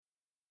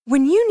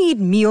When you need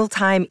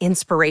mealtime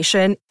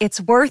inspiration,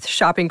 it's worth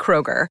shopping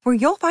Kroger, where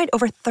you'll find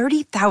over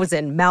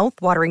 30,000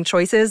 mouth-watering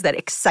choices that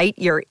excite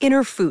your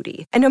inner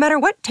foodie. And no matter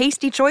what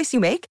tasty choice you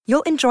make,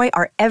 you'll enjoy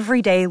our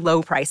everyday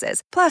low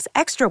prices, plus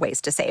extra ways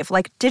to save,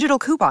 like digital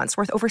coupons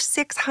worth over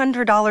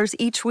 $600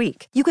 each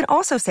week. You can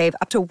also save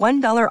up to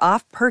 $1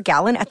 off per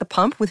gallon at the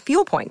pump with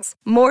fuel points.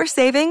 More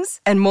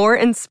savings and more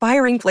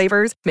inspiring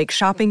flavors make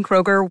shopping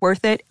Kroger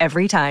worth it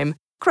every time.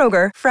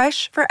 Kroger,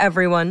 fresh for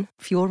everyone.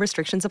 Fuel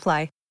restrictions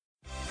apply.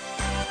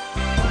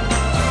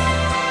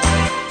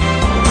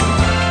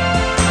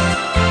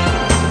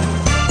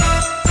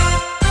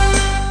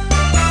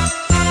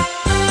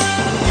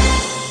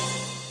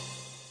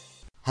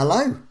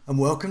 Hello and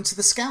welcome to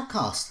the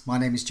Scoutcast. My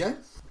name is Joe.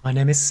 My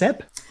name is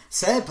Seb.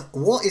 Seb,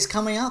 what is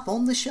coming up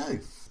on the show?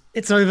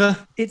 It's over.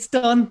 It's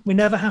done. We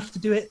never have to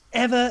do it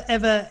ever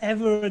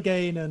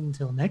again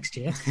until next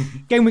year.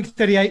 Game week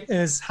 38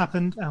 has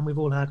happened and we've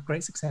all had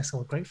great success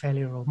or great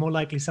failure or more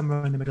likely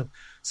somewhere in the middle.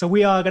 So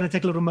we are going to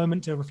take a little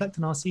moment to reflect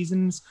on our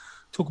seasons,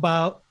 talk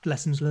about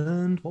lessons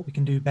learned, what we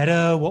can do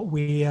better, what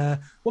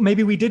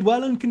maybe we did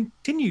well and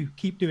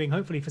keep doing,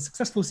 hopefully, for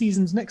successful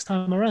seasons next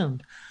time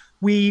around.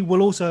 We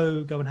will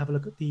also go and have a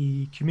look at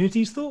the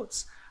community's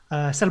thoughts,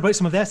 celebrate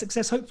some of their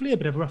success, hopefully, a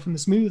bit of rough and the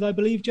smooth, I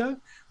believe, Joe.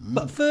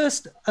 But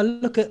first, a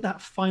look at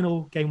that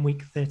final game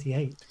week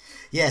 38.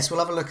 Yes, we'll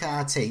have a look at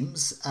our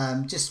teams.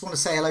 Just want to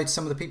say hello to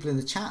some of the people in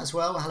the chat as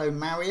well. Hello,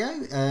 Mario.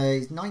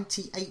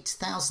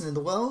 98,000 in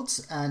the world,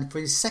 and for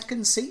his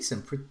second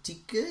season, pretty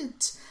good.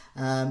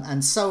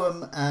 And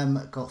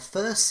Soam got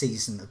first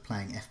season of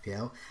playing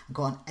FPL and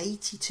got an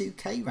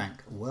 82k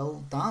rank.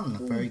 Well done.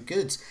 Ooh. Very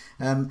good.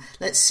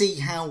 Let's see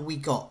how we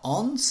got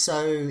on.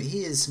 So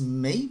here's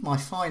me, my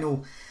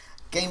final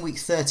game week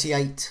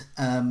 38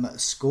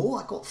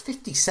 score. I got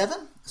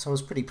 57, so I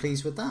was pretty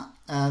pleased with that.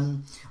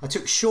 I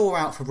took Shaw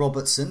out for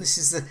Robertson. This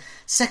is the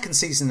second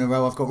season in a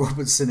row I've got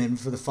Robertson in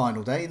for the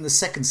final day, and the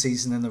second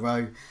season in a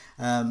row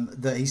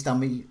that he's done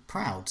me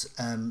proud.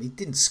 He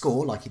didn't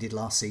score like he did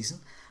last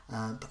season,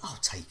 but I'll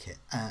take it.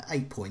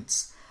 8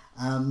 points.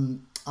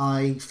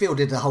 I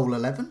fielded a whole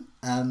 11.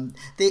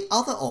 The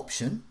other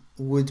option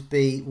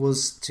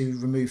was to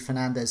remove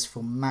Fernandes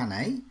for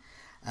Mane,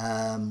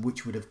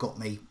 which would have got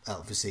me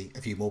obviously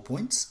a few more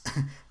points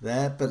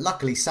there. But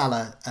luckily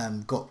Salah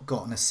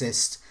got an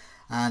assist,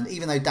 and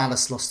even though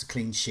Dallas lost a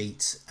clean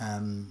sheet, I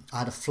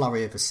had a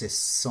flurry of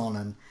assists. Son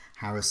and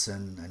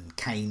Harrison and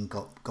Kane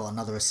got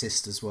another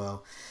assist as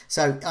well.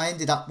 So I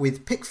ended up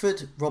with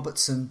Pickford,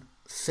 Robertson,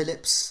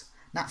 Phillips,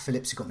 Nat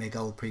Phillips, who got me a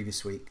goal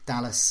previous week,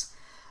 Dallas,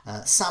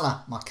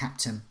 Salah, my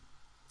captain,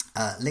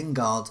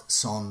 Lingard,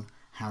 Son,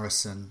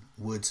 Harrison,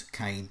 Wood,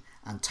 Kane,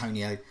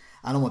 Antonio,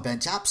 and on my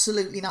bench,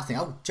 absolutely nothing.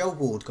 Oh, Joel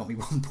Ward got me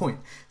 1 point,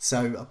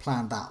 so I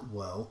planned that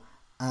well.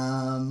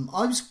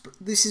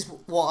 This is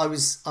what I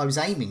was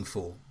aiming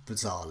for,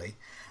 bizarrely.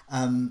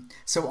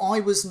 So I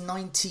was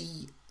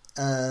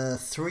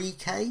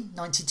 93k,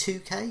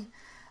 92k,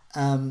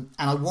 and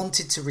I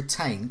wanted to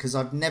retain because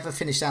I've never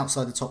finished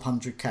outside the top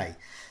 100k.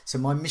 So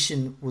my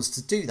mission was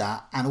to do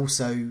that and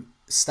also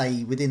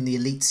stay within the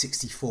Elite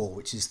 64,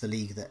 which is the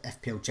league that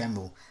FPL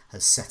General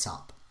has set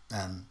up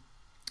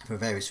for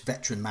various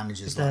veteran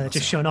managers.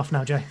 Just showing off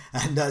now, Jay.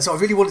 And so I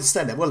really wanted to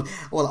stay there. Well,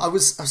 I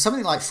was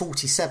something like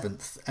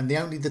 47th, and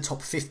only the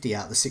top 50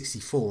 out of the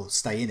 64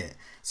 stay in it.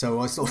 So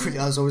I was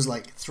always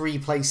like 3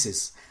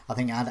 places. I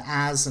think I had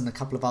Az and a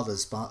couple of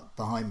others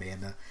behind me,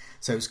 and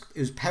so it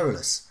was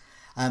perilous.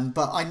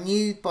 But I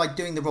knew by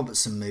doing the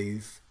Robertson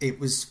move, it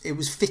was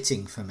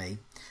fitting for me,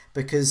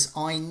 because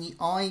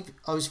I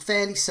was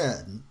fairly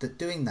certain that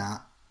doing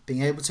that,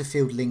 being able to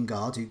field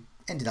Lingard, who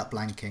ended up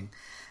blanking,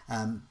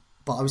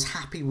 but I was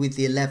happy with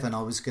the 11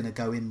 I was going to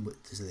go in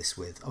with this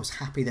with. I was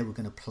happy they were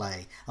going to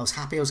play. I was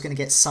happy I was going to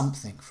get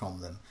something from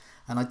them,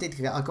 and I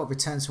did. I got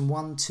returns from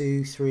 1,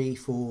 2, 3,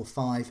 4,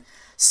 5,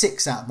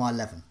 6 out of my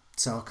 11.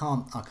 So I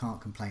can't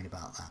complain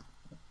about that.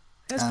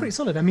 That's pretty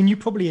solid. I mean, you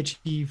probably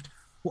achieved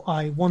what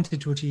I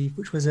wanted to achieve,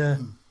 which was a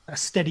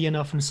steady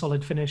enough and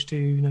solid finish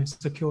to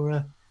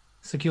secure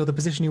the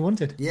position you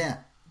wanted. Yeah,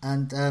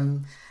 and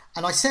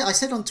I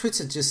said on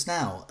Twitter just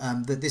now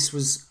that this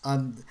was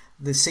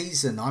the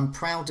season I'm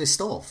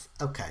proudest of.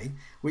 Okay,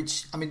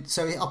 which I mean,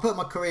 so I put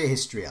my career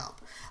history up,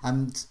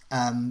 and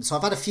so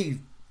I've had a few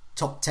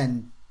top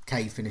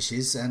 10k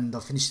finishes, and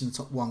I've finished in the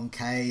top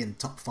 1k and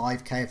top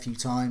 5k a few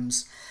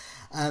times.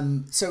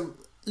 So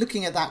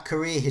looking at that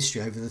career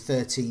history over the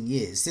 13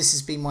 years, this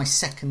has been my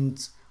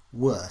second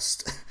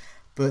worst,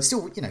 but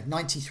still,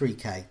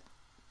 93k.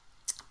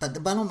 But the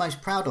one I'm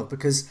most proud of,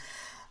 because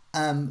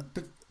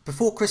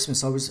before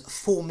Christmas I was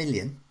 4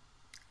 million.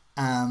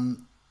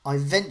 I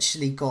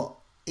eventually got,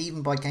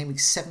 even by game week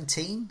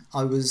 17,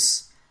 I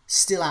was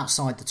still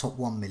outside the top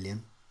 1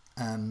 million.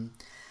 And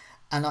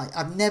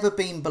I've never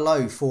been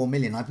below 4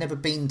 million. I've never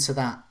been to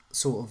that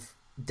sort of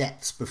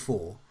depths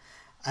before.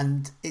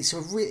 And it's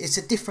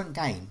a different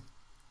game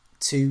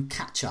to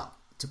catch up,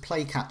 to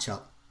play catch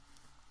up.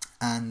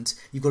 And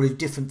you've got to do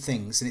different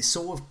things, and it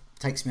sort of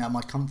takes me out of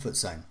my comfort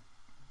zone.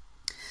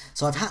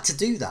 So I've had to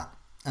do that.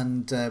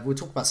 and we'll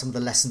talk about some of the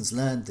lessons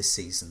learned this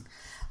season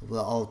that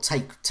I'll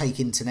take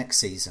into next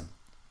season.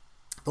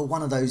 But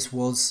one of those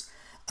was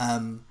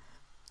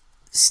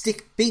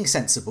being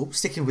sensible,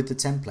 sticking with the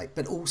template,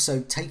 but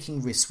also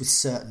taking risks with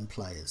certain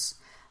players.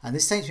 And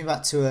this takes me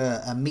back to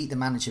a Meet the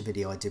Manager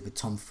video I did with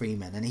Tom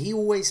Freeman. And he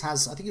always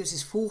has, I think it was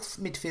his fourth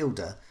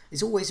midfielder,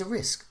 is always a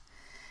risk.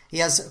 He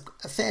has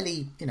a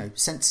fairly,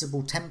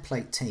 sensible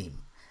template team.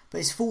 But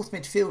his fourth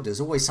midfielder is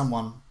always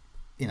someone,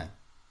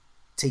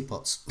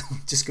 teapots,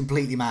 just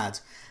completely mad.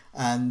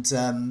 And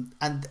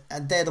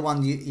they're the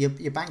one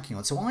you're banking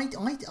on. So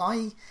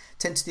I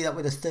tend to do that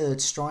with a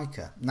third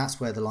striker. And that's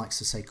where the likes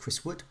of, say,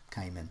 Chris Wood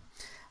came in.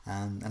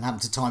 And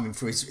happened to time him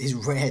for his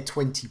rare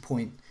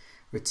 20-point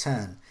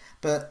return.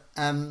 But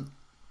I'm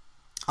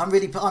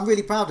really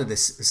proud of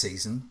this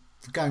season,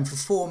 for going for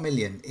 4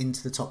 million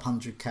into the top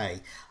 100k,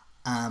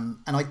 and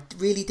I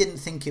really didn't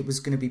think it was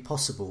going to be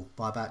possible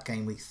by about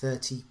game week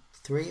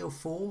 33 or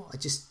 4. I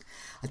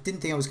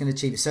didn't think I was going to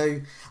achieve it. So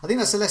I think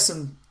that's a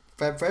lesson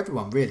for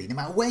everyone, really. No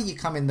matter where you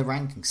come in the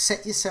rankings,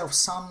 set yourself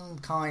some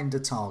kind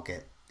of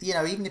target.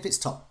 Even if it's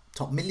top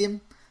million,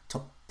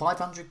 top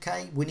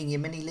 500k, winning your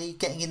mini league,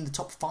 getting in the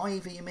top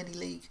 5 of your mini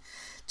league.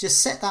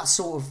 Just set that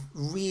sort of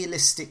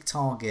realistic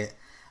target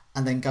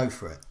and then go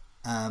for it.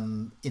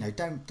 Don't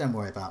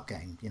worry about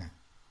getting,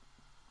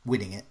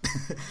 winning it,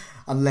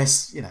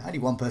 unless only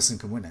one person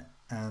can win it.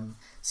 I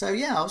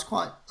was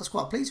quite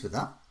pleased with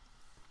that.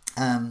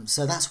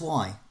 So that's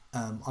why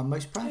I'm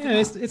most proud. Yeah,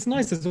 it's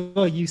nice as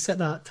well. You set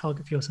that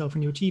target for yourself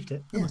and you achieved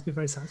it. That must be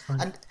very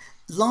satisfying. And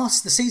the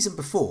season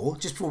before,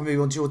 just before we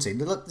move on to your team,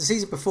 the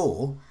season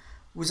before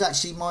was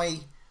actually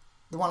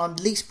the one I'm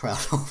least proud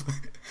of.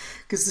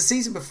 Because the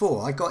season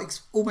before I got I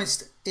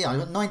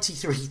got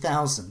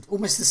 93,000,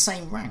 almost the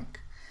same rank.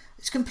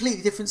 It's a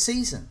completely different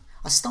season.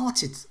 I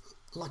started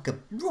like a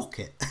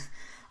rocket.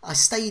 I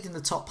stayed in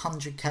the top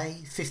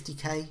 100k,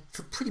 50k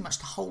for pretty much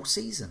the whole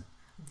season.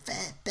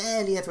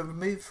 Barely ever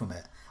removed from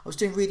it. I was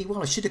doing really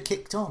well. I should have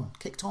kicked on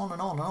and on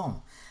and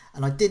on.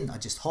 And I didn't. I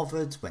just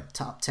hovered, went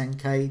up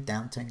 10k,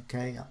 down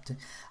 10k, up 10.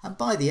 And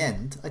by the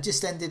end, I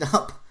just ended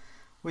up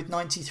with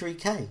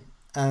 93k.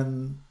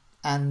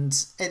 And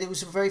it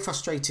was a very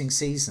frustrating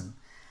season,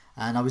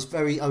 and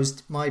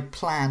my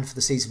plan for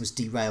the season was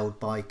derailed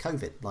by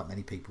COVID, like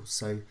many people.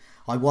 So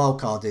I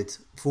wildcarded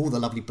for all the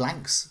lovely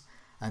blanks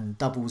and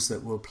doubles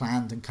that were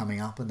planned and coming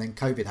up, and then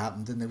COVID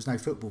happened, and there was no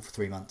football for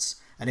 3 months,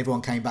 and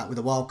everyone came back with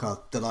a wildcard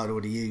that I'd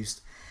already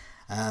used.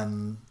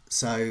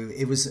 So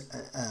it was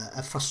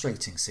a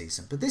frustrating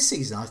season. But this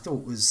season I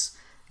thought was,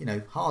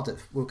 hard.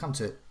 We'll come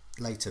to it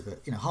later,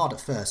 but hard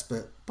at first.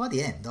 But by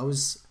the end, I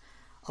was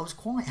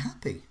quite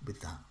happy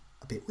with that.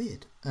 A bit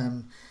weird.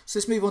 So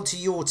let's move on to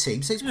your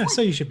team. So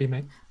so you should be,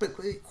 mate. But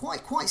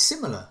quite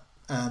similar.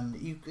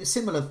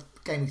 Similar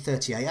game week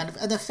 38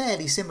 and a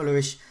fairly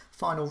similar-ish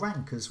final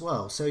rank as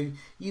well. So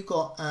you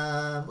got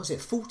was it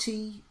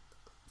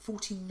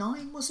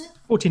 49? Was it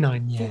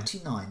 49? Yeah,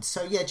 49.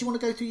 So do you want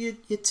to go through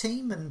your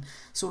team and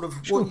sort of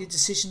what your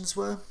decisions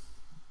were?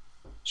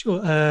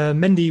 Sure.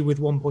 Mendy with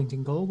 1 point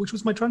in goal, which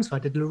was my transfer. I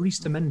did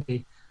Lloris to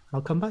Mendy.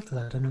 I'll come back to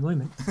that in a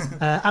moment.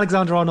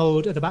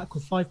 Alexander-Arnold at the back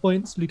with 5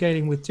 points, Luke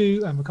Ayling with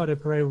 2, and Ricardo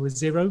Pereira with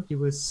 0. He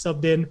was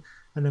subbed in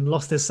and then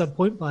lost his sub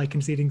point by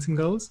conceding some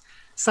goals.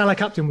 Salah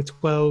captain with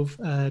 12,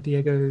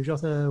 Diego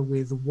Jota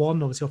with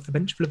 1, obviously off the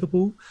bench for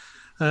Liverpool.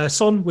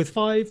 Son with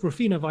 5,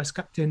 Rafinha vice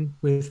captain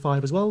with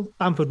 5 as well.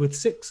 Bamford with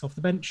 6 off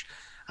the bench.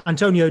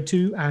 Antonio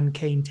 2 and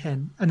Kane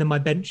 10. And then my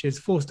bench is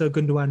Forster,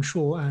 Gundogan,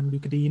 Shaw and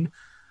Luka Dean.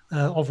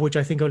 Of which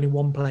I think only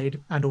 1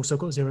 played and also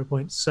got 0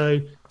 points.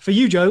 So for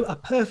you, Joe, a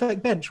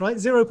perfect bench, right?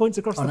 0 points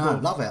across the board. I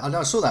love it.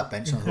 I saw that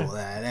bench and I thought,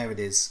 there it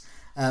is.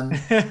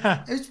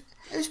 It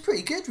was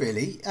pretty good,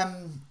 really.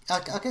 I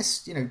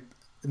guess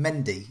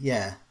Mendy,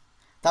 that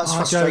was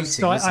frustrating. Joe,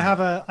 so I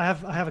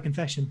have a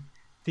confession.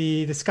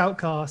 The scout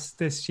cast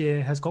this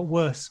year has got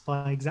worse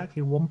by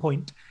exactly 1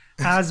 point.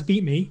 Has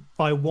beat me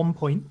by 1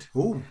 point.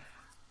 Ooh.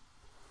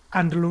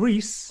 And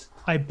Lloris,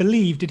 I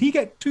believe, did he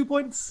get 2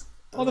 points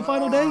on the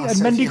final day? And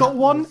Mendy got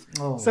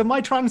 1. So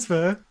my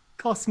transfer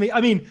cost me,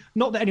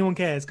 not that anyone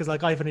cares, because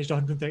I finished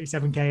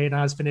 137k and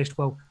Az finished,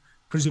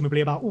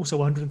 presumably about also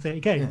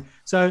 130k. Yeah.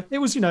 So it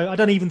was, I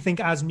don't even think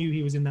Az knew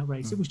he was in that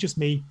race. It was just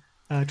me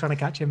trying to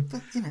catch him.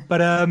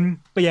 But I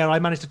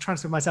managed to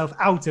transfer myself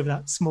out of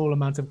that small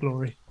amount of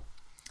glory.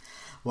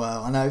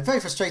 Well, I know, very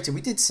frustrating. We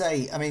did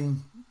say, I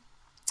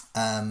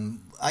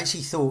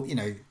actually thought,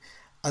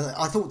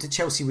 I thought that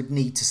Chelsea would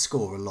need to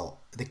score a lot.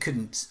 They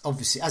couldn't,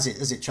 obviously, as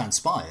it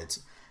transpired,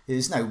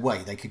 there's no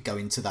way they could go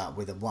into that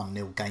with a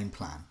 1-0 game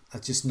plan.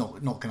 It's just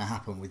not going to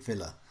happen with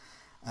Villa,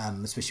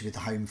 especially with the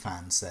home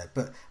fans there.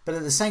 But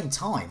at the same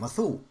time, I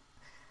thought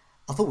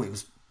it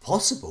was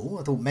possible.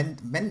 I thought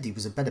Mendy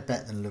was a better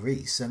bet than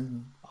Lloris.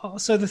 And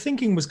so the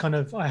thinking was kind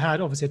of, I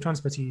had obviously a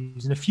transfer to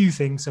use and a few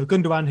things. So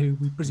Gundogan, who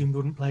we presumed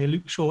wouldn't play,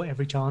 Luke Shaw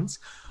every chance.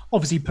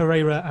 Obviously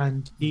Pereira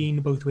and Dean,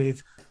 both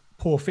with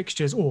poor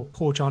fixtures or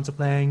poor chance of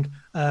playing.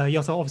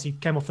 Jota obviously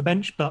came off the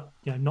bench, but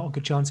not a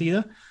good chance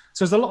either.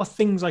 So there's a lot of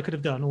things I could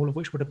have done, all of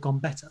which would have gone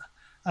better.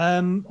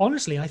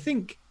 Honestly, I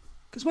think,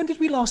 because when did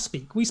we last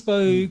speak? We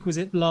spoke, was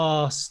it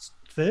last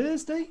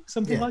Thursday?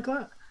 Something like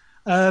that.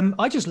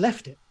 I just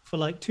left it for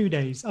like 2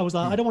 days. I was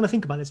like, I don't want to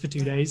think about this for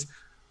 2 days.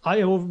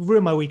 It will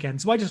ruin my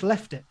weekend. So I just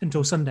left it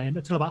until Sunday,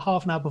 until about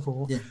half an hour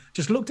before.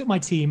 Just looked at my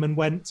team and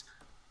went,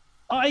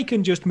 I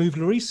can just move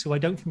Lloris, who I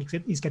don't think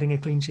he's getting a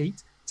clean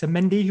sheet, to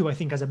Mendy, who I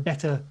think has a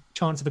better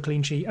chance of a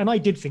clean sheet. And I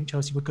did think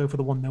Chelsea would go for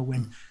the 1-0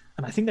 win.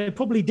 And I think they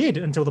probably did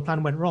until the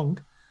plan went wrong,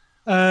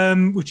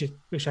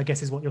 which I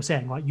guess is what you're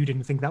saying, right? You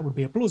didn't think that would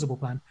be a plausible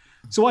plan.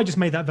 So I just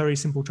made that very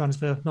simple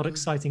transfer, not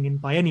exciting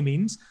by any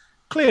means.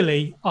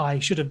 Clearly, I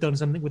should have done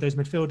something with those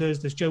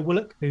midfielders. There's Joe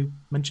Willock, who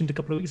mentioned a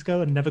couple of weeks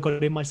ago and never got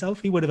it in myself.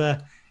 He would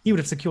have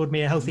secured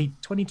me a healthy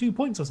 22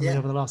 points or something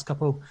over the last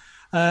couple,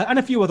 and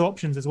a few other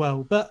options as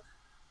well. But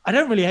I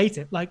don't really hate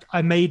it. Like,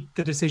 I made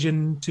the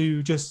decision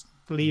to just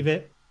leave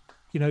it,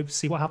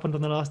 see what happened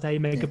on the last day,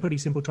 make a pretty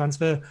simple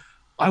transfer.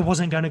 I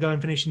wasn't going to go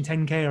and finish in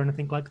 10k or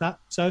anything like that.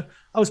 So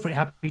I was pretty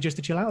happy just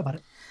to chill out about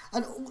it.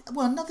 And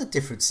well, another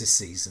difference this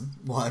season,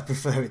 why I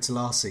prefer it to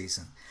last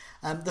season,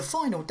 the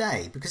final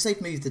day, because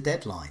they've moved the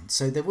deadline,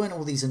 so there weren't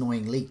all these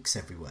annoying leaks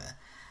everywhere.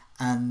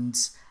 And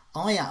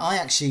I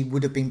actually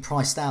would have been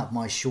priced out of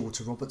my Shaw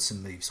to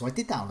Robertson move. So I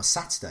did that on a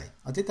Saturday.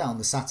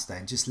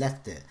 And just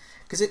left it.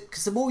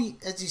 Because the more,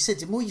 as you said,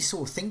 the more you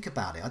sort of think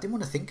about it, I didn't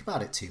want to think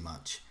about it too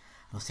much.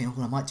 And I was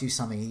thinking, I might do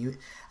something,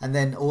 and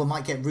then, or I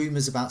might get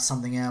rumours about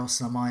something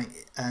else, and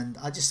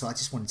I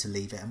just wanted to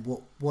leave it, and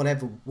what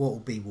will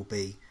be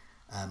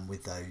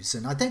with those.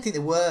 And I don't think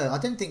there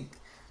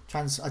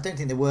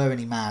were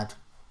any mad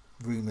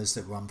rumours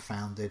that were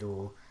unfounded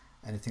or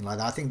anything like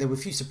that. I think there were a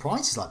few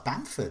surprises, like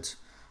Bamford.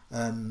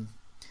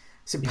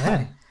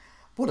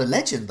 What a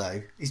legend,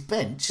 though. He's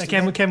benched.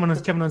 Came on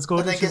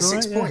scored, and then gets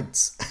 6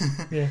 points.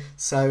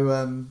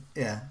 So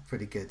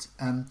pretty good.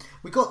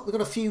 We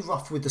got a few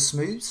rough with the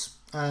smooths.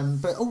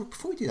 But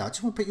before we do that, I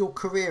just want to put your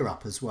career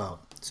up as well.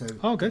 So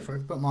go for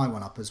it. Put my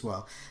one up as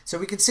well. So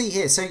we can see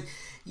here. So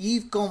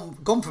you've gone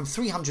from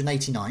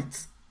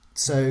 389th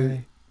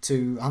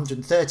to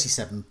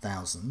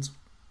 137,000.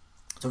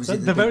 So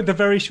the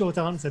very short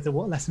answer to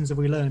what lessons have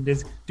we learned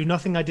is do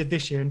nothing I did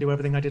this year and do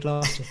everything I did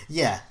last year.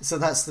 Yeah. So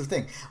that's the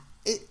thing.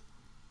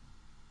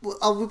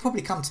 We'll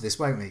probably come to this,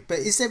 won't we? But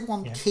is there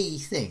one key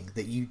thing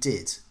that you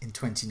did in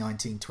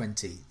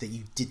 2019-20 that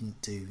you didn't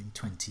do in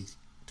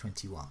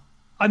 2021?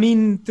 I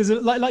mean, there's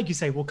like you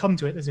say, we'll come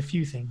to it. There's a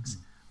few things,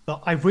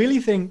 but I really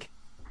think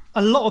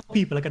a lot of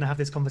people are going to have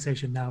this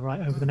conversation now,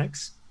 right? Over the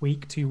next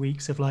week, 2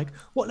 weeks, of like,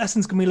 what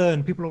lessons can we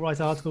learn? People will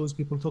write articles,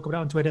 people will talk about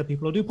it on Twitter,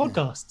 people will do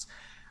podcasts,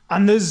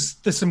 and there's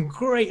some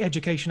great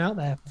education out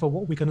there for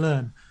what we can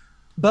learn.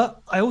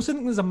 But I also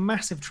think there's a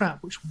massive trap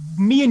which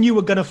me and you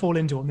are going to fall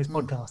into on this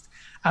podcast,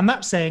 and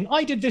that's saying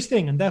I did this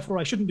thing and therefore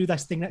I shouldn't do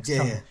this thing next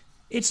time.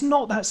 It's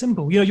not that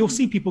simple. You'll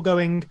see people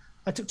going,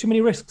 I took too many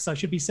risks, I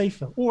should be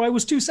safer. Or I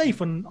was too safe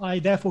and I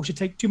therefore should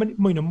take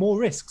more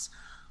risks.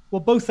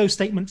 Well, both those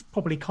statements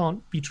probably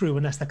can't be true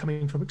unless they're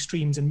coming from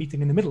extremes and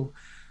meeting in the middle.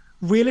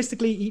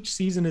 Realistically, each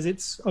season is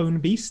its own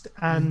beast.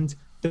 And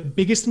the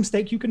biggest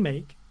mistake you can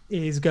make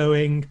is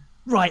going,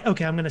 right,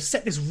 okay, I'm going to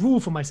set this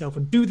rule for myself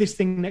and do this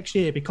thing next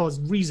year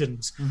because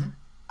reasons.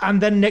 And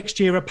then next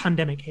year a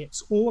pandemic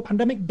hits, or a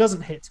pandemic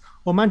doesn't hit,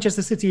 or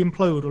Manchester City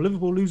implode, or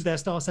Liverpool lose their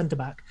star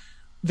centre-back.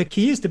 The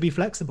key is to be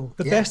flexible.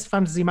 The best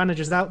fantasy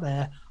managers out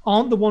there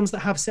aren't the ones that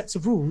have sets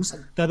of rules.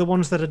 They're the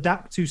ones that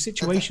adapt to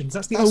situations.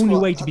 That's the only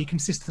way to be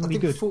consistently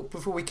good.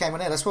 Before we came on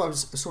air, that's what I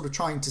was sort of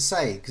trying to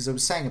say, because I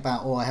was saying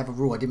about, I have a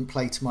rule, I didn't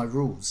play to my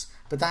rules.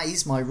 But that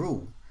is my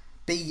rule.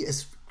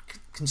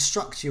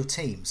 Construct your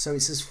team so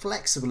it's as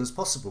flexible as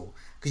possible,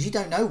 because you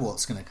don't know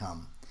what's going to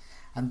come.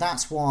 And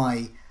that's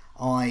why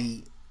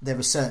there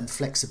are certain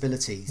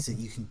flexibilities that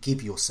you can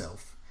give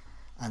yourself.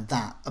 And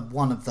that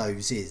one of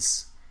those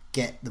is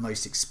get the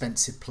most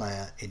expensive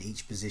player in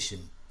each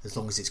position as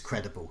long as it's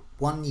credible.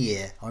 1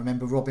 year, I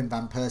remember Robin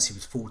Van Persie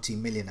was 14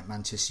 million at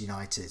Manchester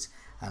United,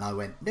 and I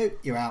went, nope,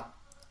 you're out,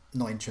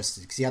 not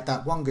interested, because he had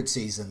that one good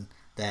season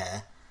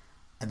there,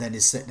 and then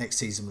his next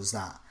season was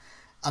that.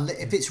 And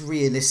if it's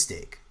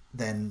realistic,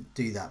 then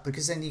do that,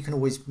 because then you can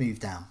always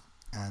move down.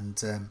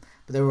 And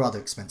but there were other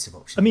expensive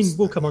options. I mean,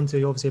 we'll come on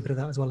to obviously a bit of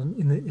that as well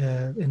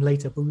in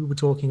later, but we were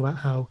talking about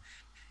how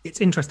it's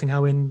interesting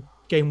how in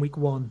game week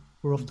 1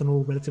 we're often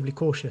all relatively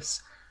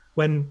cautious,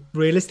 when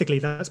realistically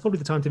that's probably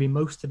the time to be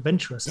most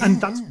adventurous. And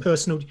that's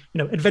personal.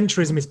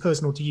 Adventurism is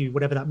personal to you,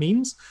 whatever that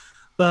means.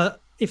 But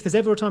if there's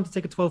ever a time to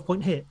take a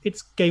 12-point hit,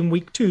 it's game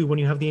week 2 when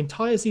you have the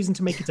entire season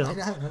to make it up. I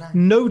know.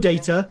 No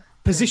data,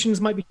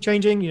 positions might be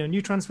changing,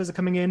 new transfers are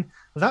coming in.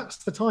 That's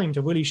the time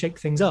to really shake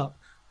things up.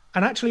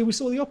 And actually, we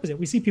saw the opposite.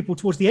 We see people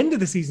towards the end of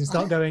the season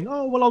start going,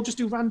 I'll just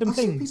do random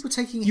things. People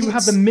taking you hits.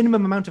 Have the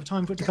minimum amount of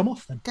time for it to come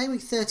off then. Game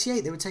week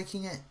 38, they were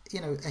taking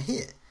a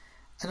hit.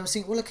 And I was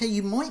thinking, well, okay,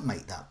 you might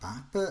make that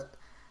back. But,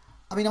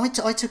 I mean, I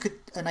took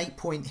an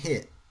 8-point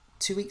hit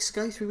 3 weeks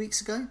ago. 3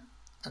 weeks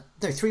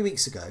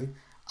ago.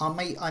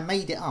 I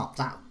made it up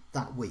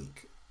that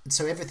week. And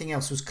so everything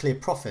else was clear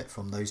profit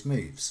from those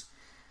moves.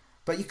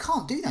 But you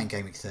can't do that in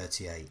game week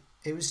 38.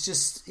 It was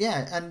just,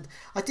 yeah, and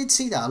I did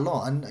see that a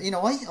lot, and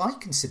I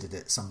considered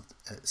it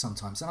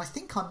sometimes, and I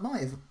think I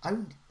might have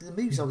the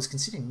moves I was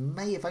considering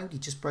may have only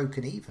just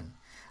broken even,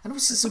 and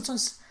also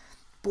sometimes,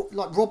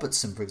 like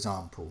Robertson, for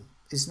example,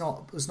 was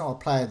not a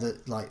player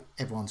that like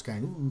everyone's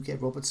going, ooh,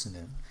 get Robertson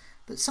in,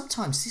 but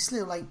sometimes these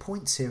little 8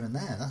 points here and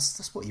there,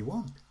 that's what you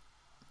want.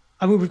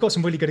 I mean, we've got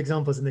some really good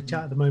examples in the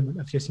chat at the moment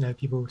of just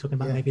people talking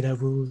about maybe their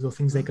rules or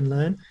things they can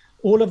learn.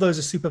 All of those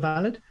are super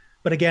valid.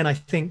 But again, I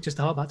think, just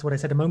to hark back to what I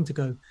said a moment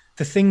ago,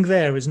 the thing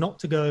there is not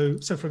to go.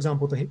 So, for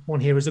example, the one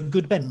here is a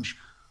good bench.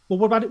 Well,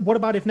 what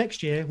about if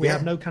next year we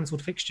have no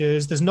cancelled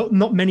fixtures? There's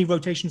not many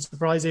rotation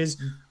surprises,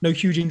 no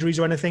huge injuries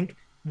or anything.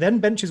 Then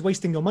bench is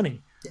wasting your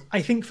money. Yeah.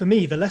 I think for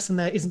me, the lesson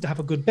there isn't to have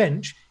a good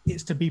bench;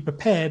 it's to be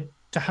prepared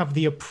to have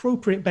the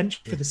appropriate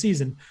bench for the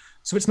season.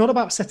 So it's not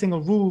about setting a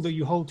rule that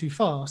you hold too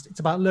fast. It's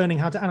about learning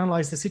how to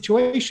analyze the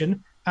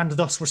situation and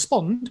thus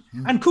respond.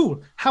 And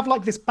have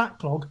like this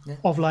backlog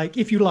of like,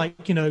 if you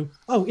like,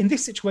 in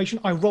this situation,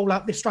 I roll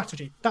out this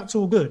strategy. That's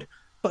all good.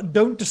 But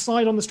don't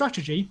decide on the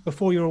strategy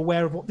before you're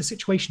aware of what the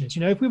situation is.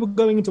 If we were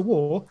going into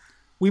war,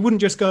 we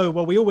wouldn't just go,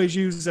 well, we always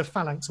use a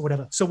phalanx or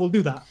whatever. So we'll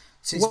do that.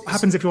 So what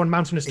happens if you're on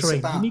mountainous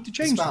terrain? You need to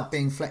change It's about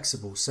being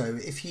flexible. So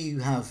if you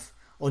have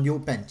on your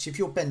bench, if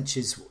your bench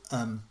is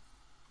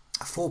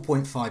a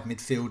 4.5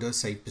 midfielder,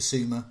 say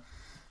Basuma,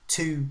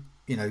 2,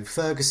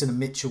 Ferguson and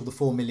Mitchell, the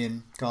 4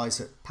 million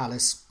guys at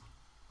Palace,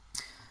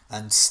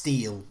 and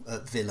Steele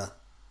at Villa,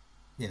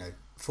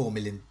 4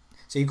 million.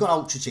 So you've got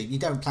ultra cheap. You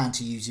don't plan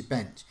to use your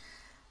bench,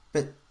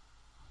 but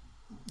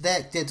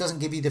that doesn't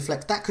give you the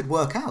flex. That could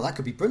work out. That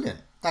could be brilliant.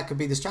 That could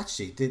be the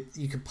strategy.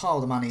 You could pile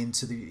the money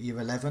into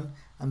your 11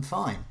 and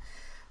fine.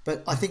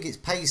 But I think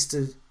it pays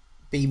to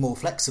be more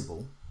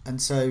flexible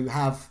and so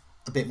have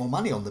a bit more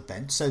money on the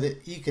bench so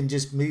that you can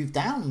just move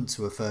down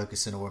to a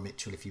Ferguson or a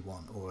Mitchell if you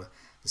want, or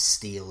a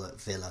Steele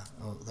at Villa,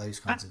 or those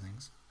kinds of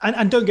things.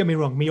 And don't get me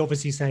wrong, me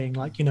obviously saying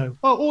like,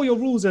 all your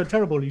rules are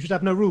terrible, you should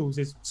have no rules,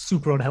 is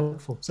super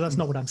unhelpful. So that's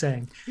not what I'm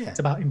saying. Yeah. It's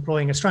about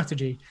employing a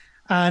strategy.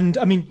 And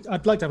I mean,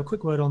 I'd like to have a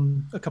quick word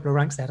on a couple of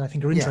ranks that I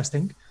think are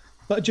interesting. Yeah.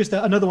 But just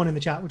another one in the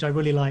chat, which I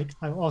really like.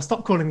 I'll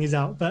stop calling these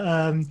out. But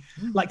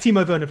like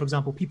Timo Werner, for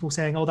example, people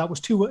saying, that was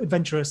too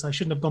adventurous. I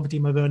shouldn't have gone for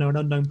Timo Werner, an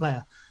unknown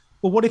player.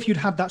 Well, what if you'd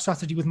had that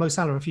strategy with Mo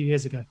Salah a few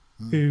years ago,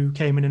 who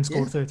came in and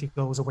scored 30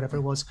 goals or whatever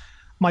it was?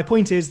 My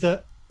point is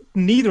that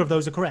neither of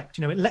those are correct.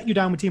 It let you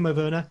down with Timo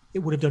Werner. It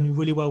would have done you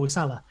really well with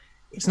Salah.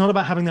 It's not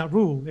about having that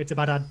rule. It's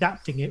about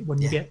adapting it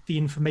when you get the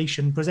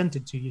information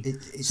presented to you.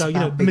 So,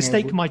 the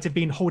mistake might have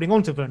been holding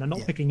on to Werner,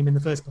 not picking him in the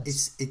first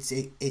place.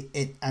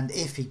 And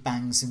if he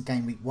bangs in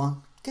game week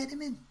 1, get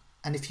him in.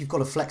 And if you've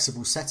got a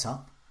flexible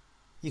setup,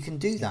 you can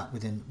do that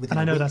within. And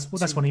I know that's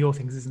one of your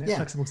things, isn't it? Yeah.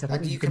 Flexible setup.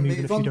 And you can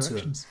move on to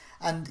it.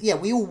 And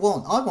we all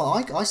want.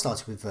 I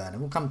started with Werner.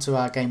 We'll come to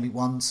our game week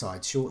 1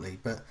 side shortly,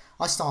 but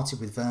I started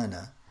with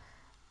Werner,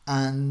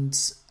 and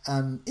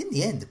in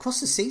the end, across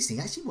the season,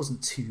 he actually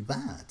wasn't too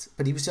bad,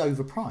 but he was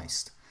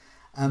overpriced.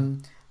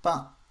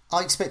 But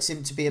I expected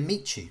him to be a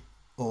Michu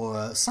or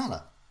a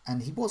Salah,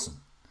 and he wasn't.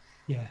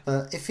 Yeah.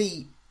 But if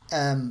he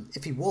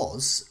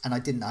was, and I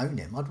didn't own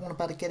him, I'd want to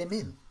better get him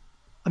in.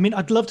 I mean,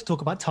 I'd love to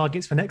talk about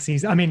targets for next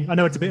season. I mean, I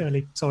know it's a bit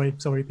early.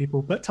 Sorry,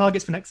 people. But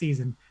targets for next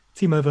season,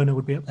 Timo Werner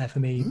would be up there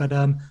for me. But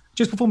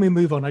just before we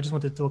move on, I just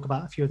wanted to talk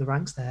about a few of the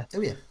ranks there.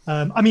 Oh, yeah.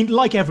 I mean,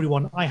 like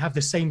everyone, I have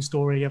the same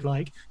story of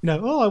like, I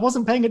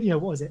wasn't paying it.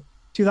 What was it?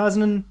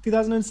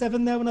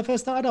 2007 there when I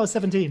first started? I was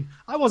 17.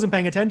 I wasn't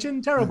paying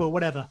attention. Terrible,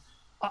 whatever.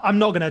 I'm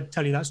not going to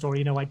tell you that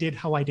story. I did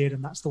how I did,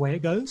 and that's the way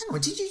it goes. Hang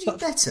on, did you do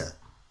better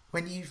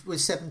when you were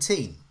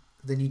 17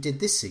 than you did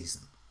this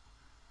season?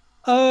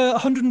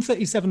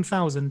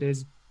 137,000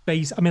 is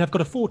base. I mean, I've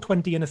got a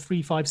 420 and a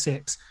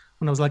 356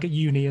 when I was like at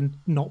uni and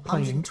not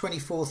playing.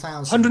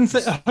 124,000.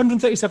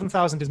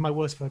 137,000 is my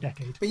worst for a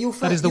decade. But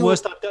that is the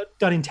worst I've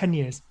done in 10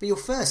 years. But your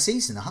first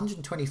season,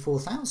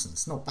 124,000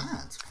 is not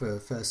bad for a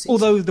first season.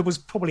 Although there was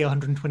probably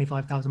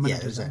 125,000 managers. Yeah,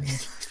 there was only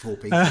 4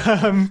 people.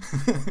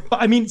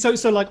 But I mean,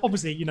 so like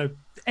obviously,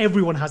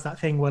 everyone has that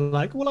thing where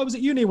like, well, I was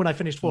at uni when I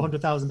finished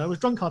 400,000. I was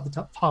drunk half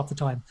the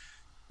time.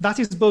 That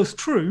is both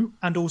true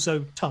and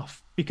also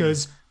tough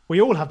because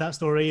we all have that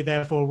story.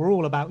 Therefore, we're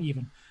all about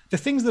even. The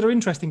things that are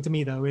interesting to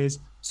me, though, is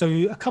so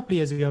a couple of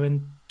years ago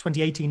in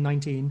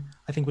 2018-19,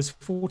 I think was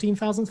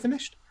 14,000th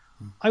finished.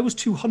 I was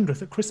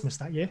 200th at Christmas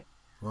that year.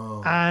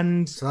 Whoa.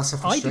 And so that's a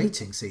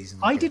frustrating season.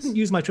 I didn't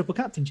use my triple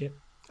captainship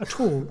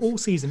at all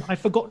season. I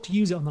forgot to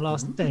use it on the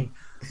last day.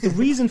 The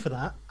reason for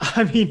that,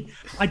 I mean,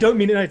 I don't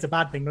mean it's a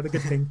bad thing, not a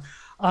good thing.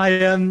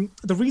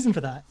 The reason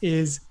for that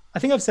is, I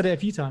think I've said it a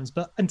few times,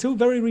 but until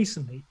very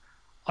recently,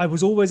 I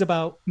was always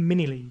about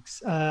mini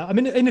leagues. I'm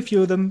in a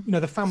few of them,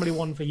 the family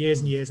one for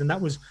years and years, and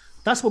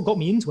that's what got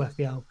me into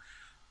FPL.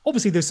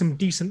 Obviously, there's some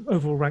decent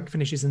overall rank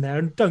finishes in there,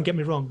 and don't get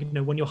me wrong,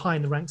 when you're high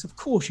in the ranks, of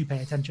course you pay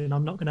attention.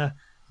 I'm not going to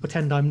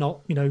pretend I'm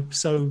not,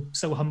 so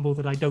humble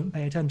that I don't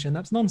pay attention.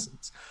 That's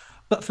nonsense.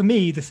 But for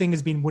me, the thing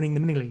has been winning the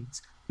mini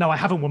leagues. Now, I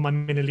haven't won my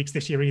mini leagues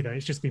this year either.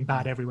 It's just been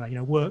bad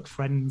everywhere. Work,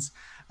 friends,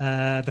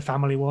 the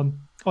family one.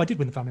 Oh, I did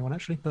win the family one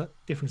actually, but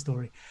different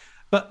story.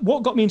 But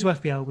what got me into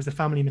FPL was the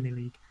Family Mini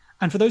League.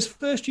 And for those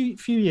first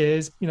few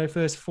years,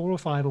 first 4 or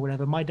 5 or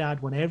whatever, my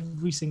dad won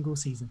every single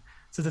season.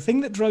 So the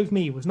thing that drove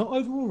me was not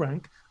overall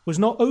rank, was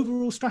not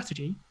overall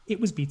strategy, it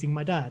was beating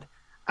my dad.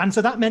 And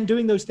so that meant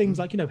doing those things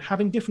like,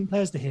 having different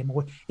players to him,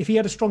 or if he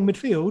had a strong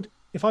midfield,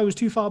 if I was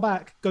too far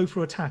back, go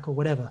for attack or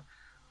whatever.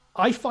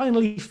 I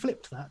finally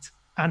flipped that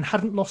and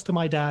hadn't lost to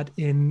my dad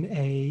I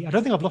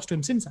don't think I've lost to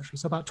him since, actually,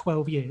 so about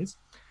 12 years.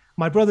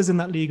 My brother's in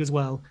that league as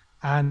well.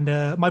 And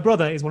my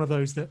brother is one of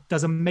those that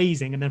does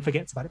amazing and then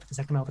forgets about it for the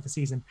second half of the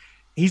season.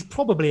 He's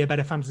probably a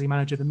better fantasy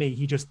manager than me.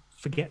 He just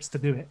forgets to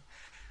do it.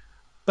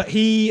 But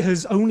he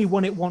has only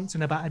won it once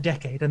in about a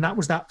decade, and that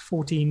was that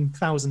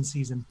 14,000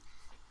 season.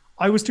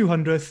 I was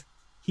 200th.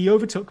 He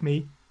overtook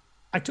me.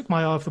 I took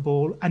my eye off the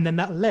ball, and then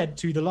that led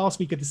to the last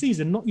week of the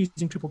season not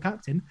using triple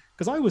captain,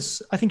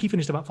 because I think he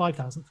finished about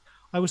 5,000th.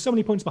 I was so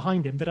many points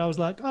behind him that I was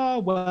like, oh,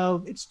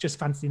 well, it's just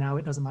fantasy now.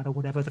 It doesn't matter,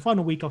 whatever. The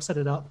final week, I'll set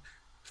it up.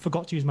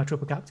 Forgot to use my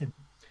triple captain.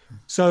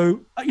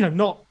 So,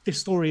 this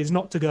story is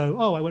not to go,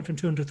 oh, I went from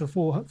 200 to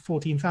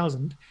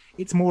 14,000.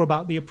 It's more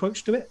about the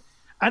approach to it.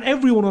 And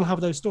everyone will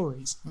have those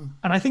stories.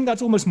 And I think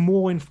that's almost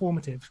more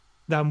informative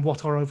than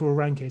what our overall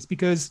rank is,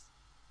 because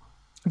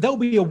there'll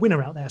be a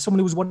winner out there, someone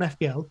who has won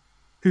FPL,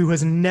 who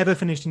has never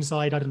finished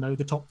inside, I don't know,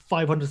 the top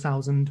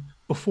 500,000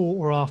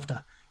 before or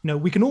after.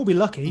 We can all be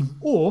lucky,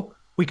 or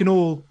we can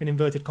all, in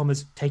inverted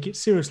commas, take it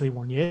seriously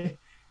one year.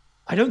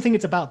 I don't think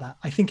it's about that.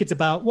 I think it's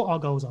about what our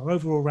goals are,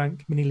 overall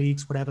rank, mini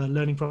leagues, whatever,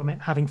 learning from it,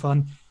 having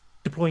fun,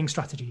 deploying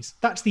strategies.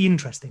 That's the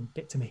interesting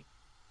bit to me.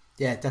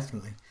 Yeah,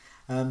 definitely.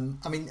 And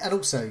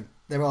also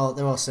there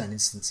are certain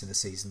instances in the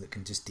season that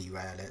can just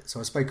derail it. So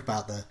I spoke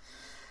about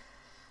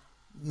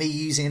me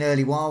using an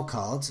early wild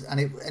card, and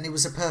it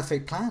was a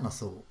perfect plan, I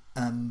thought.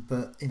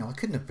 But I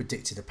couldn't have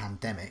predicted a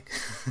pandemic.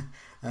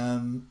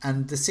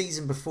 And the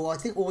season before, I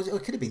think, or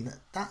it could have been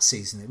that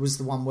season. It was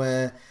the one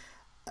where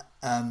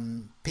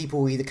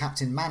people either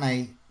captain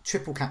Mane,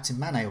 triple captain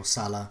Mane or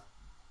Salah.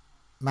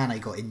 Mane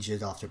got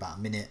injured after about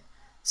a minute.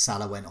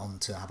 Salah went on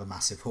to have a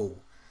massive haul.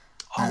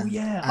 And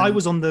I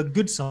was on the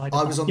good side.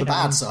 I was on the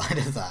bad side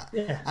of that.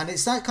 Yeah. And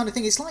it's that kind of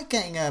thing. It's like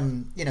getting,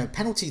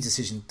 penalty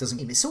decision doesn't.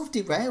 It sort of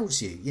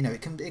derails you.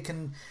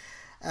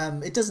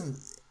 It doesn't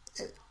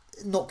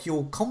knock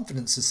your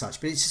confidence as such,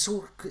 but it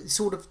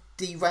sort of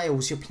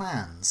derails your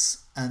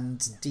plans and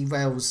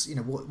derails,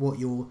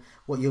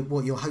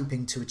 what you're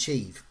hoping to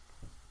achieve.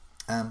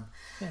 Right.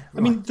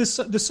 I mean,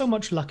 there's so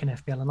much luck in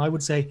FPL, and I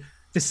would say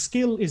the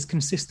skill is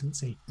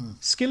consistency.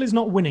 Skill is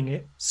not winning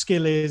it.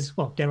 Skill is,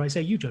 well, dare I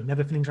say, you, Joe,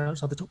 never finishing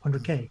outside the top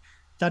 100k.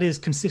 That is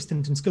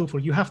consistent and skillful.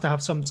 You have to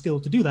have some skill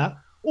to do that,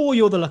 or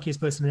you're the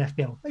luckiest person in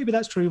FPL. Maybe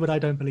that's true, but I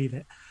don't believe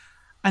it.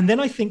 And then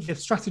I think the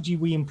strategy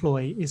we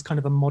employ is kind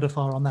of a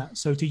modifier on that.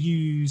 So to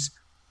use,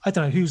 I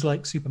don't know, who's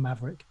like Super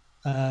Maverick?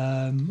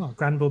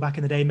 Granville back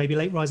in the day, maybe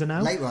Late Riser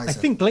now. Late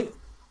Riser.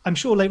 I'm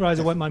sure Late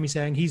Riser won't mind me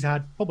saying he's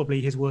had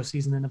probably his worst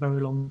season in a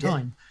very long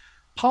time.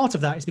 Part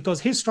of that is because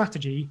his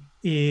strategy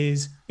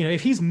is,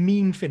 if his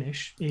mean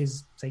finish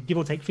is, say, give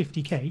or take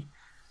 50k,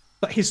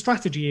 but his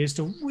strategy is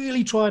to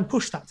really try and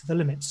push that to the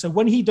limit. So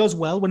when he does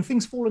well, when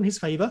things fall in his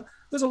favor,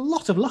 there's a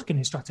lot of luck in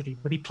his strategy,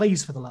 but he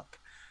plays for the luck.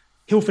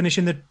 He'll finish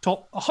in the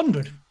top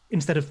 100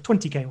 instead of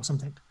 20k or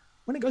something.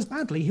 When it goes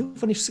badly, he'll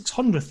finish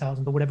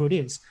 600,000 or whatever it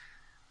is.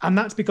 And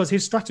that's because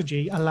his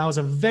strategy allows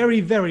a very,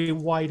 very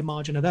wide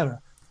margin of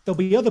error. There'll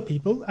be other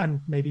people,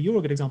 and maybe you're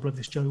a good example of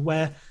this, Joe,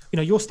 where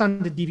your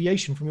standard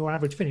deviation from your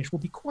average finish will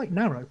be quite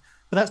narrow.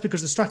 But that's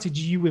because the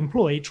strategy you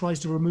employ tries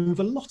to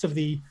remove a lot of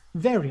the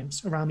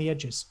variance around the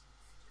edges.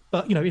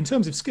 But, in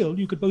terms of skill,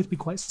 you could both be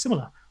quite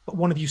similar. But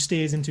one of you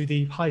steers into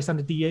the high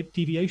standard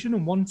deviation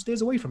and one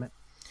steers away from it.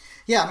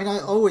 Yeah, I mean,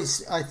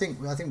 I think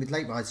with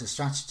Late Riser's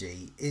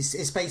strategy,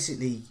 it's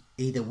basically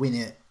either win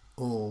it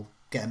or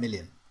get a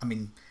million. I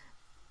mean,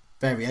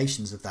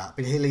 variations of that,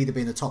 but he'll either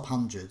be in the top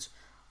 100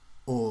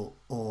 or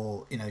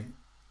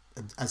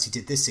as he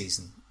did this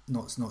season,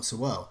 not so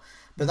well.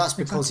 But that's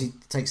because he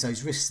takes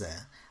those risks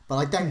there. But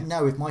I don't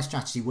know if my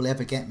strategy will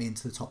ever get me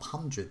into the top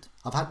 100.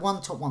 I've had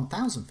one top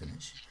 1,000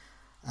 finish,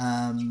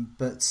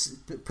 but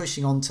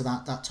pushing on to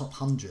that top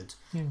 100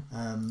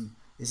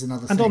 is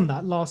another thing. And on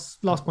that,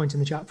 last point in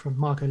the chat from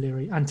Mark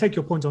O'Leary, and take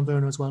your point on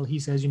Werner as well. He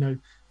says, you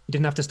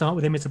didn't have to start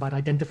with him. It's about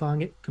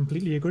identifying it.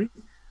 Completely agree.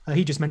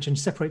 He just mentioned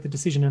separate the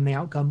decision and the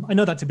outcome. I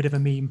know that's a bit of a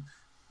meme,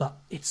 but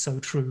it's so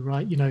true,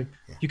 right? You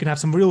can have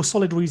some real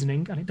solid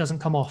reasoning and it doesn't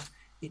come off.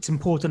 It's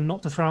important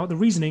not to throw out the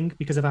reasoning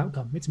because of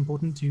outcome. It's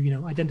important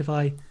to,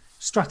 identify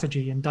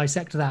strategy and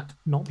dissect that,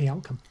 not the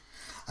outcome.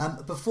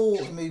 Before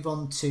we move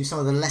on to some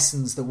of the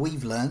lessons that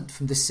we've learned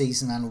from this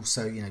season and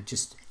also,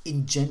 just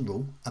in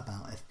general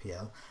about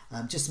FPL,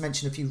 just to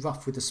mention a few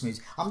rough with the smooths.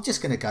 I'm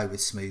just going to go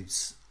with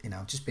smooths.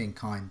 I'm just being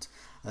kind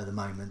at the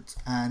moment.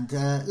 And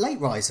Late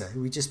Riser,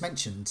 who we just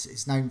mentioned,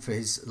 is known for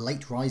his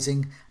late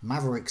rising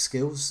maverick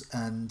skills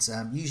and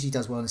usually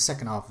does well in the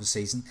second half of the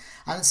season.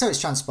 And so it's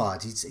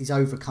transpired. He's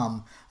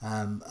overcome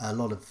a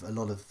lot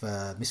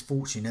of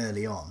misfortune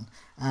early on.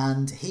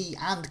 And he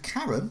and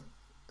Karam,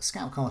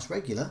 Scoutcast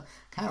regular,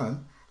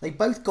 Karam, they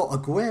both got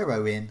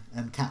Aguero in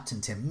and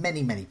captained him.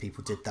 Many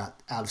people did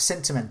that out of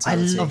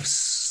sentimentality. I love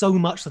so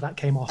much that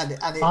came off.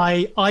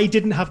 I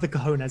didn't have the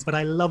cojones, but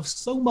I love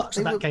so much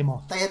that came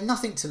off. They had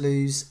nothing to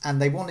lose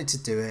and they wanted to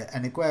do it.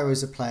 And Aguero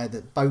is a player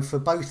that for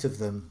both of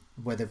them,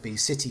 whether it be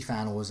City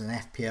fan or as an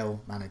FPL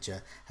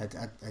manager, had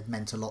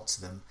meant a lot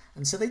to them.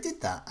 And so they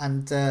did that,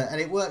 and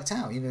it worked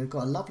out.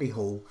 Got a lovely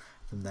haul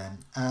from them.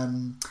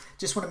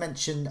 Just want to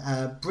mention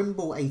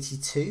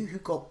Brimble82, who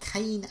got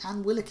Kane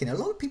and Willock in. A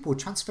lot of people were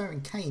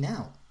transferring Kane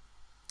out.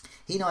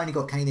 He not only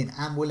got Kane in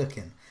and Willock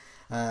in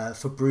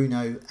for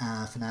Bruno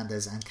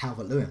Fernandes and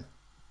Calvert-Lewin.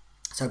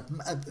 So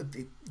a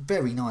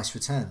very nice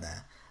return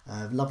there.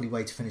 Lovely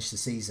way to finish the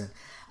season.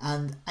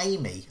 And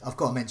Amy, I've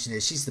got to mention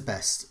this, she's the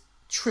best.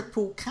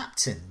 Triple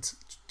captained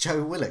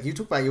Joe Willock. You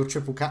talk about your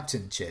triple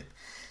captainship.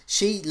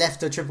 She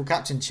left her triple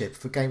captainship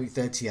for Game Week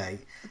 38.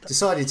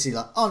 Decided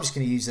to I'm just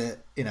going to use it.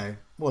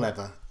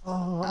 Whatever.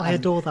 Oh, I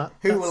adore that.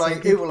 Who will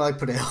I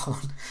put it on?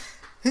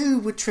 Who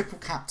would triple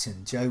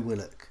captain Joe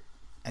Willock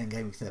in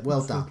Game Week 38?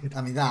 Well done.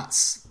 I mean,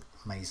 that's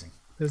amazing.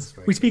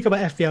 We speak about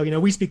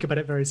FPL. We speak about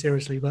it very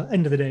seriously, but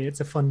end of the day, it's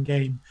a fun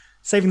game.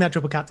 Saving that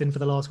triple captain for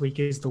the last week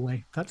is the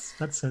way. That's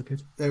so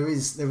good. There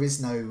is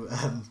no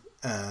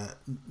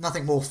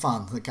nothing more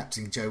fun than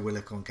captaining Joe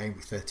Willock on Game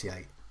Week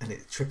 38 and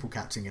it triple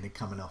captaining and it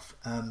coming off.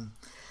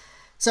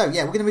 So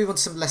yeah, we're going to move on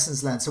to some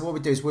lessons learned. So what we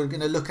do is we're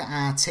going to look at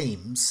our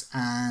teams,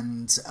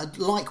 and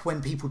like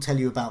when people tell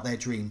you about their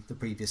dream the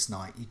previous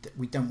night,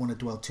 we don't want to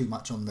dwell too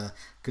much on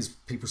because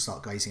people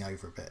start glazing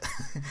over a bit.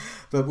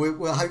 But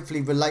we'll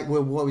hopefully relate.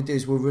 What we do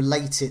is we'll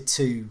relate it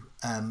to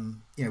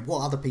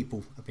what other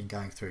people have been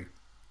going through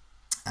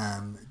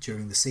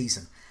during the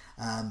season.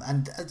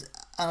 And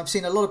I've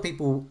seen a lot of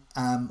people.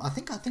 I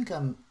think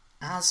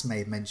Az may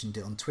have mentioned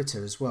it on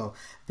Twitter as well.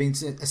 Been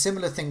a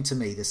similar thing to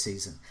me this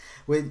season.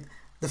 With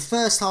the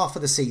first half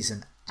of the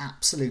season,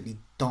 absolutely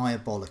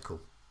diabolical.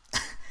 The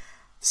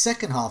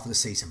second half of the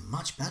season,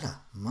 much better,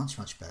 much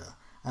better.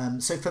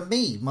 So for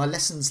me, my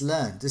lessons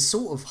learned is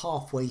sort of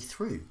halfway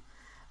through.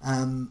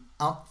 I'm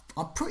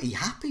pretty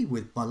happy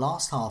with my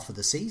last half of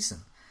the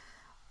season.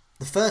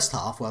 The first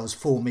half, I was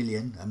 4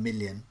 million, a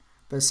million.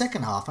 But the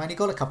second half, I only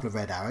got a couple of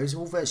red arrows,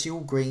 virtually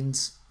all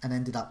greens, and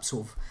ended up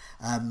sort of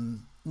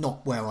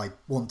not where I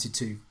wanted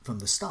to from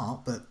the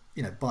start, but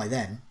by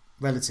then,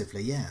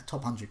 relatively,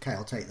 top 100k,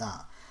 I'll take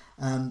that.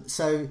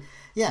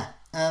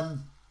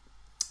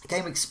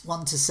 Game weeks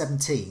 1 to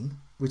 17,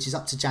 which is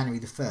up to January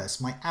the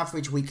 1st, my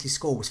average weekly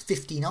score was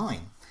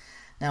 59.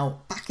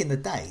 Now, back in the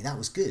day, that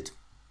was good.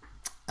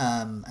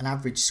 An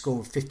average score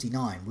of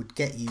 59 would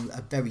get you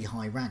a very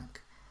high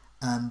rank.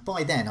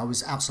 By then, I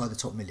was outside the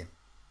top million.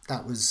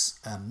 That was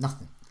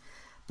nothing.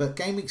 But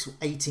game weeks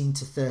 18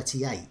 to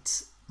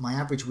 38, my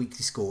average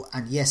weekly score,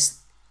 and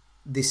yes,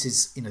 this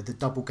is, the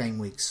double game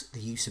weeks, the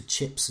use of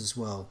chips as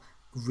well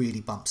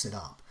really bumps it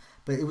up.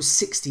 But it was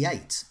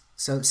 68.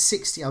 So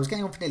 60, I was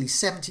getting on for nearly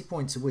 70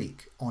 points a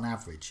week on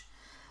average.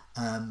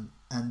 And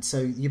so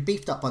you're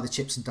beefed up by the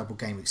chips and double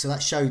game weeks. So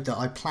that showed that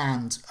I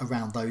planned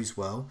around those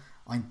well.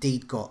 I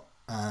indeed got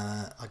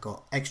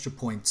extra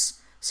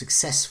points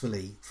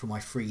successfully for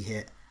my free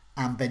hit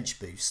and bench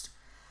boost.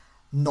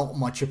 Not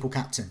my triple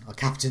captain. I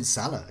captained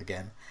Salah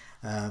again.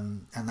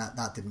 And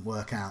that didn't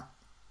work out.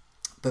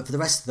 But for the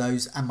rest of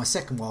those, and my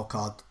second wild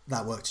card,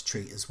 that worked a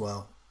treat as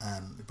well.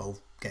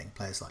 Involved getting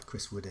players like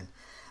Chris Wood in.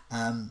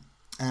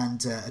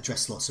 And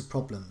addressed lots of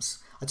problems.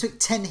 I took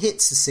 10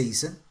 hits this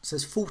season, so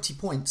it's 40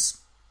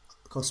 points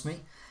cost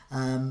me.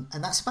 And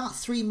that's about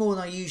 3 more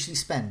than I usually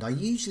spend. I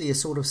usually are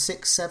sort of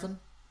 6, 7.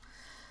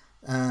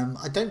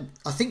 I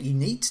think you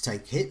need to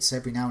take hits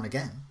every now and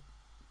again.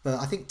 But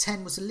I think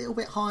 10 was a little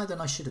bit higher than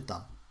I should have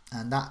done.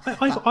 And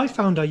I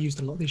found I used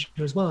a lot this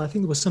year as well. I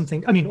think there was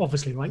something,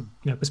 obviously, right,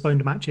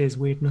 postponed matches,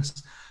 weirdness.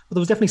 But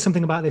there was definitely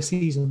something about this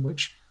season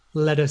which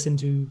led us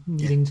into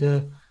needing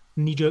to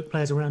knee-jerk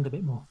players around a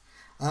bit more.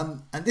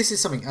 And this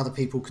is something other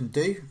people can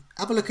do.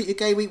 Have a look at your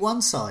Game Week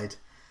 1 side.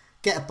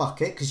 Get a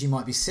bucket because you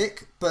might be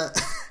sick, but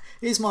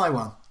here's my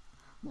one.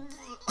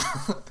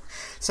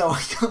 So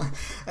I got,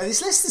 and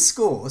it's less the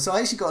score, so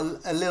I actually got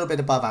a little bit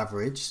above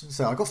average.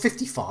 So I got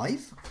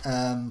 55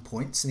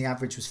 points, and the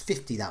average was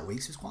 50 that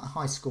week, so it's quite a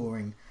high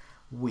scoring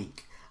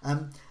week.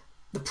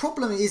 The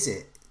problem is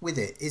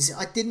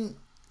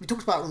we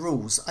talked about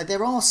rules.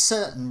 There are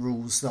certain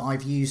rules that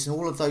I've used in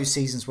all of those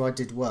seasons where I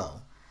did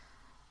well,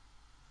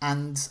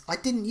 and I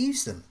didn't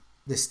use them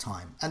this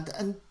time.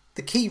 And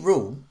the key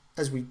rule,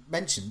 as we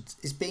mentioned,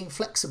 is being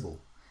flexible.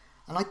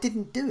 And I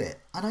didn't do it.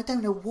 And I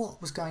don't know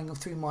what was going on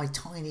through my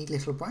tiny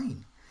little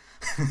brain.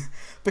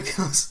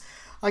 Because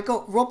I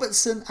got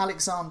Robertson,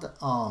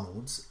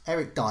 Alexander-Arnold,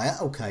 Eric Dyer,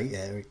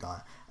 Eric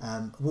Dyer,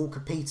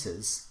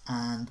 Walker-Peters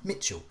and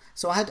Mitchell.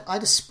 So I had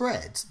a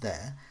spread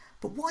there.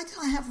 But why did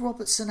I have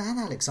Robertson and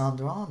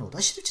Alexander-Arnold?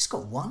 I should have just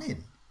got one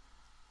in.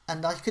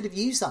 And I could have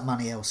used that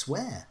money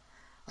elsewhere.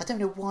 I don't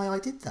know why I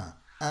did that.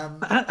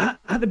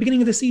 At the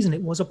beginning of the season,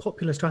 it was a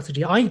popular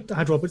strategy. I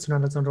had Robertson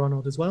and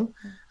Alexander-Arnold as well,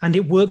 and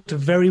it worked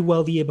very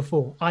well the year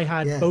before. I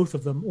had both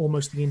of them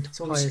almost the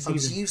entire season. I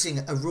was using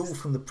a rule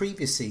from the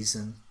previous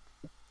season,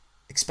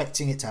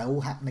 expecting it to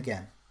all happen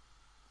again,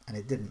 and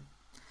it didn't.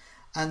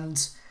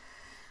 And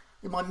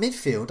in my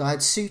midfield, I had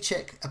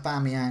Souček,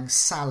 Aubameyang,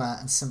 Salah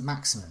and St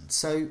Maximin.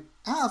 So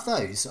out of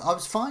those, I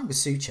was fine with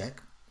Souček.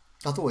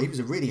 I thought he was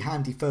a really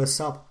handy first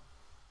sub.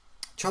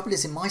 Trouble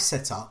is, in my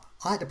setup,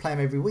 I had to play him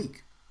every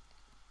week.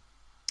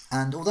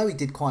 And although he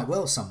did quite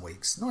well some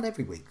weeks, not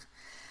every week.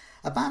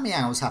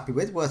 Aubameyang I was happy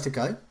with, worth a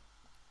go.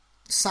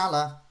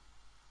 Salah,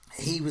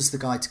 he was the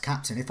guy to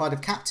captain. If I'd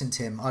have captained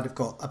him, I'd have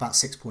got about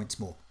 6 points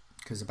more,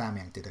 because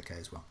Aubameyang did okay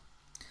as well.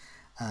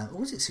 Or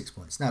was it 6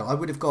 points? No, I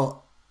would have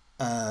got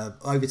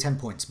over 10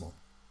 points more.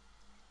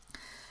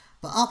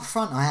 But up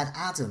front, I had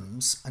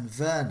Adams and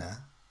Werner.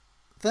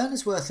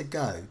 Werner's worth a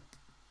go.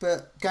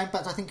 But going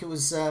back, I think it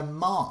was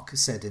Mark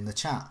said in the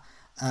chat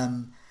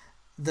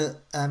that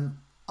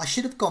I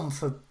should have gone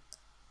for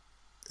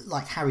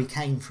like Harry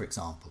Kane, for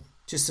example.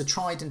 Just a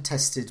tried and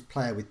tested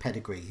player with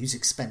pedigree who's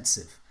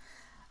expensive.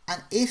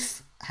 And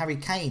if Harry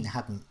Kane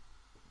hadn't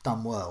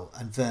done well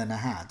and Werner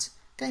had,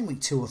 game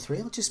week 2 or 3,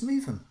 I'll just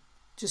move him.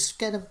 Just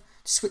get him,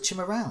 switch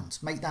him around,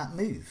 make that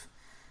move.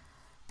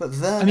 But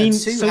Werner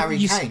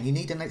Harry Kane, you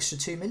need an extra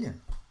 2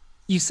 million.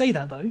 You say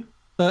that though,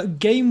 but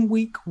game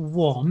week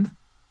 1,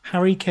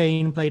 Harry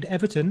Kane played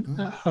Everton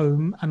at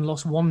home and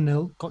lost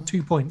 1-0, got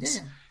 2 points.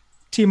 Yeah.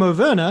 Timo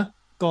Werner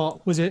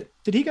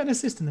did he get an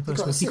assist in the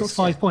first one? He got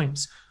 5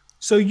 points.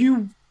 So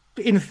you,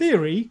 in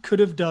theory, could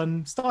have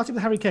started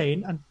with Harry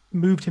Kane and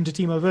moved him to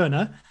Timo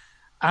Werner,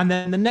 and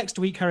then the next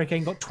week Harry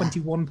Kane got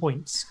 21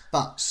 points.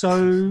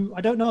 So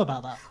I don't know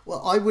about that.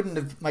 Well, I wouldn't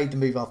have made the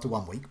move after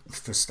 1 week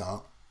for a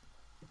start.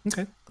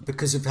 Okay.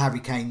 Because of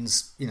Harry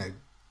Kane's,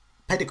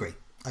 pedigree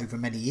over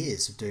many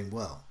years of doing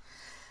well.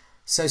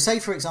 So say,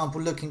 for example,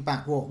 looking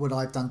back, what would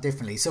I have done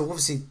differently? So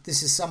obviously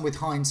this is some with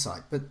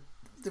hindsight, but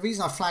the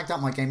reason I flagged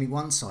up my game week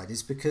 1 side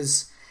is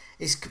because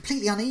it's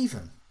completely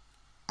uneven.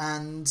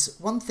 And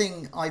one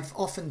thing I've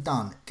often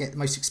done, get the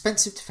most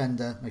expensive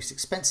defender, most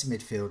expensive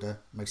midfielder,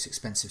 most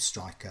expensive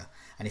striker.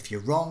 And if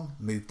you're wrong,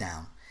 move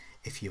down.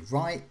 If you're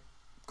right,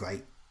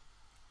 great.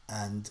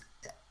 And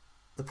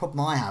the problem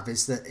I have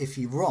is that if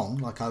you're wrong,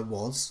 like I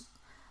was,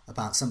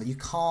 about something, you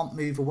can't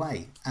move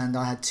away. And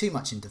I had too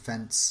much in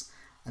defence.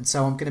 And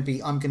so I'm going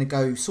to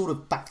go sort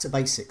of back to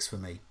basics for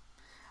me.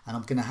 And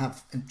I'm going to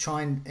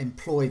try and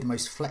employ the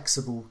most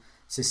flexible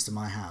system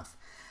I have.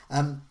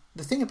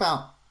 The thing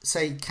about,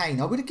 say,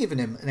 Kane, I would have given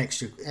him an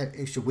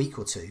extra week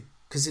or two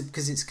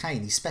because it's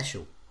Kane. He's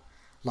special,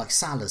 like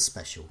Salah's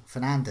special,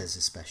 Fernandes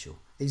is special.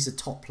 These are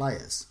top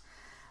players,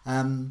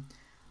 and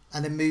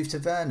then move to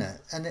Werner.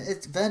 And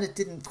Werner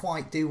didn't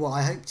quite do what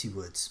I hoped he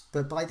would,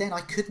 but by then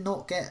I could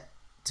not get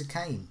to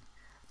Kane.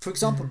 For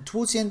example,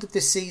 towards the end of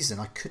this season,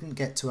 I couldn't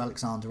get to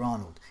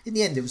Alexander-Arnold. In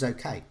the end, it was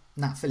okay.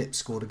 Nat Phillips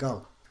scored a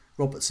goal.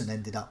 Robertson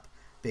ended up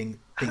being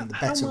the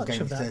better on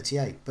game of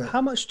 38. But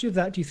how much of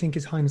that do you think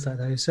is hindsight,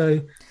 though?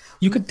 So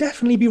you could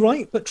definitely be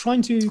right, but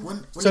trying to...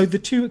 the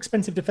two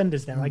expensive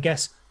defenders there, I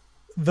guess,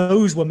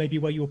 those were maybe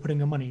where you were putting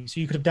your money. So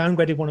you could have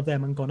downgraded one of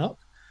them and gone up.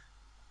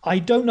 I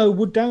don't know,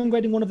 would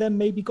downgrading one of them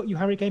maybe got you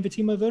Harry Kane for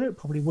Timo Werner? It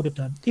probably would have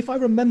done. If I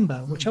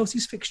remember, were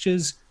Chelsea's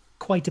fixtures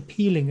quite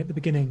appealing at the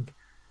beginning?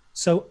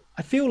 So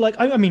I feel like...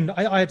 I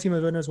had Timo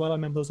Werner as well. I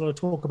remember there was a lot of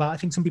talk about... I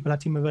think some people had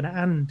Timo Werner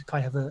and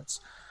Kai Havertz.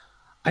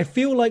 I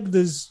feel like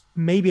there's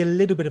maybe a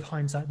little bit of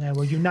hindsight there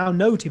where you now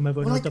know Timo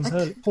Werner has done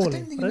poorly. I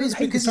don't think it is,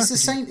 because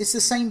it's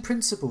the same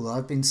principle that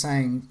I've been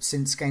saying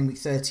since game week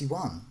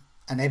 31,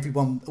 and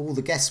all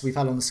the guests we've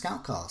had on the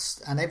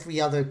Scoutcast and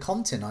every other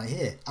content I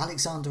hear.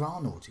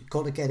 Alexander-Arnold, you've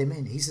got to get him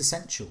in. He's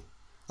essential.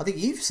 I think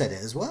you've said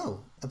it as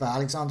well about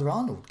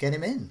Alexander-Arnold. Get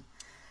him in.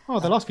 Oh,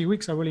 the last few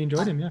weeks I really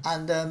enjoyed him. Yeah,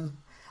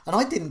 and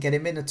I didn't get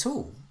him in at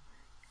all,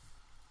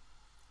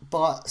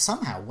 but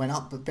somehow went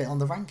up a bit on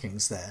the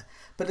rankings there.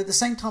 But at the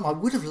same time, I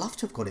would have loved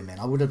to have got him in.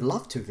 I would have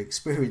loved to have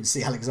experienced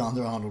the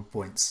Alexander-Arnold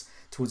points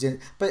towards the end.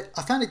 But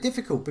I found it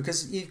difficult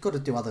because you've got to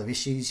do other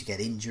issues. You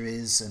get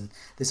injuries and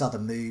there's other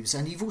moves.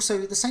 And you've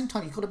also, at the same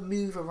time, you've got to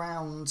move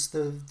around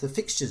the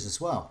fixtures as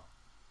well.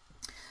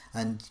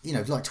 And,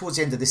 like towards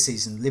the end of this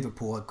season,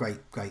 Liverpool had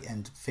great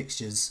end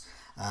fixtures.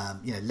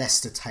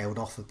 Leicester tailed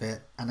off a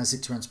bit. And as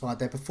it transpired,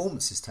 their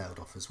performances tailed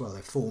off as well.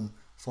 Their form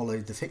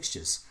followed the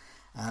fixtures.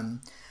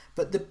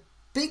 But the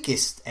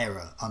biggest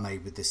error I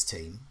made with this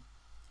team,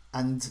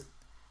 and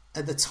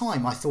at the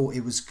time I thought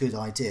it was a good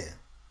idea,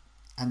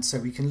 and so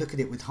we can look at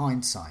it with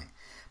hindsight,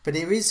 but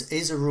there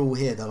is a rule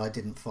here that I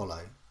didn't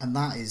follow, and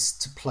that is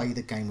to play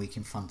the game week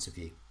in front of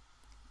you.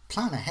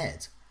 Plan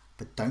ahead,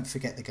 but don't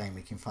forget the game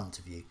week in front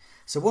of you.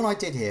 So what I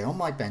did here, on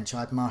my bench I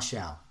had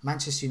Martial.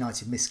 Manchester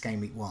United missed game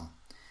week 1.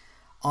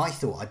 I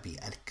thought I'd be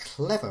a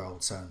clever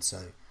old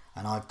so-and-so,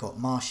 and I've got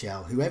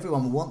Martial, who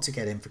everyone will want to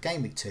get in for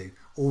game week 2,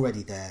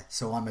 already there,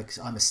 so I'm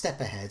a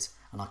step ahead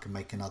and I can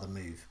make another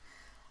move.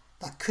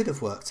 That could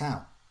have worked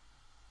out,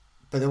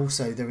 but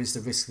also there is the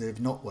risk of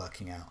it not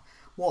working out.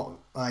 what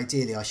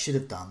ideally I should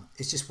have done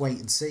is just wait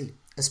and see,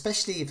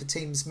 especially if a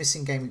team's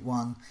missing game week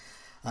 1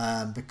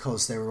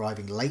 because they're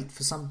arriving late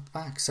for some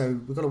back. So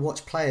we've got to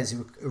watch players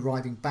who are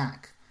arriving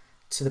back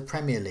to the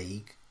Premier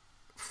League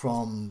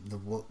from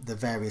the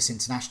various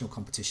international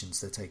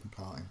competitions they're taking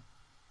part in.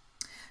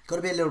 You've got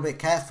to be a little bit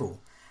careful.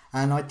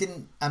 And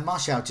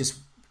Martial just,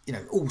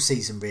 all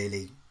season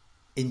really,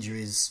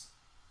 injuries,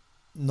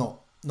 not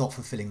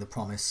fulfilling the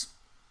promise.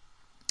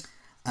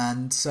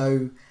 And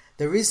so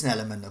there is an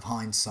element of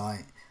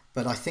hindsight,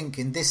 but I think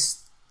in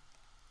this,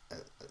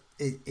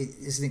 it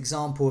is an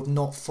example of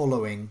not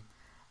following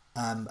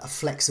a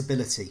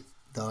flexibility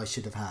that I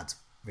should have had,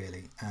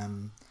 really.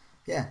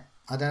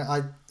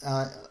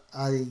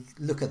 I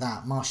look at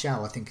that.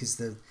 Martial, I think,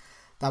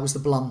 that was the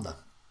blunder.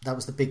 That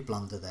was the big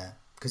blunder there,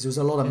 because there was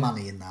a lot of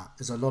money in that.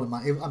 There's a lot of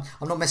money.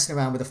 I'm not messing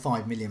around with a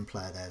 5 million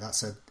player there.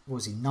 That's what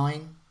was he,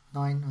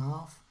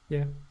 9.5?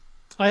 Yeah,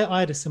 I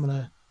had a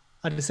similar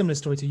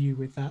story to you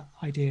with that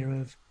idea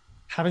of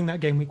having that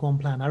game week 1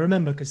 plan. I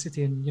remember because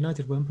City and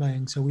United weren't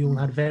playing, so we all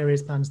had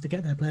various plans to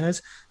get their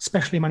players,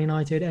 especially Man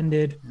United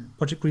ended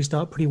Project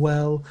Restart pretty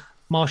well.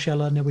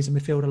 Martial, I know he's a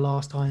midfielder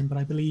last time, but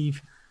I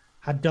believe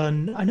I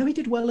know he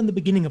did well in the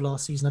beginning of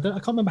last season. I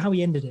can't remember how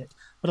he ended it,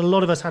 but a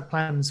lot of us had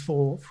plans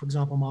for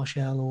example,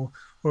 Martial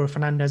or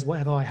Fernandes,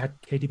 whatever. I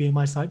had KDB in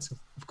my sights,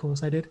 of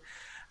course I did.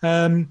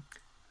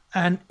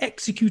 And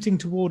executing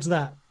towards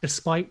that,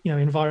 despite,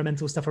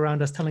 environmental stuff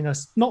around us telling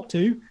us not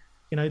to,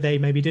 they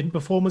maybe didn't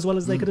perform as well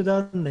as they could have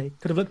done. They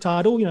could have looked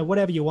tired, or,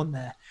 whatever you want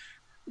there.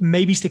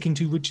 Maybe sticking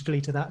too rigidly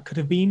to that could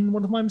have been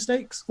one of my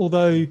mistakes.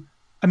 Although,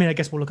 I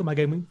guess we'll look at my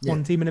game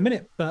one team in a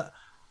minute, but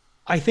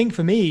I think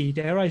for me,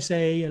 dare I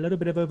say, a little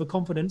bit of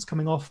overconfidence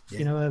coming off,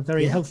 a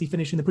very healthy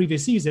finish in the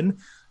previous season,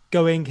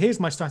 going, here's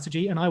my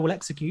strategy and I will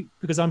execute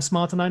because I'm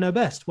smart and I know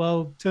best.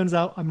 Well, turns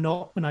out I'm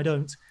not and I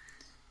don't.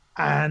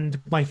 And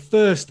my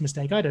first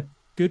mistake, I had a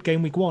good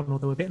game week 1,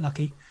 although a bit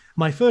lucky.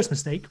 My first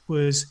mistake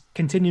was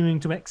continuing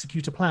to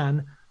execute a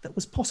plan that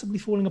was possibly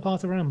falling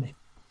apart around me.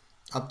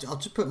 I'll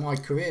just put my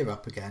career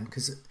up again,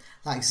 because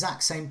that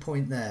exact same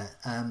point there.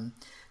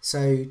 So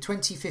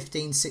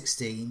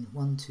 2015-16,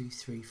 1, 2,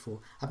 3, 4.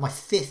 I had my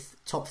 5th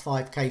top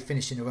 5k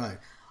finish in a row.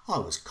 I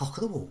was cock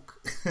of the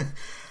walk.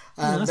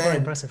 That's very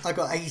impressive. I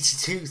got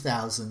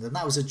 82,000, and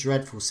that was a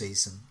dreadful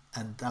season.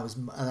 And that was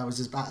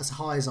about as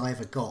high as I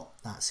ever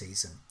got that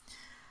season.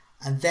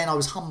 And then I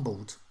was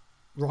humbled,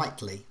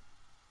 rightly.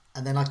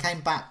 And then I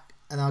came back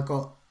and I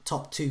got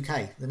top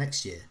 2k the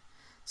next year.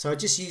 So I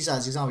just use that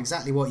as an example,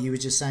 exactly what you were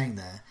just saying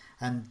there.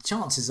 And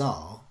chances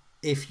are,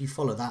 if you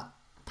follow that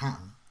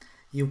pattern,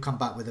 you'll come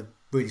back with a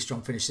really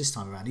strong finish this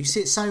time around. You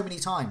see it so many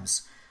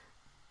times.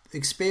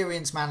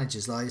 Experienced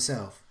managers like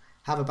yourself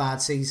have a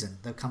bad season,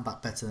 they'll come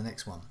back better the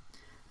next one.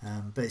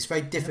 But it's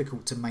very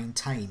difficult to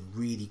maintain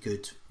really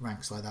good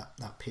ranks like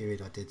that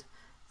period I did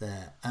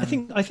there. I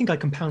think I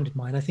compounded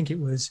mine. I think it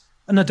was,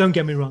 and now don't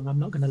get me wrong, I'm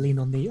not going to lean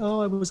on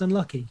I was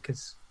unlucky,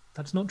 because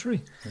that's not true.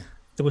 Yeah.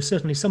 There were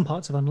certainly some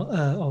parts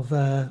of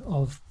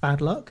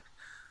bad luck.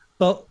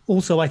 But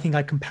also, I think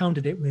I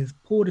compounded it with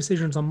poor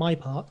decisions on my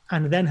part,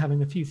 and then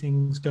having a few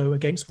things go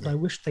against what I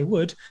wished they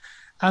would.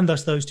 And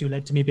thus, those two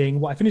led to me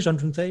being, I finished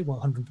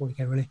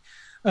 140k really.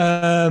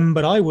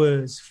 But I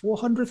was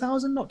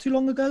 400,000 not too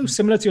long ago.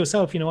 Similar to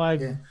yourself,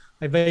 I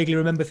vaguely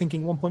remember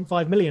thinking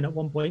 1.5 million at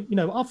one point,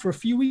 after a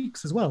few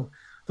weeks as well.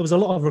 There was a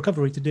lot of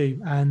recovery to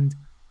do. And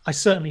I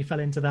certainly fell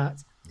into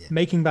that,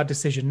 making bad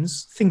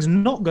decisions, things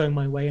not going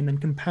my way, and then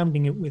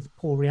compounding it with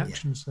poor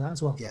reactions to that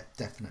as well. Yeah,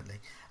 definitely.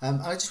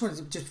 I just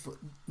wanted to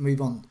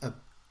move on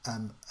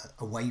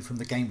away from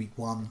the game week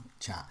 1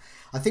 chat.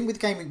 I think with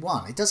game week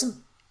 1, it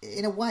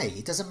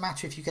doesn't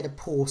matter if you get a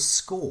poor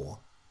score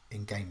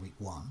in game week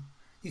 1.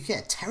 You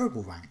get a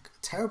terrible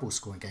terrible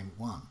score in game week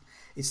 1.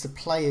 It's the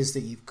players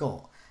that you've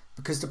got.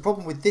 Because the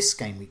problem with this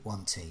game week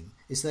 1 team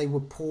is they were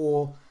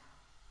poor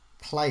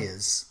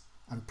players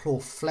and poor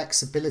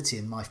flexibility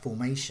in my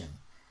formation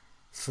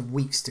for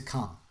weeks to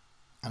come.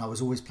 And I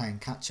was always playing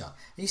catch up.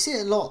 And you see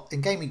it a lot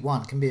in game week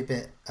 1. Can be a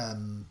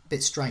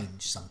bit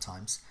strange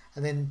sometimes.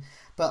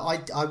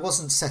 But I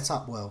wasn't set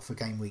up well for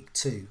game week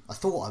 2. I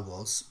thought I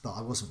was, but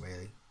I wasn't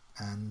really.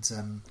 And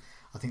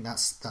I think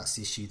that's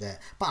the issue there.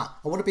 But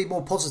I want to be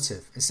more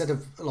positive instead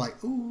of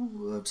like,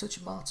 ooh, I'm such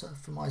a martyr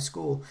for my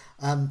score.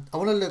 I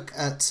want to look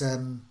at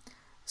some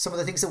of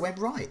the things that went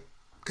right,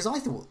 because I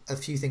thought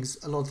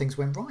a lot of things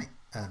went right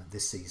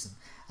this season.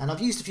 And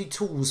I've used a few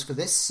tools for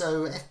this.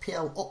 So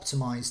FPL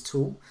Optimize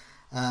tool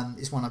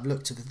is one I've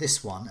looked at for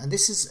this one, and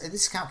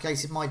this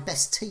calculated my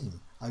best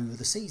team over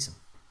the season,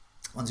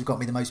 ones who got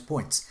me the most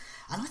points.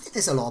 And I think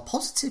there's a lot of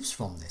positives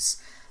from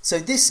this. So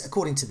this,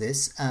 according to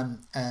this,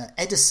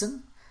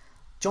 Edison,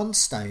 John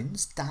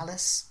Stones,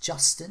 Dallas,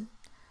 Justin,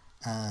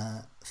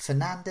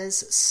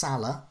 Fernandes,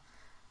 Salah,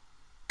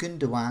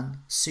 Gundogan,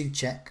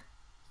 Souček,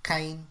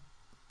 Kane,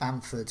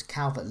 Bamford,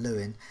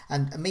 Calvert-Lewin,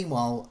 and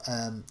meanwhile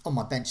on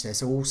my bench there,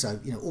 so also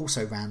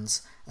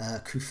Rans,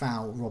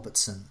 Kufau,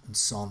 Robertson, and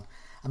Son,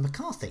 and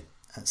McCarthy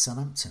at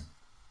Southampton.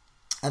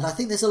 And I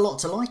think there's a lot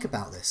to like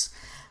about this.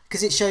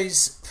 because it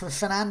shows for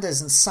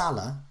Fernandes and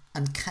Salah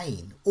and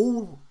Kane,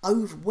 all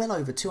well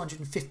over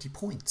 250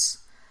 points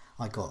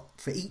I got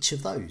for each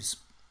of those.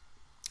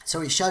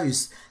 So it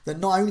shows that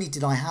not only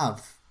did I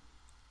have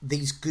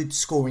these good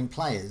scoring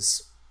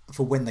players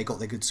for when they got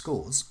their good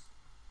scores,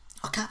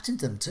 I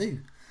captained them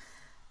too.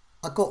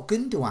 I got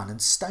Gundogan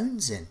and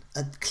Stones in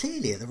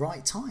clearly at the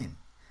right time.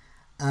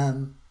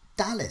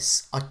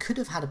 Dallas, I could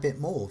have had a bit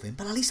more of him,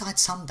 but at least I had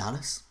some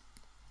Dallas.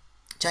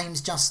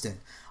 James Justin,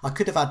 I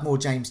could have had more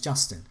James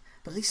Justin,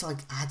 but at least I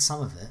had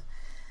some of it.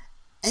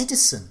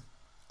 Ederson,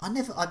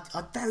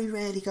 I very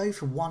rarely go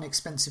for one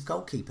expensive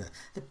goalkeeper.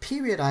 The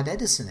period I had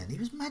Ederson in, he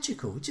was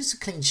magical, just a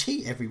clean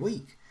sheet every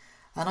week.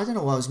 And I don't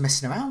know why I was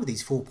messing around with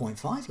these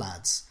 4.5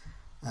 lads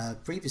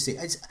previously.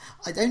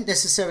 I don't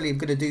necessarily am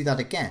going to do that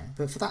again,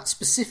 but for that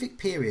specific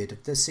period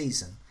of the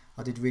season,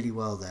 I did really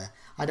well there.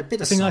 I had a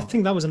bit of I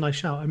think that was a nice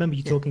shout. I remember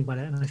you talking about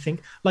it, and I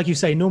think, like you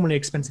say, normally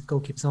expensive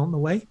goalkeepers aren't the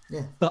way.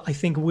 Yeah. But I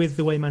think with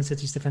the way Man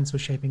City's defence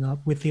was shaping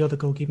up, with the other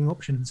goalkeeping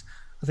options,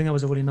 I think that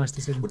was a really nice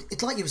decision. Well,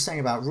 it's like you were saying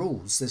about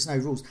rules. There's no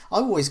rules. I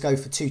always go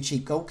for two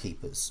cheap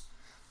goalkeepers.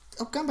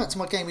 Going back to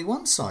my Game Week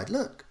 1 side,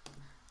 look,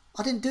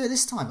 I didn't do it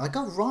this time. I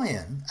got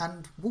Ryan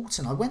and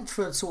Walton. I went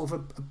for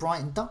a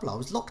Brighton double. I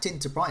was locked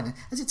into Brighton.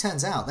 As it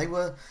turns out, they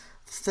were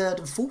third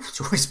and fourth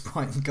choice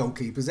Brighton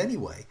goalkeepers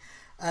anyway.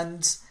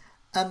 And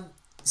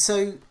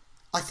so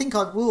I think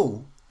I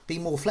will be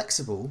more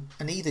flexible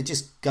and either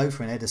just go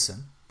for an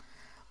Ederson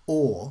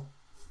or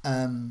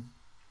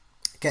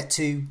get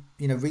to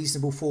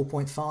reasonable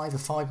 4.5 or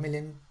 5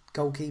 million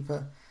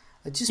goalkeeper.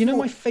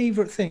 My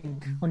favourite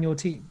thing on your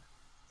team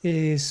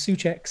is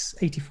Souček's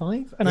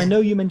 85, and I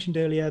know you mentioned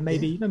earlier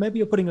maybe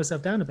you're putting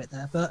yourself down a bit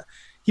there, but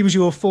he was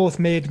your fourth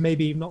mid,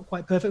 maybe not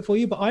quite perfect for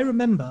you, but I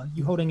remember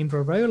you holding him for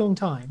a very long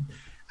time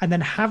and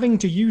then having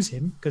to use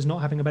him because not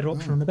having a better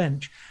option on the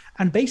bench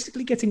and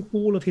basically getting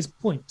all of his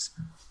points.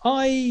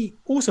 I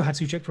also had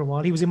Souček for a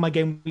while. He was in my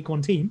Game Week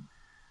 1 team,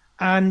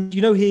 and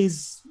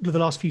the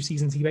last few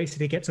seasons he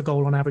basically gets a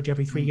goal on average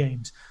every 3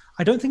 games.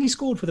 I don't think he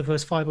scored for the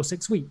first 5 or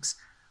 6 weeks.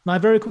 And I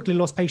very quickly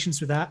lost patience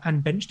with that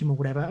and benched him or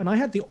whatever. And I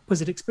had the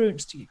opposite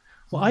experience to you.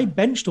 Well, I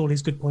benched all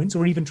his good points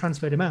or even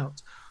transferred him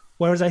out.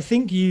 Whereas I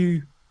think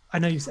you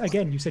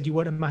said you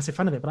weren't a massive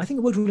fan of it, but I think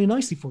it worked really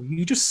nicely for you.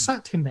 You just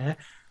sat him there,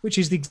 which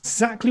is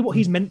exactly what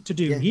he's meant to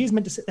do. Yeah. He is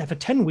meant to sit there for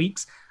 10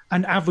 weeks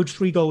and average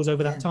 3 goals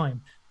over that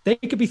time. They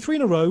could be 3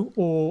 in a row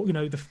or,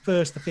 the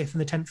first, the 5th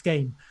and the 10th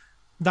game.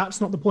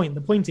 That's not the point.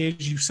 The point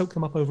is you soak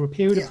them up over a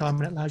period of time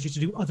and it allows you to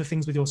do other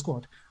things with your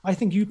squad. I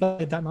think you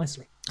played that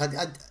nicely.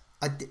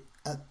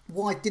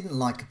 What I didn't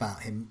like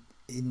about him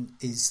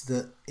is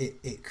that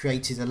it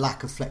created a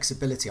lack of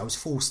flexibility. I was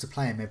forced to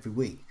play him every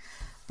week.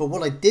 But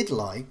what I did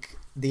like,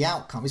 the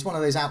outcome, is one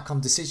of those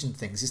outcome decision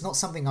things. It's not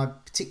something I'm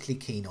particularly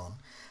keen on.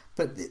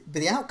 But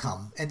the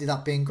outcome ended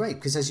up being great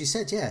because, as you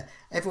said,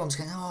 everyone's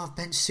going, I've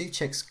benched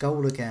Souček's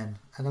goal again.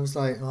 And I was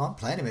like, I'm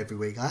playing him every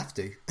week. I have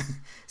to.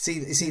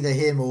 It's either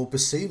him or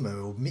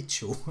Basuma or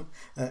Mitchell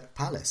at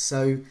Palace.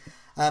 So...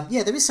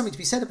 there is something to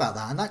be said about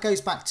that, and that goes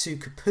back to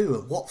Capoue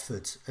at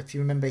Watford. If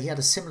you remember, he had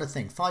a similar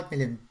thing, 5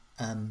 million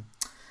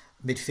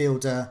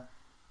midfielder,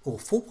 or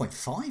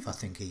 4.5, I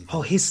think even.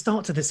 Oh, his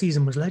start to the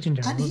season was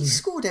legendary, and he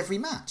scored every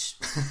match,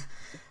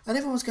 and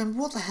everyone was going,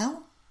 "What the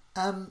hell?"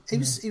 It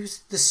was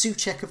the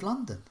Souček of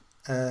London.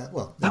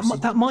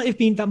 That might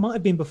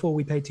have been before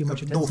we paid too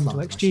much attention to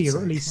XG,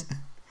 or at least,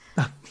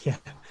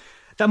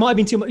 That might have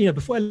been too much,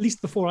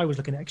 before I was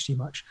looking at XG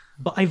much.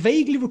 But I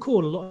vaguely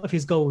recall a lot of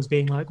his goals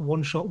being like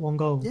one shot, one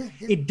goal. Yeah.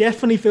 It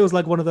definitely feels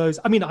like one of those.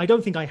 I mean, I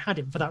don't think I had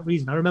him for that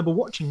reason. I remember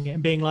watching it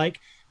and being like,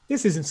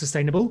 this isn't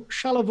sustainable,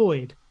 shall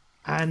avoid.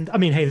 And I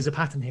mean, hey, there's a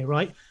pattern here,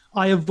 right?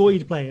 I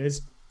avoid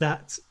players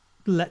that,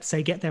 let's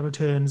say, get their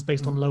returns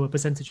based on lower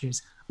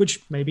percentages,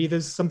 which maybe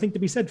there's something to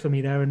be said for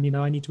me there. And,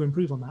 I need to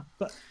improve on that.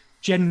 But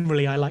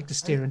generally, I like to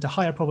steer into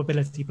higher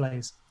probability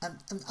plays.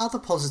 And other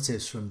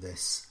positives from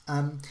this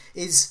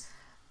is...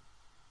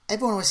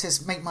 Everyone always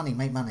says, make money,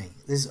 make money.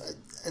 There's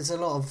a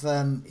lot of,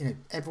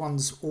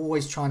 everyone's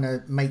always trying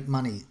to make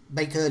money,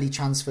 make early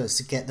transfers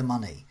to get the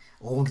money.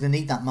 Or I'm going to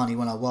need that money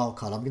when I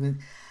wildcard.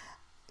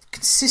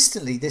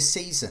 Consistently this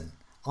season,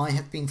 I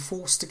have been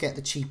forced to get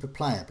the cheaper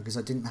player because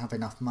I didn't have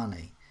enough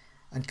money.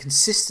 And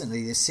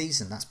consistently this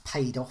season, that's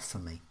paid off for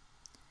me.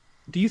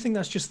 Do you think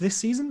that's just this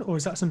season, or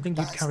is that something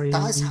you'd carry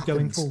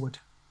going forward?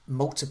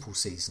 Multiple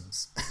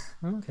seasons.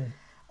 Okay.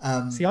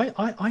 See,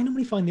 I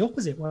normally find the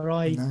opposite, where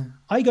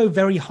I go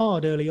very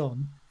hard early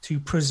on to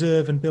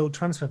preserve and build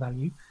transfer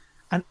value,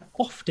 and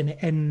often it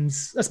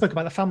ends. I spoke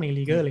about the Family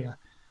League earlier.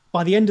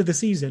 By the end of the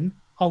season,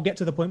 I'll get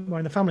to the point where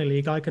in the Family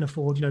League I can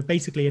afford,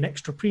 basically an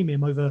extra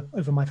premium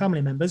over my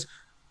family members,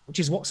 which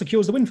is what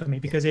secures the win for me.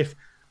 Because if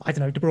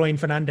De Bruyne,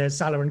 Fernandes,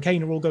 Salah, and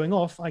Kane are all going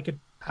off, I could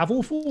have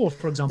all 4,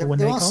 for example.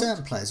 There are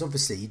certain players,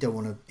 obviously, you don't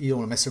want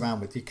to mess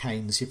around with your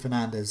Kanes, your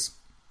Fernandes,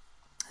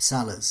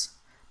 Salahs,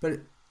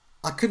 but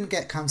I couldn't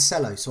get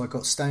Cancelo, so I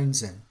got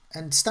Stones in.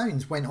 And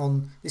Stones went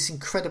on this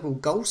incredible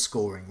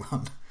goal-scoring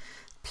run,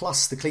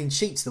 plus the clean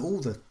sheets that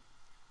all the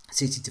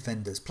City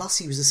defenders, plus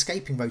he was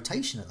escaping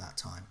rotation at that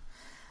time.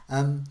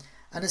 And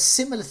a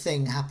similar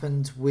thing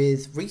happened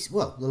with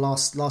the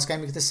last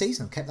game of the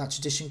season. Kept that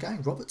tradition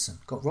going.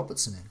 Got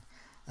Robertson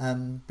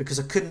in because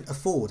I couldn't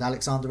afford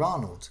Alexander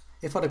Arnold.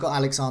 If I'd have got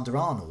Alexander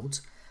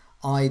Arnold,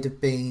 I'd have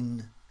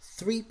been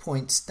 3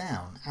 points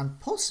down and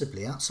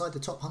possibly outside the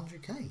top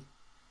 100k.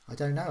 I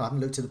don't know. I haven't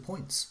looked at the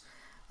points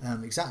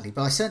exactly,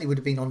 but I certainly would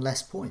have been on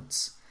less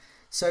points.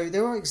 So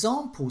there are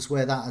examples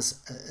where that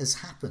has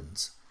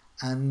happened,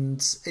 and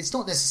it's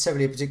not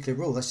necessarily a particular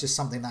rule. That's just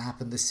something that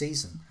happened this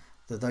season.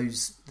 That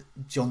those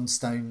John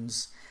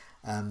Stones,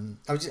 I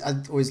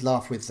always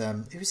laugh with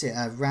who is it?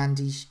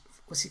 Randy,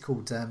 what's he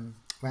called?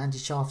 Randy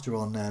Shafter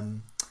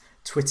on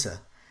Twitter.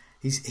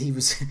 He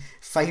was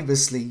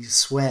famously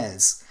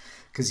swears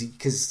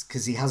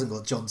because he hasn't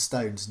got John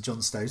Stones, and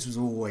John Stones was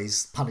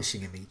always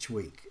punishing him each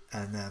week.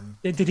 And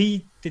did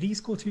he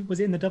score two? Was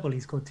it in the double? He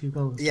scored 2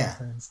 goals. Yeah,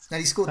 no,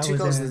 he scored 2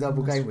 goals in the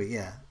double game week.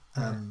 Yeah.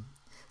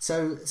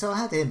 So I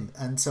had him,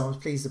 and so I was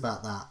pleased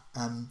about that.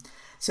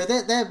 So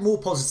there are more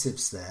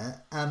positives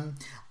there.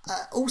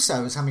 Also, I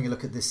was having a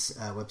look at this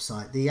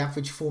website. The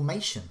average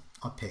formation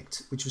I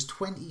picked, which was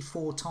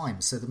 24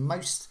 times. So the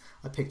most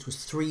I picked was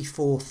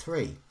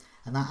 3-4-3,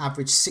 and that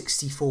averaged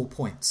 64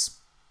 points.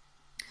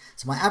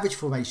 So my average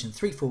formation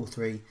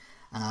 3-4-3,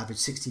 and I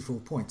averaged 64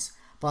 points.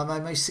 But my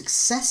most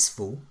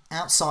successful,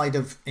 outside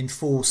of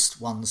enforced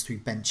ones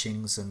through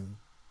benchings and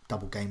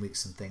double game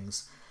weeks and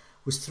things,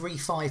 was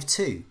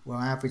 3-5-2, where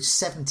I averaged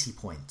 70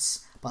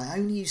 points. But I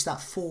only used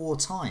that 4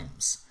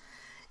 times.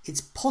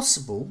 It's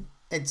possible,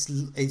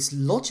 it's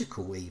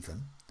logical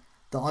even,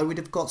 that I would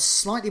have got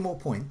slightly more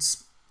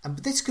points, and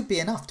this could be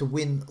enough to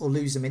win or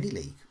lose a mini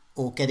league,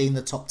 or get in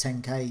the top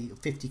 10k,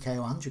 50k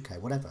or 100k,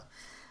 whatever.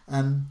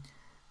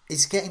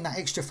 It's getting that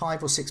extra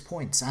 5 or 6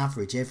 points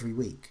average every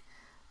week.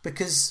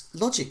 Because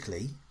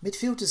logically,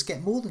 midfielders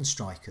get more than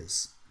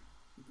strikers.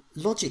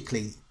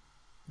 Logically,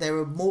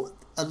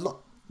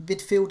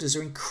 midfielders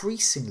are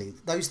increasingly,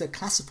 those that are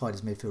classified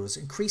as midfielders,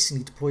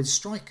 increasingly deployed as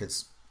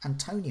strikers.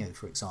 Antonio,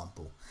 for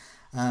example.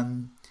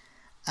 And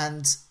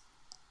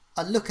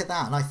I look at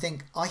that and I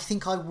think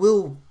I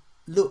will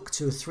look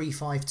to a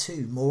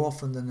 3-5-2 more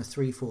often than a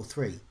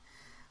 3-4-3.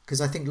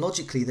 Because I think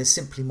logically there's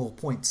simply more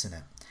points in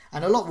it.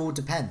 And a lot will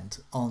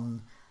depend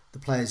on the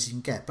players you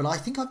can get. But I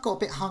think I've got a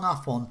bit hung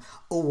up on,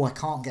 I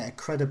can't get a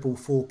credible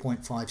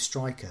 4.5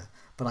 striker,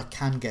 but I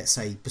can get,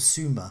 say,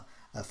 Basuma,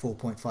 a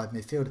 4.5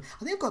 midfielder.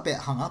 I think I've got a bit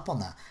hung up on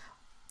that.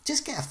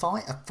 Just get a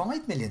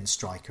 5 million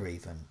striker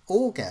even,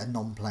 or get a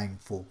non-playing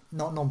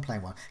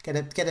one. Get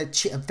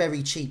a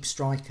very cheap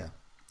striker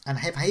and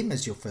have him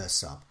as your first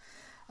sub.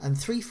 And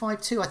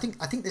 3-5-2, I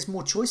think there's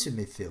more choice in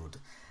midfield,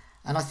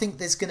 and I think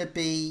there's going to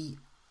be.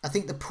 I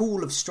think the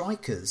pool of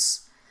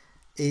strikers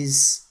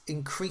is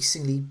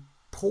increasingly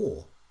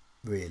poor,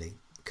 really,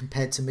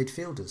 compared to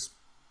midfielders.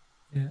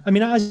 Yeah, I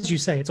mean, as you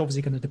say, it's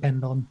obviously going to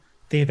depend on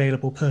the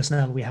available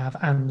personnel we have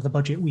and the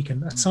budget we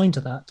can assign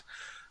to that.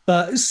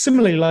 But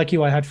similarly, like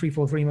you, I had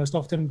 3-4-3 most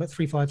often, but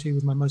 3-5-2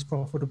 was my most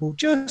profitable.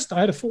 I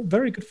had a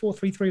very good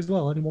 4-3-3 as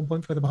well, only 1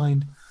 point further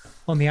behind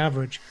on the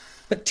average.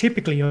 But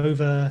typically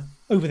over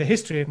the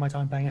history of my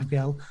time playing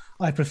FPL,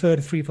 I prefer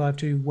the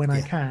 3-5-2 when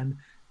I can,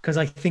 because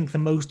I think the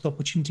most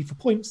opportunity for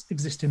points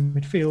exists in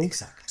midfield.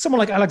 Exactly. Someone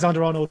like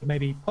Alexander Arnold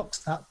maybe pops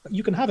that, but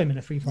you can have him in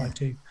a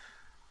 3-5-2. Yeah.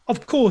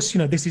 Of course,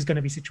 this is going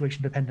to be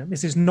situation dependent.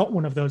 This is not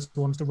one of those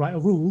ones to write a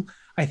rule.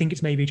 I think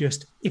it's maybe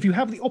just, if you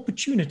have the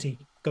opportunity,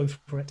 go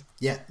for it.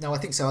 Yeah, no, I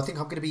think so. I think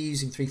I'm going to be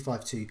using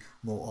 3-5-2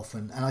 more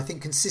often. And I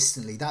think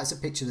consistently, that's a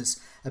picture that's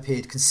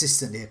appeared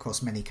consistently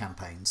across many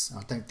campaigns.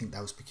 I don't think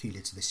that was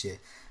peculiar to this year.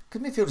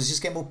 Because midfielders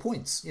just get more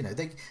points.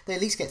 They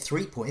at least get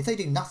 3 points. If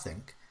they do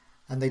nothing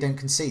and they don't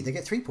concede, they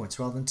get 3 points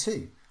rather than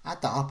 2.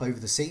 Add that up over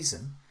the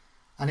season.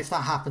 And if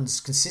that happens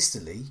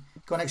consistently,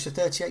 you've got an extra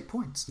 38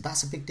 points.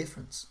 That's a big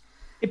difference.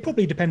 It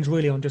probably depends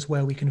really on just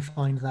where we can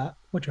find that.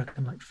 What do you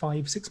reckon, like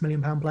 £5-6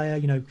 million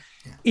player?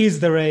 Is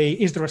there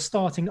a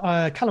starting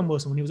Callum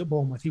Wilson when he was at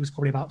Bournemouth? He was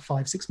probably about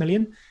 5-6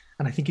 million,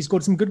 and I think he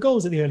scored some good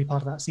goals at the early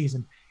part of that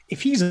season.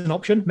 If he's an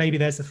option, maybe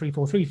there's the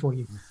 3-4-3 for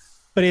you.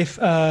 But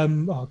if I don't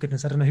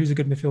know who's a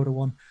good midfielder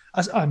one.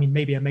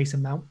 Maybe a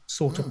Mason Mount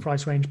sort of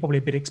price range, probably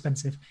a bit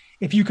expensive.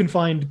 If you can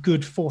find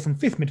good 4th and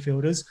 5th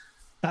midfielders,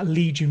 that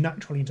leads you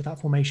naturally into that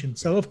formation.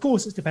 So of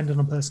course it's dependent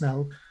on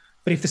personnel,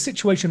 but if the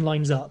situation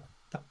lines up,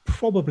 that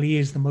probably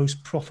is the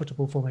most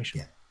profitable formation.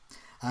 Yeah.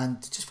 And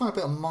just find a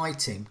bit on my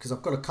team, because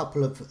I've got a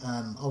couple of...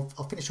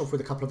 I'll finish off with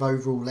a couple of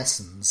overall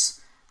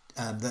lessons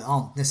that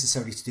aren't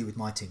necessarily to do with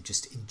my team,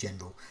 just in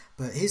general.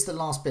 But here's the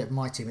last bit of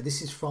my team, and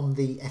this is from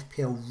the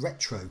FPL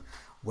Retro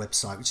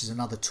website, which is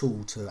another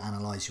tool to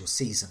analyse your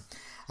season.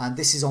 And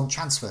this is on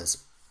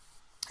transfers.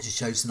 It just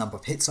shows the number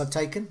of hits I've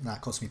taken.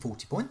 That cost me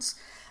 40 points.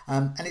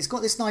 And it's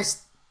got this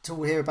nice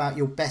tool here about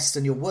your best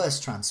and your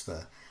worst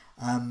transfer.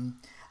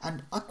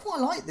 And I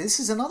quite like this. This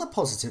is another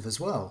positive as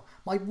well.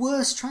 My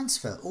worst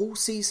transfer all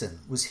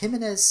season was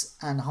Jimenez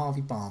and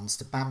Harvey Barnes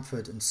to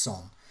Bamford and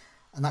Son.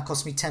 And that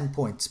cost me 10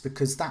 points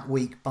because that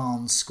week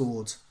Barnes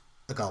scored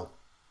a goal.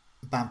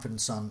 Bamford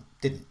and Son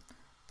didn't.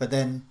 But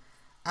then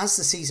as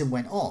the season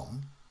went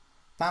on,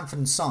 Bamford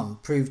and Son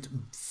proved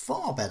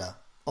far better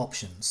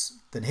options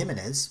than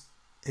Jimenez,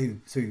 who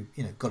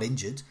got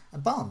injured,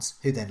 and Barnes,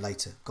 who then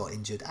later got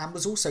injured and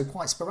was also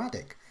quite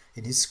sporadic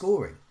in his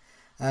scoring.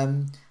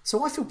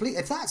 So I feel bleak.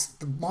 If that's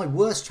my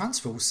worst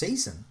transfer all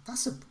season,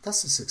 that's a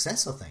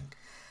success, I think.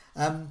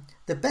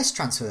 The best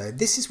transfer, though,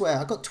 this is where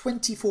I got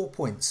 24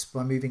 points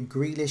by moving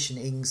Grealish and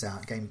Ings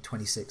out, game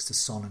 26 to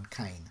Son and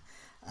Kane.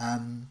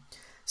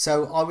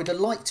 So I would have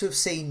liked to have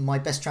seen my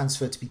best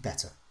transfer to be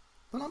better.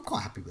 Well, I'm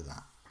quite happy with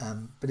that.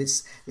 But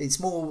it's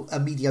more a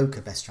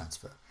mediocre best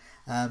transfer.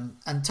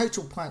 And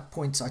total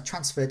points I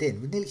transferred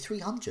in were nearly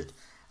 300.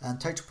 And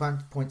total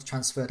points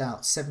transferred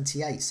out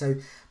 78. So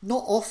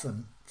not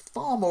often,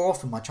 far more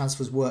often, my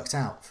transfers worked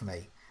out for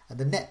me. And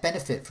the net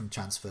benefit from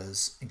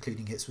transfers,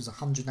 including hits, was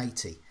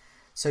 180.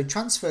 So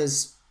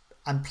transfers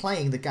and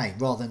playing the game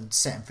rather than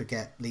set and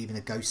forget, leaving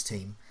a ghost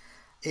team,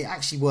 it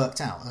actually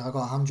worked out. I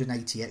got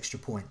 180 extra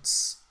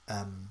points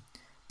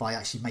by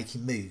actually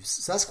making moves.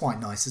 So that's quite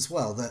nice as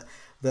well, that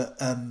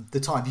the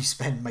time you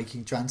spend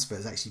making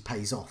transfers actually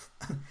pays off.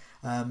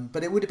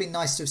 But it would have been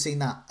nice to have seen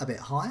that a bit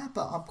higher,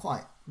 but I'm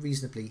quite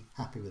reasonably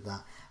happy with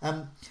that.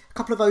 A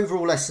couple of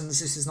overall lessons.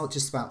 This is not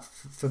just about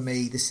for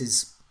me, this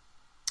is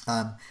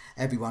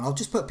everyone. I'll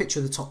just put a picture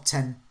of the top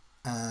 10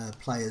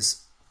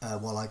 players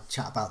while I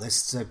chat about this,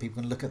 so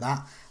people can look at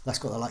that. That's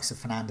got the likes of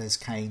Fernandes,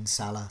 Kane,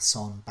 Salah,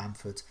 Son,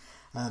 Bamford.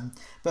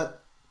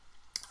 But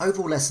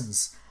overall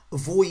lessons: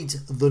 avoid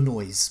the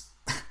noise,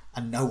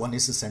 and no one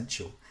is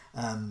essential.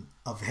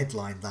 I've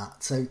headlined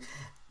that. So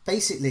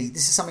basically,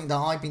 this is something that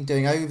I've been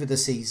doing over the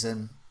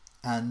season,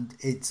 and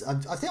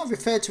I think I've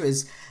referred to it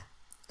as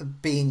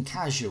being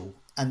casual,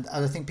 and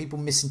I think people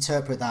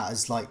misinterpret that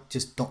as like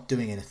just not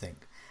doing anything.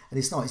 And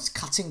it's not. It's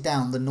cutting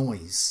down the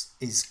noise.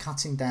 Is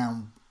cutting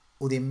down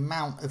all the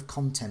amount of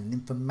content and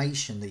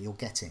information that you're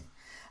getting,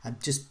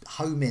 and just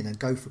home in and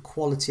go for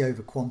quality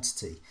over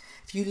quantity.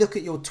 If you look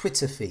at your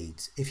Twitter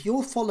feed, if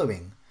you're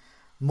following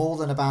more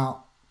than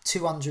about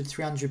 200,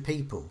 300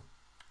 people,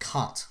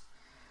 cut.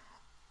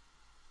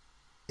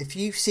 If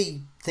you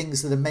see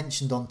things that are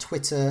mentioned on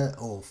Twitter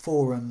or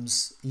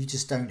forums you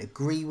just don't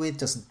agree with,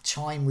 doesn't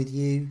chime with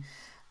you,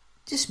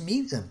 just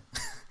mute them.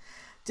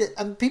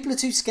 And people are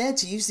too scared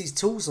to use these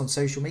tools on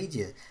social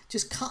media.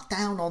 Just cut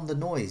down on the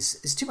noise.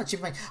 It's too much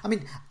information. I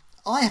mean,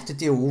 I have to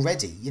deal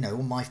already,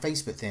 on my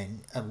Facebook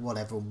thing and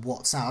whatever,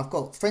 WhatsApp. I've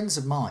got friends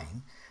of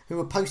mine who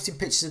are posting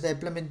pictures of their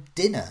blooming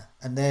dinner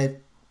and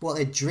what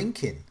they're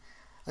drinking.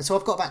 And so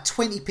I've got about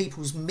 20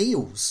 people's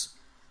meals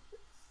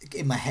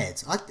in my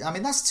head. I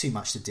mean, that's too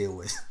much to deal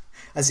with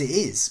as it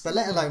is. But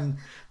let alone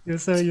you're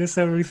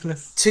so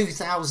ruthless.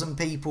 2,000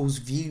 people's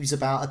views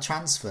about a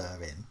transfer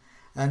in.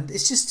 And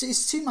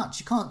it's too much.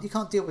 You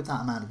can't deal with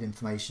that amount of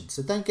information.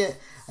 So don't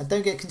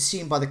get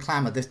consumed by the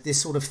clamour,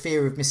 this sort of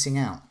fear of missing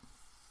out.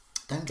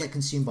 Don't get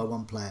consumed by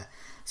one player.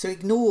 So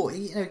ignore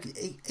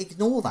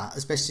that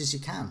as best as you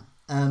can.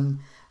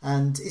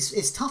 And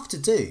it's tough to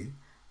do,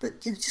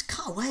 but just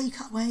cut away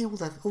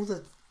all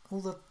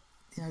the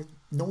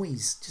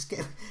noise. Just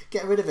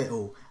get rid of it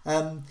all.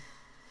 And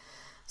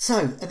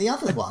the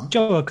other one,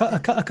 Joe, a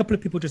couple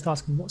of people just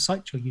asking what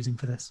site you're using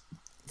for this.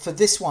 For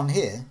this one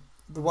here.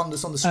 The one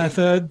that's on the screen?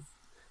 For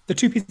the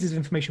two pieces of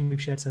information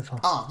we've shared so far.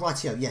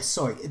 Rightio. Yes,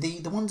 sorry.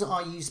 The ones that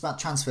I used about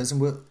transfers,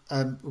 and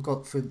we've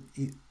got for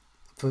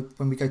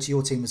when we go to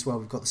your team as well,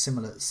 we've got the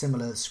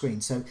similar screen.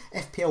 So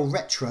FPL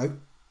Retro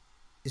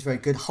is very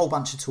good. A whole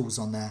bunch of tools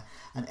on there,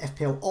 and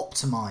FPL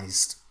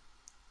Optimized.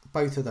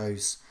 Both of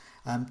those.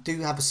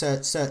 Do have a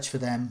search for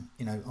them,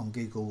 on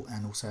Google,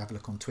 and also have a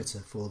look on Twitter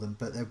for them.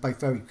 But they're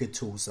both very good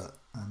tools that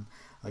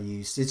I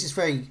used. It's just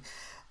very.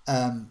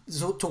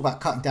 Talk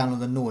about cutting down on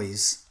the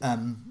noise.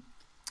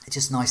 It's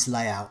just nice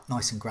layout,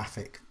 nice and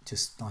graphic,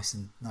 just nice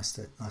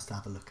to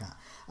have a look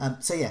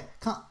at. So yeah,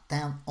 cut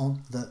down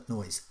on the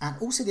noise. And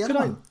also the other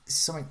one is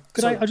something.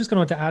 I just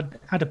want to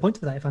add a point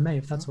to that, if I may,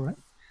 if that's all right.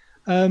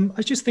 I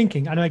was just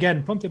thinking, and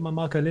again prompted by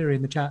Mark O'Leary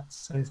in the chat,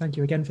 so thank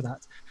you again for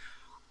that.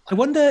 I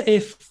wonder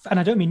if, and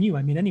I don't mean you,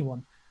 I mean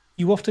anyone,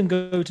 you often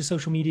go to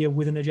social media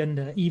with an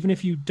agenda, even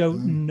if you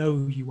don't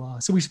know you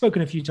are. So we've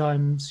spoken a few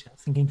times,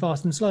 thinking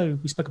fast and slow.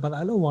 We spoke about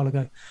that a little while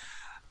ago.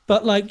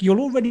 But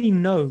you'll already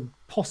know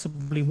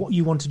possibly what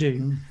you want to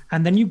do.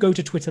 And then you go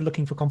to Twitter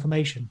looking for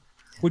confirmation,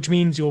 which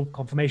means you'll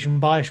confirmation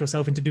bias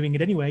yourself into doing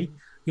it anyway.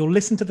 You'll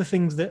listen to the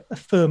things that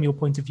affirm your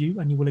point of view,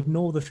 and you will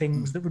ignore the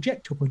things that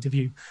reject your point of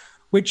view,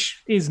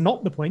 which is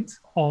not the point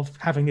of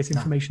having this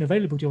information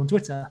available to you on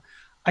Twitter.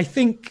 I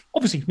think,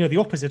 obviously, the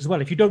opposite as well.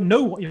 If you don't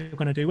know what you're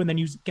going to do and then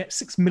you get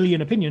 6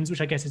 million opinions,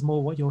 which I guess is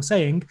more what you're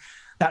saying,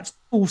 that's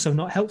also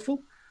not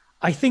helpful.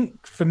 I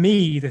think, for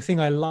me, the thing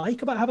I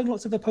like about having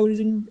lots of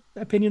opposing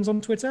opinions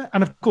on Twitter,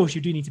 and of course, you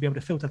do need to be able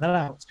to filter that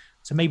out.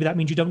 So maybe that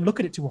means you don't look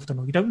at it too often,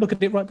 or you don't look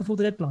at it right before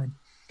the deadline,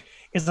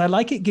 is I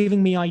like it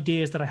giving me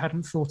ideas that I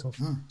hadn't thought of.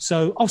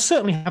 So I'll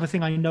certainly have a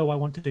thing I know I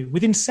want to do.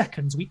 Within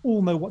seconds, we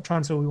all know what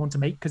transfer we want to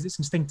make because it's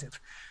instinctive.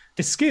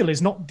 The skill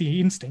is not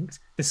the instinct.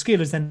 The skill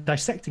is then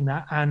dissecting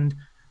that and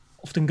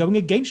often going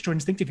against your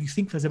instinct if you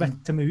think there's a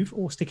better move,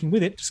 or sticking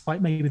with it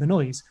despite maybe the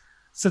noise.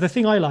 So the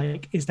thing I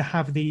like is to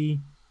have the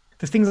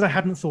things that I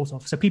hadn't thought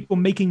of. So people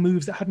making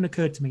moves that hadn't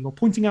occurred to me, or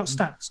pointing out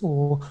stats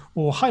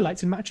or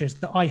highlights in matches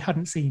that I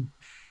hadn't seen.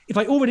 If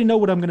I already know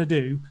what I'm going to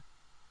do,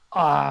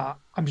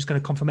 I'm just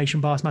going to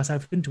confirmation bias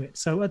myself into it.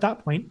 So at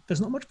that point,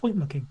 there's not much point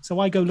looking. So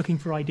I go looking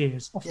for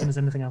ideas often as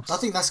anything else. I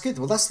think that's good.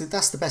 Well, that's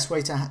the best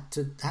way to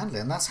handle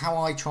it, and that's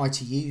how I try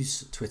to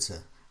use Twitter.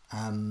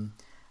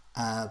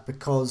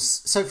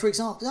 Because, so for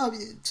example,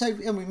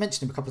 and we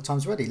mentioned him a couple of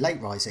times already,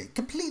 Late Riser,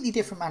 completely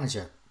different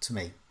manager to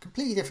me,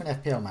 completely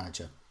different FPL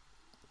manager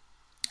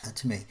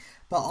to me.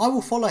 But I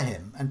will follow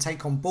him and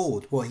take on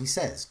board what he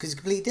says because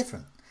it's completely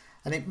different.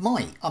 And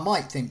I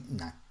might think,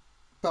 no.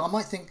 But I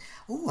might think,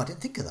 oh, I didn't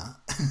think of that.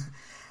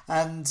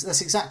 And that's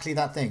exactly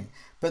that thing.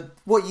 But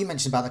what you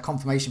mentioned about the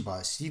confirmation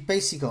bias, you've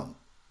basically got,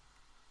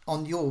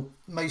 on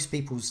most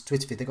people's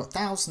Twitter feed, they've got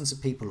thousands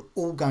of people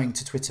all going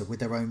to Twitter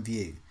with their own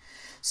view.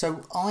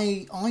 So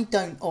I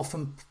don't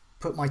often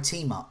put my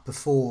team up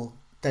before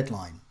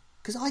deadline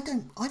because I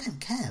don't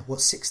care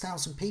what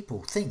 6,000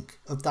 people think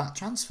of that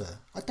transfer.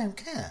 I don't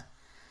care.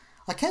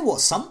 I care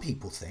what some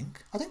people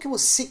think. I don't care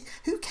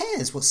who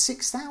cares what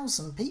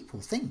 6,000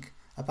 people think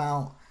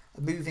about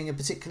moving a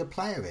particular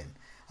player in.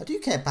 I do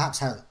care perhaps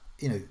how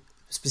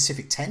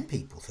specific 10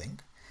 people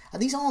think,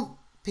 and these aren't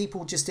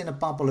people just in a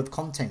bubble of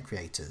content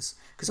creators,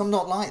 because I'm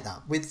not like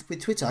that with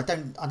Twitter. I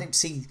don't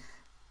see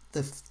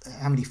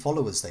how many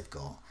followers they've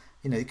got.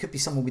 It could be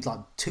someone with like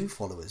 2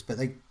 followers, but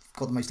they've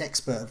got the most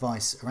expert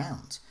advice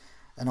around,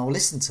 and I'll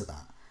listen to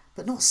that.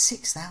 But not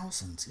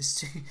 6,000.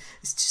 It's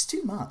just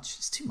too much.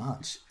 It's too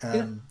much.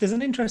 There's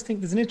an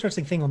interesting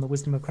thing on the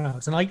wisdom of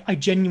crowds, and I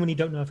genuinely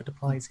don't know if it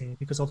applies here,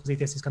 because obviously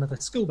this is kind of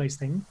a skill-based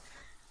thing,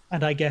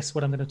 and I guess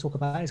what I'm going to talk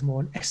about is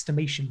more an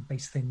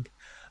estimation-based thing.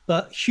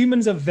 But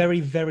humans are very,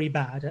 very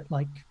bad at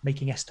like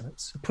making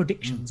estimates,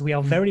 predictions. We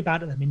are very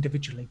bad at them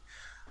individually.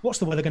 What's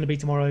the weather going to be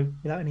tomorrow?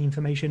 Without any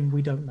information,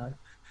 we don't know.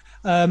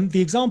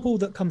 The example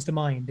that comes to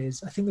mind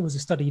is, I think there was a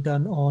study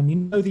done on,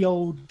 the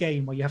old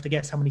game where you have to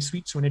guess how many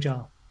sweets are in a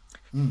jar.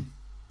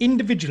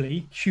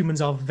 Individually,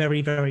 humans are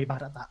very, very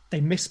bad at that. They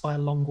miss by a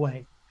long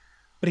way.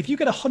 But if you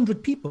get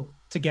 100 people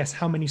to guess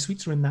how many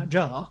sweets are in that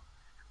jar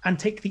and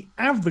take the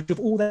average of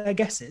all their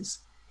guesses,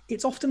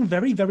 it's often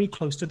very, very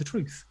close to the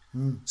truth.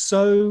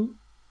 So,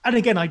 and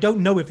again, I don't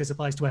know if this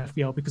applies to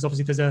FPL, because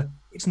obviously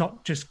it's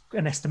not just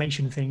an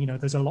estimation thing,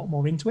 there's a lot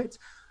more into it.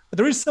 But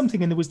there is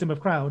something in the wisdom of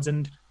crowds,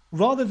 and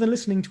rather than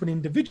listening to an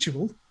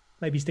individual,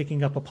 maybe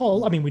sticking up a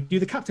poll, we do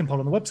the captain poll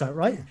on the website,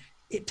 right? Yeah.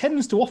 It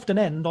tends to often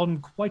end on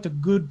quite a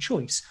good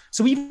choice.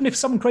 So even if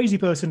some crazy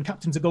person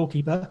captains a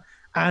goalkeeper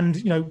and,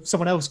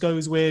 someone else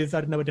goes with,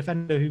 a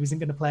defender who isn't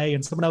going to play,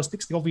 and someone else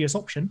picks the obvious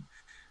option,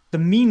 the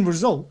mean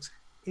result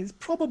is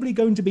probably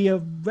going to be a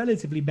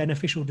relatively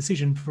beneficial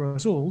decision for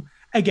us all.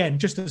 Again,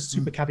 just a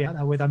super caveat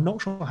there with, I'm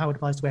not sure how it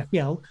applies to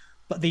FPL,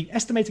 but the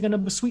estimating a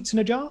number of sweets in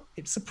a jar,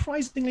 it's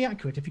surprisingly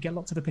accurate if you get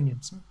lots of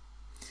opinions.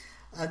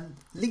 And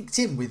linked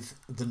in with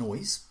the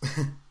noise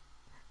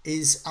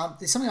is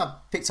something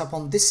I've picked up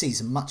on this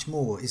season much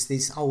more, is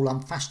this whole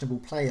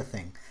unfashionable player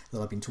thing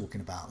that I've been talking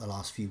about the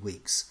last few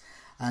weeks.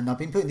 And I've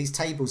been putting these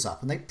tables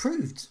up, and they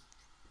proved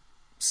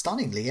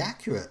stunningly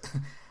accurate.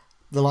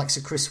 The likes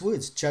of Chris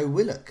Wood, Joe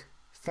Willock,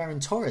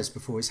 Ferran Torres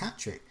before his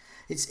hat-trick.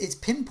 It's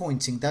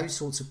pinpointing those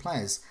sorts of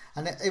players.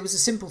 And it was a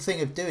simple thing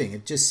of doing,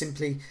 of just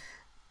simply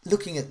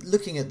looking at the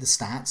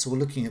stats or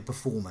looking at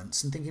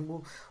performance and thinking,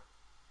 well,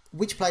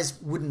 which players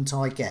wouldn't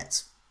I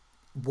get?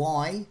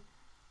 Why?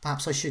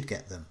 Perhaps I should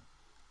get them.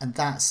 And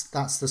that's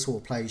the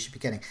sort of player you should be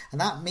getting.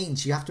 And that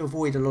means you have to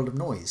avoid a lot of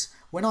noise.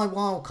 When I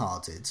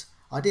wildcarded,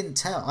 I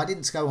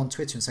didn't go on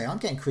Twitter and say, I'm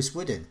getting Chris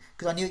Wood in,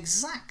 because I knew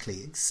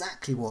exactly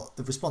what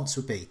the response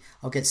would be.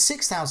 I'll get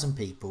 6,000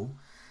 people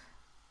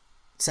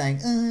saying,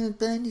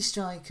 Burnley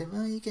striker,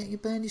 are you getting a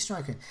Burnley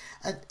striker?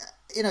 And,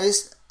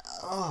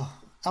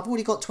 I've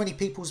already got 20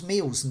 people's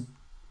meals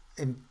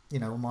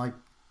on my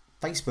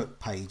Facebook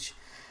page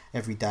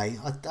every day.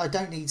 I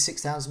don't need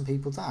 6,000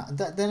 people that. And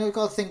then I've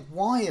got to think,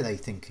 why are they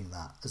thinking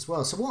that as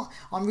well? So what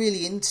I'm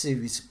really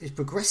into is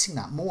progressing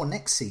that more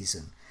next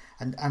season.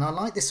 And I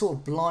like this sort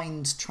of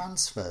blind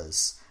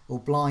transfers or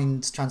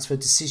blind transfer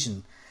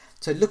decision.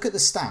 So look at the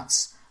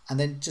stats and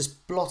then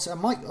just blot.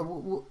 I'm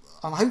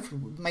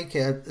hoping to make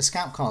a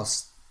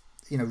Scoutcast,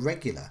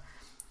 regular.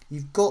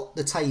 You've got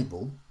the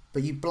table,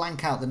 but you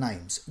blank out the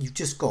names. You've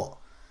just got,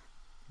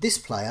 this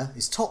player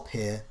is top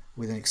here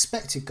with an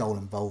expected goal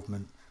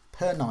involvement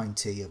per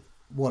 90 or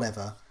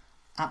whatever,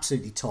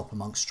 absolutely top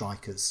amongst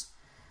strikers.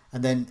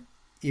 And then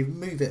you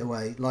move it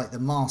away like the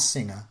Masked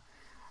Singer,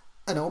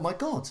 and oh my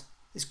God,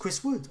 it's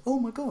Chris Wood. Oh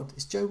my God,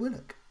 it's Joe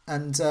Willock.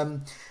 And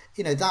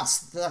that's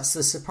the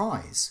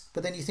surprise.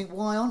 But then you think,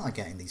 why aren't I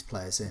getting these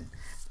players in?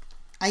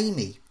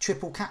 Amy,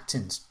 triple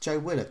captains, Joe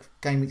Willock,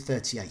 game week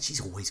 38. She's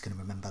always going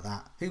to remember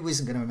that. Who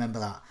isn't going to remember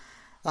that?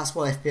 That's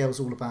what FPL is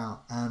all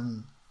about.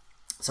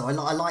 So I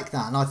like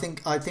that, and I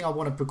think I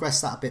want to progress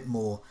that a bit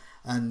more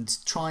and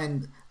try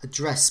and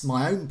address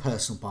my own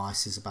personal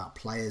biases about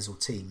players or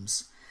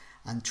teams,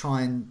 and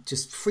try and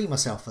just free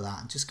myself of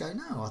that and just go,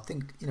 no, I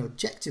think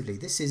objectively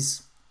this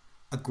is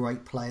a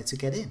great player to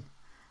get in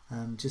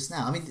just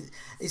now. I mean,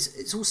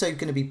 it's also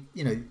going to be,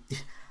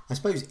 I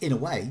suppose in a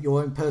way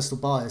your own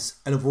personal bias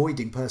and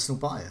avoiding personal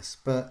bias,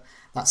 but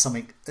that's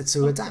something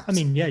to adapt. I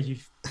mean, yeah,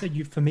 you've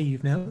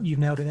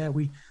nailed it there.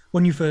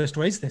 When you first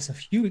raised this a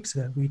few weeks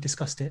ago, we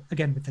discussed it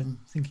again with the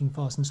thinking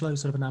fast and slow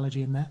sort of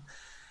analogy in there,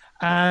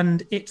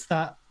 and it's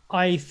that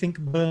I think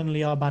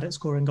Burnley are bad at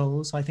scoring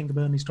goals. I think the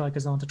Burnley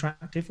strikers aren't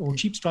attractive, or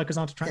cheap strikers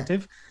aren't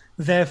attractive.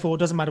 Yeah. Therefore, it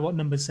doesn't matter what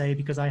numbers say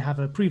because I have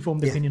a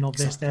preformed opinion of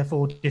this.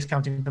 Therefore,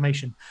 discounting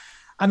information,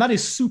 and that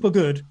is super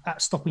good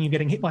at stopping you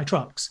getting hit by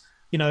trucks.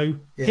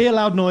 Hear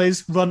loud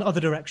noise, run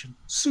other direction.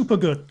 Super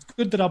good.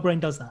 Good that our brain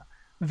does that.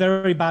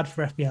 Very bad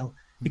for FPL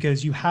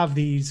because you have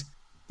these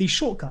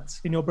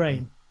shortcuts in your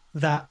brain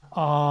that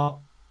are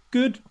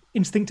good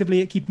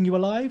instinctively at keeping you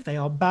alive. They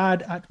are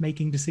bad at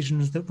making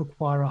decisions that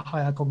require a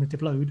higher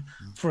cognitive load.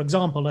 For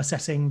example,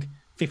 assessing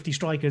 50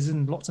 strikers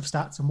and lots of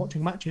stats and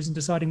watching matches and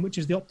deciding which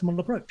is the optimal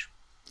approach.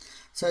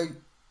 So,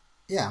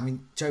 yeah, I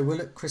mean, Joe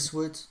Willock, Chris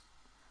Wood,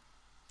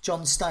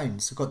 John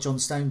Stones. I've got John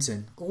Stones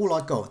in. All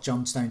I got,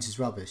 John Stones is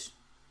rubbish.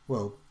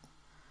 Well,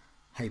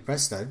 hey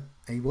presto,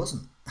 he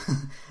wasn't.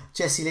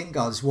 Jesse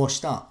Lingard is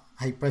washed up.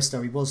 Hey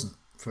presto, he wasn't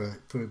for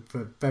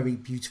a very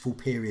beautiful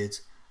period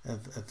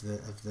of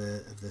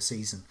the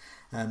season.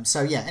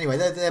 So yeah, anyway,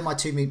 they're my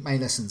two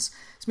main lessons.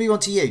 Let's move on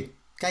to you.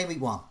 Game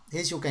week 1.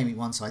 Here's your game week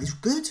 1 side.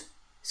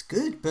 It's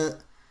good, but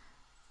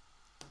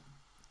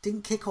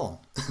didn't kick on.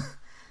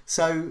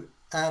 So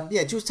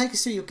just take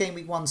us through your game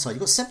week 1 side. You've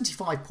got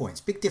 75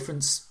 points. Big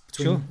difference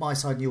between my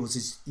side and yours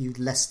is you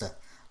Leicester.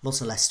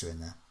 Lots of Leicester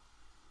in there.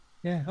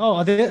 Yeah. Oh,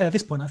 at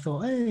this point I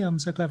thought, hey, I'm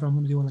so clever, I'm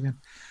going to do all again.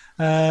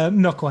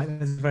 Not quite.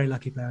 There's a very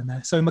lucky player in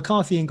there. So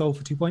McCarthy in goal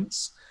for 2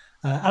 points.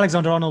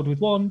 Alexander-Arnold with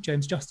 1.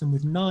 James Justin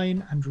with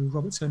 9. Andrew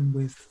Robertson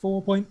with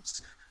 4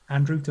 points.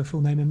 Andrew, to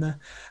full name in there.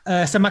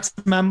 So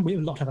Maximan, a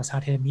lot of us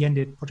had him. He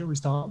ended Project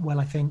Restart well,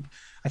 I think.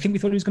 I think we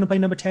thought he was going to play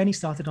number 10. He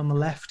started on the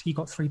left. He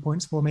got 3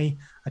 points for me.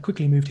 I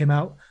quickly moved him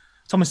out.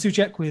 Thomas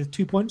Souček with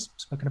 2 points.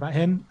 Spoken about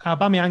him.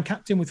 Aubameyang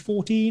captain with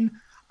 14.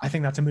 I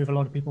think that's a move a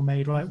lot of people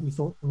made, right? We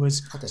thought there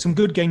was some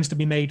good gains to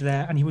be made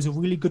there, and he was a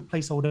really good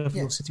placeholder for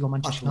your City or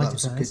Manchester United. That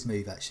was a good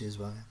move, actually, as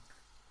well.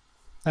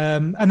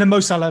 And then Mo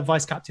Salah,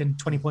 vice-captain,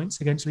 20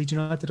 points against Leeds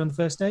United on the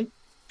first day.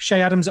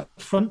 Shea Adams up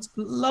front,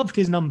 loved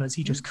his numbers.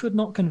 He just could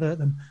not convert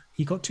them.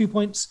 He got 2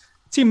 points.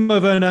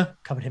 Timo Werner,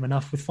 covered him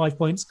enough with 5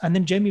 points. And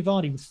then Jamie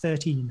Vardy with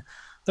 13.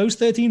 Those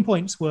 13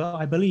 points were,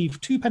 I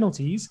believe, 2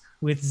 penalties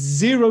with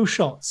 0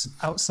 shots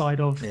outside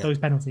of those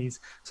penalties.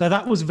 So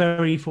that was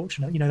very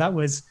fortunate.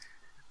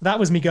 That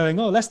was me going,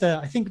 Leicester,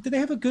 I think, did they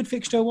have a good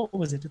fixture? What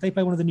was it? Did they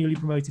play one of the newly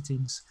promoted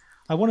teams?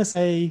 I want to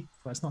say,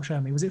 well, it's not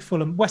showing me. Was it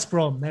Fulham? West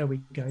Brom. There we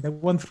go. They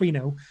won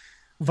 3-0.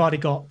 Vardy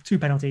got 2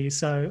 penalties.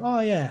 So,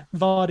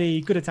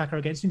 Vardy, good attacker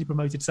against newly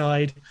promoted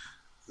side.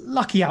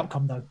 Lucky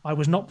outcome, though. I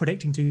was not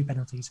predicting 2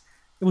 penalties.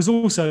 It was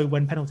also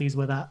when penalties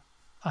were that,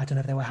 I don't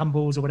know if they were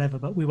handballs or whatever,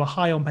 but we were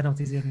high on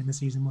penalties early in the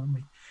season, weren't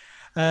we?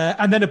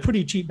 And then a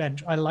pretty cheap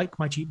bench. I like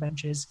my cheap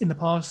benches. In the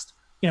past,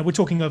 we're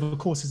talking over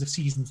courses of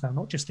seasons now,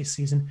 not just this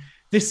season.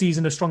 This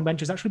season, a strong bench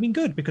has actually been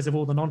good because of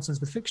all the nonsense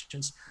with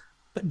fixtures.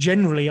 But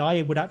generally,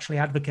 I would actually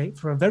advocate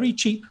for a very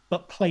cheap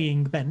but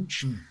playing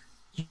bench.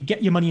 You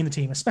get your money in the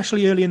team,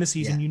 especially early in the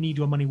season. You need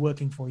your money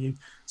working for you.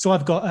 So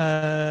I've got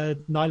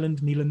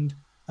Nyland,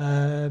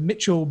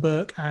 Mitchell,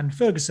 Burke, and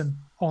Ferguson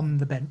on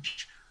the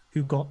bench,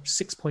 who got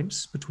 6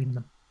 points between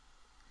them.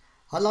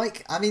 What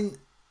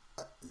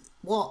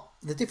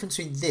the difference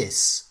between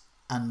this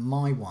and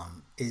my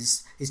one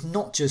is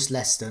not just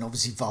Leicester and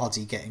obviously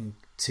Vardy getting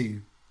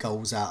 2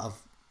 goals out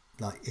of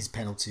like his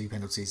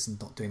penalties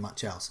and not doing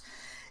much else.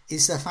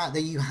 It's the fact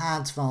that you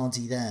had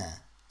Vardy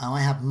there. And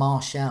I had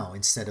Martial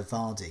instead of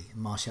Vardy.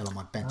 Martial on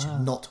my bench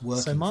not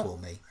working for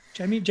me.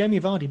 Jamie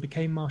Vardy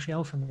became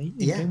Martial for me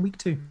in game week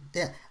 2.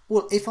 Yeah.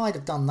 Well, if I'd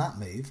have done that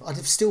move, I'd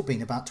have still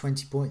been about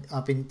 20 points.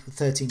 I've been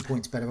 13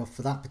 points better off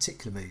for that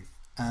particular move.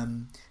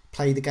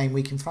 Play the game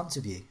week in front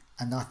of you.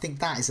 And I think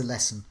that is a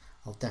lesson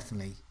I'll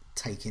definitely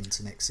take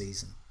into next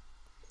season.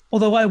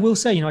 Although I will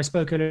say, I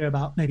spoke earlier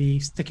about maybe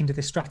sticking to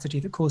this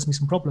strategy that caused me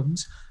some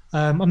problems.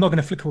 I'm not going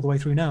to flick all the way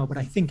through now, but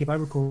I think if I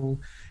recall,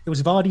 it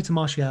was Vardy to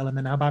Martial and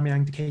then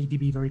Aubameyang to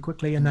KDB very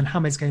quickly, and then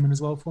James came in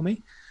as well for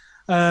me.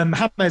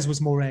 James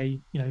was more I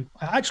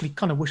actually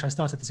kind of wish I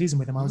started the season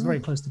with him. I was very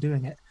close to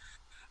doing it.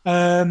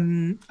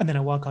 And then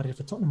I wildcarded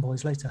for Tottenham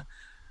boys later.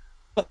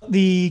 But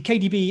the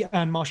KDB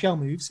and Martial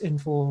moves in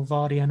for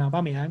Vardy and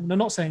Aubameyang, I'm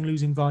not saying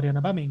losing Vardy and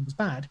Aubameyang was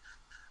bad,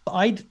 but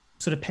I'd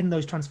sort of penned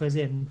those transfers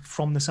in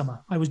from the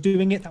summer. I was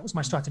doing it. That was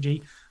my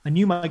strategy. I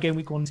knew my game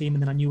week 1 team,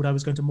 and then I knew what I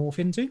was going to morph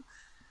into.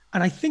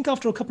 And I think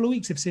after a couple of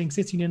weeks of seeing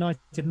City and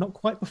United not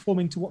quite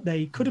performing to what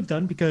they could have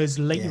done because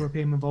late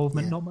European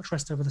involvement, not much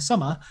rest over the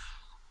summer,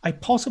 I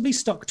possibly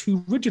stuck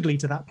too rigidly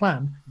to that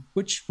plan,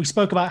 which we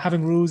spoke about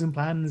having rules and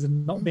plans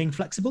and not being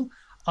flexible.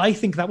 I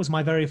think that was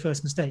my very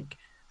first mistake.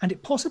 And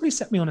it possibly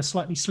set me on a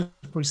slightly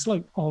slippery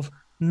slope of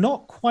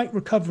not quite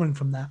recovering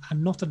from that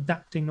and not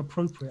adapting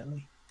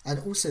appropriately. And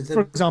also,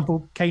 for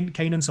example, Kane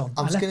and Son.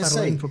 I left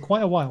that in for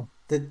quite a while.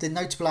 the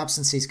notable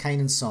absences, Kane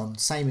and Son,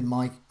 same in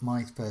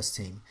my first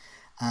team,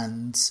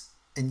 and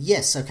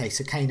yes, okay,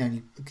 so Kane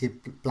only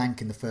did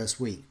blank in the first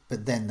week,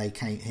 but then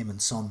him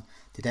and Son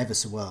did ever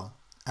so well.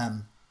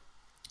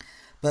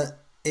 But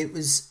it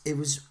was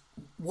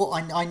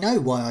what I know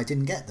why I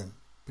didn't get them,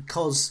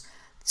 because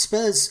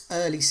Spurs'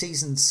 early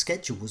season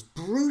schedule was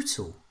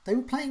brutal. They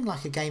were playing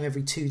like a game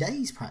every 2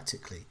 days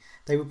practically.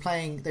 They were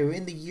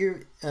in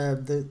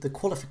the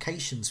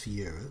qualifications for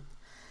Europe.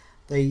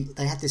 They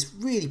had this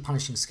really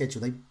punishing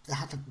schedule. They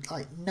had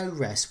like no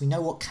rest. We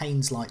know what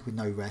Kane's like with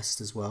no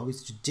rest as well.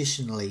 He's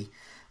traditionally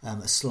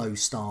a slow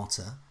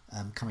starter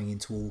coming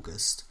into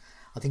August.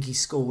 I think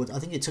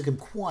it took him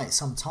quite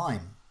some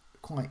time,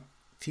 quite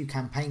a few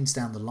campaigns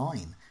down the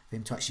line for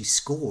him to actually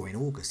score in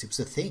August. It was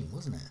a thing,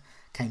 wasn't it?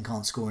 Kane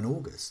can't score in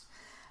August.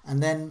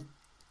 And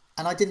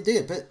I didn't do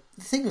it. But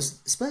the thing was,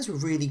 Spurs were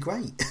really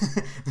great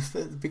at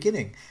the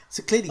beginning.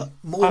 So clearly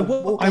more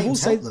I will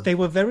say them. they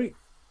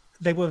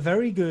were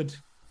very good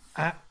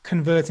at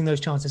converting those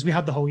chances. We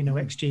had the whole,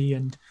 XG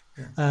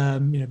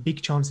and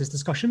big chances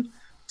discussion.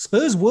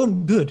 Spurs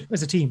weren't good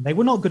as a team. They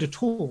were not good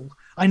at all.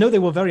 I know they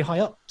were very high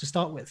up to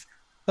start with,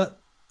 but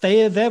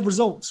their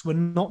results were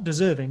not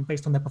deserving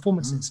based on their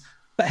performances.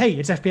 But hey,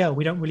 it's FPL.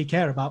 We don't really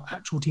care about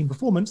actual team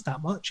performance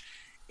that much.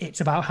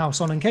 It's about how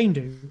Son and Kane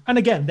do. And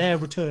again, their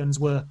returns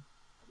were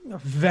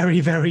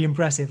very, very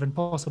impressive and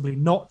possibly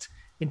not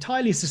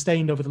entirely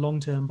sustained over the long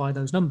term by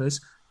those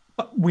numbers.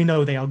 But we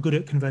know they are good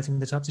at converting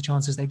the types of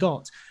chances they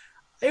got.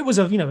 It was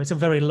it's a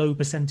very low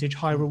percentage,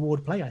 high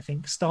reward play, I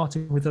think,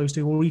 starting with those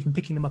two or even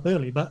picking them up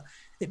early. But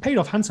it paid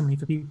off handsomely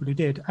for people who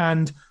did.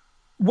 And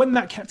when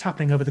that kept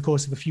happening over the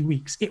course of a few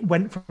weeks, it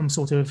went from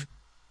sort of,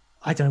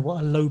 I don't know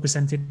what, a low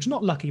percentage,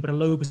 not lucky, but a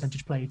low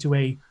percentage play to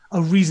a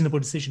reasonable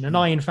decision. And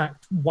I, in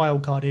fact,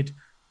 wildcarded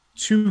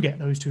to get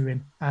those two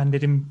in. And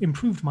it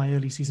improved my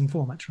early season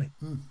form, actually.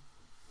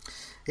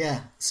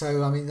 Yeah.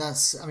 So,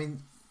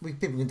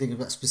 people can think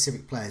about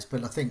specific players,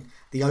 but I think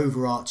the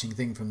overarching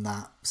thing from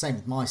that, same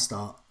with my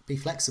start, be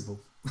flexible.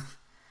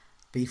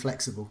 Be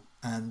flexible.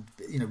 And,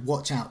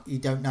 watch out. You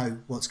don't know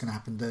what's going to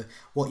happen.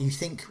 What you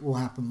think will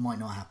happen might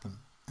not happen.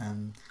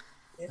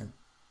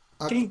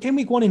 Game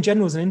week 1 in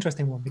general is an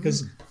interesting one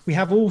because we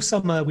have all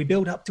summer, we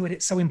build up to it.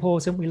 It's so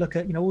important. We look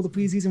at, all the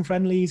preseason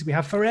friendlies. We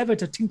have forever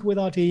to tinker with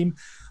our team.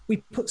 We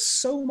put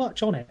so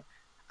much on it.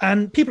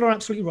 And people are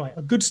absolutely right.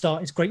 A good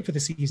start is great for the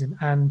season.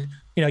 And,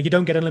 you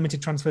don't get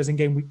unlimited transfers in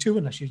game week 2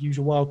 unless you use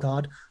your wild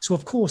card. So,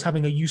 of course,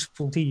 having a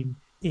useful team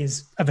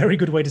is a very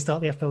good way to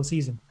start the FPL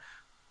season.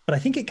 But I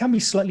think it can be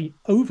slightly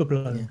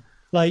overblown. Yeah.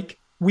 Like,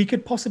 we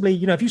could possibly,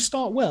 if you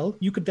start well,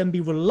 you could then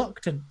be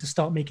reluctant to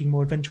start making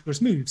more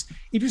adventurous moves.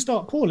 If you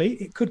start poorly,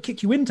 it could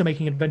kick you into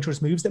making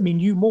adventurous moves that mean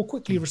you more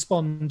quickly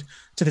respond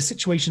to the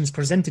situations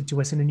presented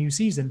to us in a new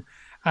season.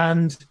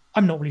 And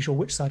I'm not really sure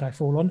which side I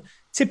fall on.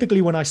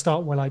 Typically, when I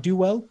start well, I do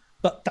well.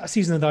 But that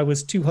season that I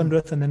was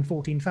 200th and then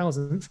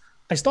 14,000th,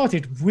 I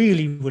started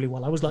really, really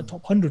well. I was like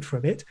top 100 for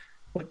a bit,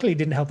 but it clearly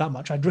didn't help that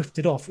much. I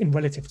drifted off in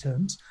relative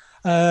terms.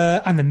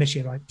 And then this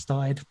year I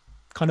started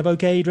kind of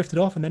okay, drifted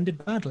off, and then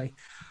did badly.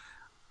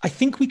 I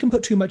think we can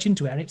put too much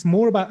into it, and it's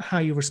more about how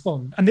you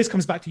respond. And this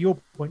comes back to your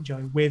point,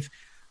 Joe, with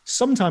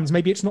sometimes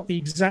maybe it's not the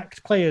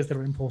exact players that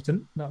are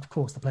important. No, of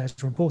course, the players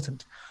are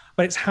important.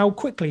 But it's how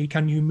quickly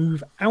can you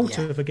move out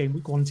of a game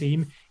week 1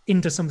 team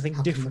into something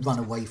different. Run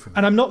away from it.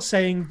 And I'm not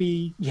saying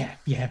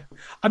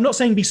I'm not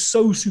saying be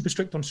so super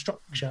strict on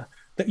structure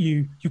that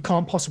you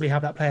can't possibly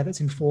have that player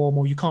that's in form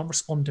or you can't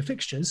respond to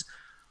fixtures.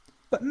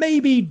 But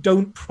maybe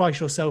don't price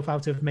yourself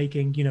out of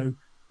making,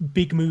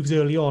 big moves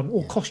early on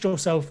or cost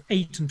yourself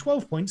 8 and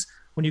 12 points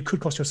when you could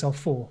cost yourself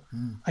 4.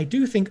 I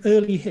do think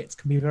early hits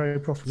can be very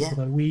profitable,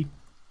 though.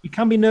 We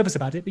can be nervous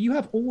about it, but you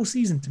have all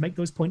season to make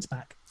those points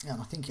back. Yeah,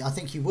 I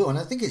think you will, and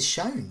I think it's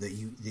shown that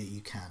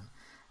you can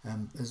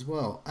as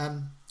well.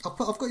 I've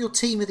got your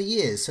team of the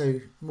year, so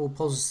more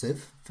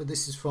positive. For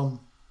this is from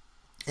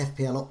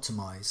FPL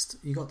Optimized.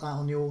 You got that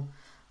on your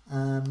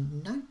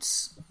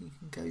notes? You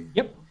can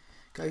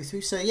go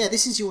through. So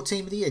this is your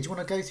team of the year. Do you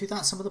want to go through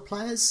that? Some of the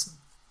players.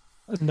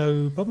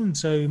 No problem.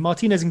 So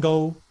Martinez in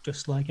goal,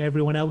 just like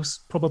everyone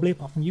else, probably,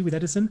 apart from you with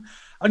Edison.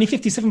 Only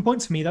 57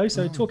 points for me, though.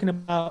 So talking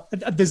about,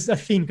 there's a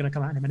theme going to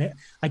come out in a minute.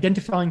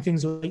 Identifying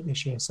things late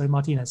this year. So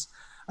Martinez.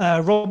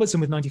 Robertson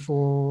with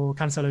 94,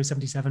 Cancelo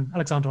 77,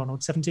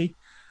 Alexander-Arnold 70.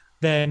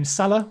 Then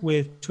Salah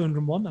with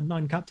 201 and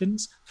 9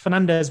 captains.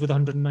 Fernandes with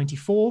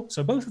 194.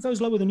 So both of those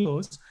lower than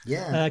yours.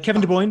 Yeah.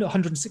 Kevin De Bruyne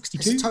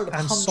 162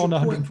 and Son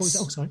 140.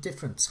 Oh, sorry.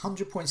 Difference.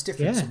 100 points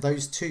difference of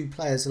those two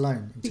players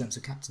alone in terms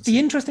of captaincy. The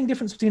interesting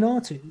difference between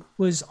our two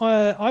was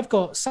I've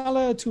got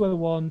Salah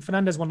 201,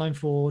 Fernandes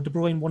 194, De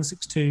Bruyne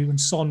 162, and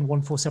Son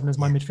 147 as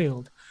my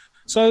midfield.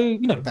 So,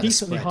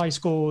 decently high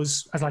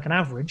scores as like an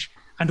average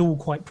and all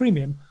quite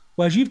premium.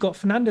 Whereas you've got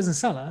Fernandes and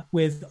Salah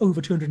with over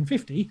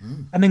 250,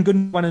 and then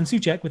Gundogan and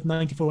Souček with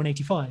 94 and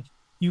 85.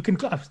 You can,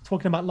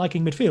 talking about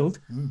liking midfield,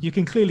 you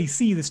can clearly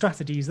see the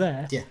strategies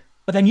there. Yeah.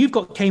 But then you've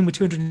got Kane with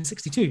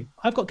 262.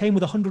 I've got Kane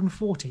with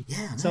 140.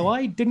 Yeah, so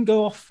I didn't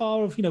go off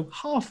far of,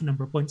 half the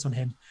number of points on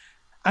him.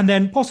 And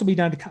then possibly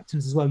down to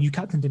captains as well. You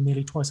captained him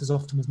nearly twice as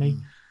often as me.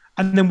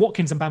 And then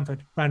Watkins and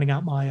Bamford rounding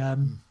out my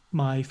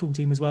my full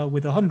team as well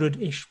with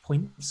 100-ish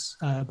points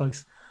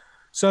both.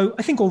 So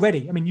I think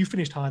already, I mean, you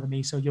finished higher than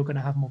me, so you're going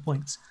to have more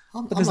points.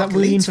 But there's that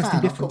really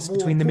interesting difference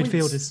between the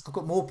midfielders. I've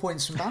got more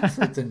points from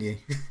Bamford than you.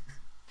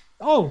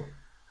 Oh,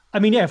 I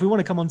mean, yeah, if we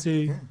want to come on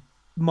to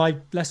my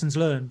lessons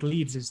learned,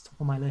 Leeds is top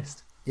of my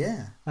list.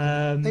 Yeah.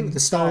 They were the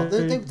star.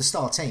 They were the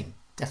star team,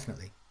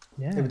 definitely.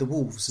 Yeah. They were the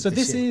Wolves. So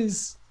this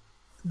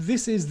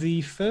is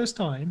the first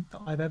time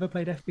that I've ever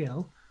played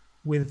FPL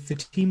with the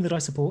team that I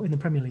support in the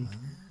Premier League.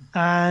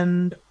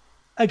 And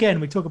again,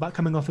 we talk about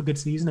coming off a good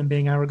season and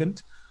being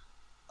arrogant.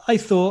 I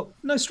thought,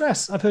 no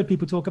stress. I've heard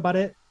people talk about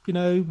it. You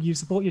know, you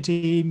support your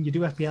team, you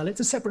do FPL.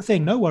 It's a separate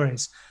thing. No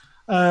worries.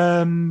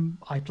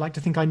 I'd like to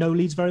think I know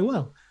Leeds very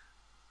well.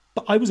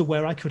 But I was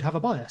aware I could have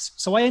a bias.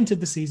 So I entered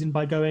the season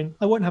by going,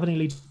 I won't have any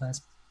Leeds players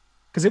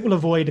because it will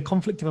avoid a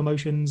conflict of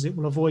emotions. It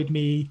will avoid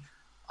me,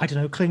 I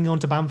don't know, clinging on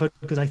to Bamford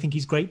because I think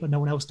he's great, but no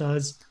one else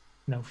does.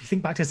 You know, if you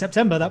think back to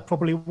September, that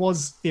probably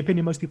was the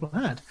opinion most people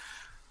had.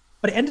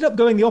 But it ended up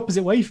going the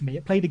opposite way for me.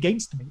 It played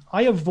against me.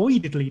 I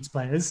avoided Leeds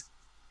players.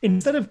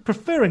 Instead of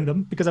preferring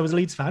them, because I was a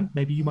Leeds fan,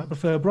 maybe you might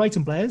prefer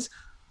Brighton players,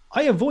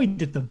 I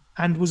avoided them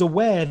and was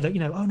aware that, you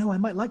know, oh no, I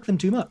might like them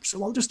too much,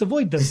 so I'll just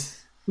avoid them.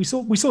 We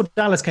saw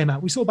Dallas came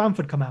out, we saw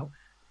Bamford come out,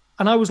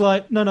 and I was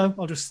like, no,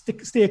 I'll just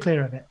steer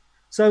clear of it.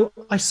 So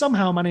I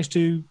somehow managed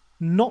to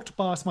not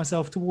bias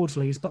myself towards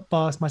Leeds, but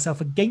bias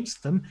myself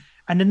against them,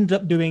 and ended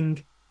up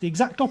doing the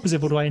exact opposite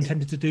of what I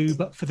intended to do,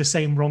 but for the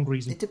same wrong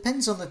reason. It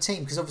depends on the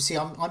team, because obviously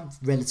I'm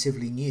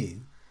relatively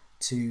new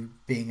to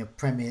being an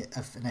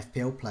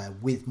FPL player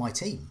with my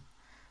team,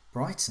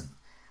 Brighton.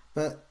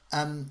 But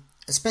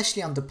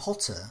especially under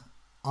Potter,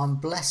 I'm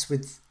blessed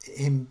with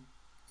him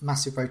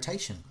massive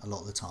rotation a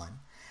lot of the time.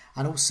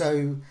 And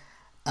also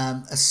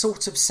a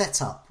sort of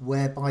setup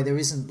whereby there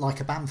isn't like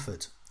a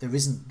Bamford. There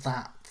isn't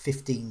that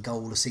 15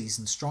 goal a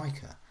season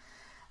striker.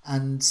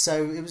 And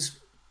so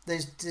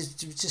there's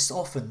just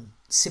often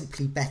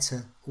simply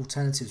better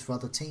alternatives for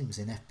other teams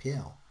in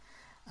FPL.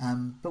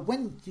 But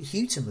when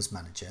Houghton was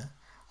manager,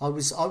 I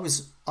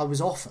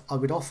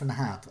would often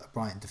have a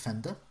Brighton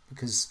defender,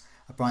 because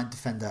a Brighton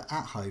defender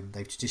at home,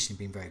 they've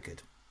traditionally been very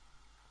good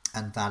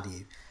and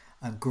value.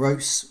 And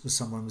Gross was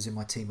someone who was in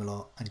my team a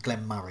lot, and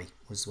Glenn Murray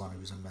was the one who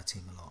was in my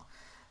team a lot.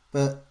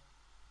 But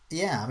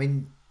yeah, I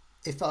mean,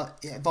 if I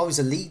was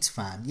a Leeds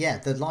fan, yeah,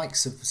 the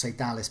likes of say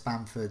Dallas,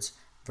 Bamford,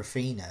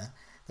 Rafinha,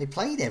 they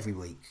played every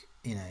week,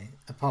 you know,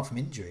 apart from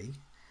injury.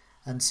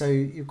 And so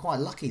you're quite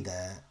lucky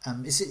there.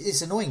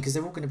 It's annoying because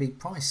they're all going to be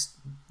priced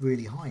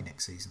really high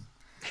next season.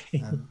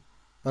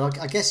 But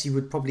I guess you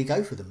would probably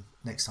go for them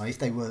next time if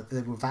they were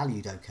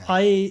valued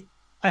okay.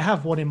 I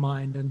have one in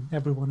mind, and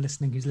everyone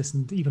listening who's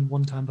listened even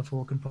one time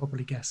before can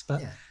probably guess.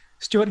 But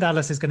Stuart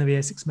Dallas is going to be a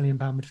 £6 million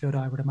midfielder,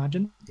 I would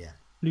imagine. Yeah.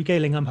 Luke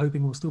Ayling, I'm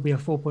hoping, will still be a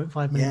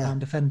 £4.5 million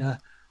defender.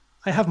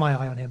 I have my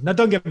eye on him. Now,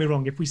 don't get me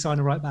wrong. If we sign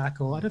a right back,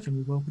 or I don't think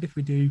we will, but if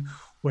we do,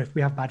 or if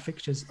we have bad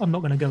fixtures, I'm not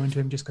going to go into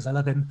him just because I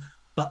love him.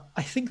 But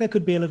I think there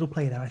could be a little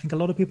play there. I think a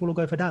lot of people will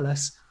go for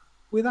Dallas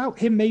without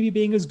him maybe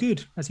being as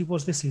good as he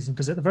was this season,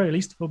 because at the very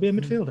least, he'll be a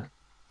midfielder.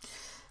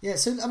 Yeah,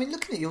 so I mean,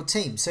 looking at your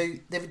team, so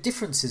there were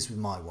differences with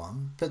my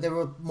one, but there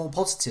were more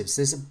positives.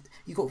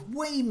 You've got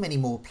way many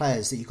more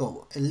players that you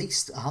got at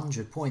least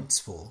 100 points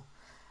for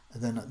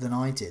than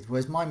I did,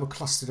 whereas mine were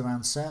clustered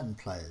around certain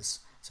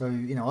players. So,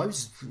 you know, I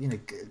was, you know,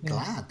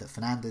 glad that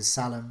Fernandes,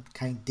 Salah,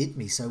 Kane did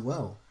me so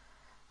well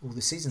all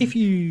the season.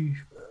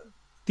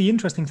 The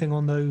interesting thing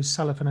on those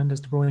Salah,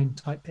 Fernandes, De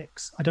Bruyne type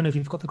picks, I don't know if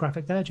you've got the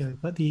graphic there, Joe,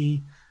 but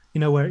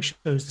where it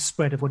shows the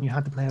spread of when you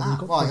had the player.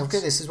 Right, I'll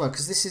get this as well,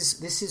 because this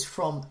is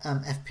from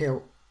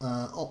FPL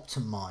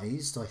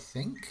Optimized, I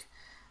think,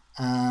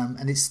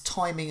 and it's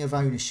timing of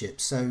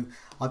ownership. So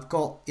I've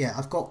got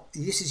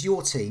this is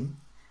your team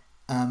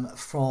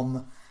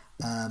from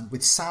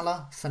with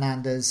Salah,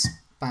 Fernandes,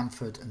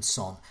 Bamford, and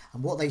Son,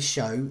 and what they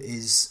show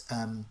is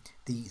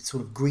the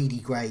sort of greedy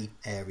grey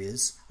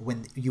areas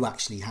when you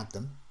actually had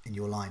them in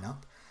your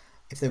lineup.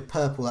 If they're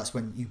purple, that's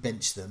when you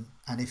bench them,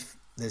 and if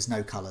there's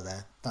no colour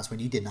there, that's when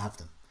you didn't have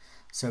them.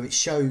 So it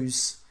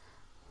shows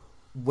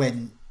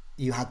when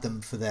you had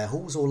them for their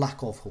hauls or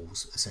lack of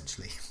hauls,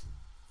 essentially.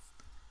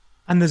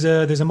 And there's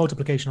a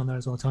multiplication on there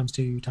as well, times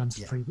 2, times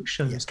 3, which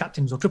shows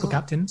captains or triple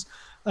captains.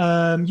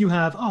 You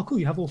have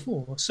all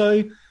 4.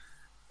 So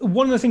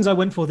one of the things I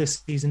went for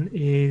this season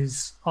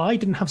is I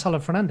didn't have Salah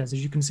Fernandes,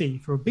 as you can see,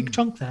 for a big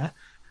chunk there.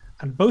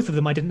 And both of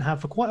them I didn't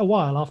have for quite a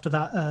while after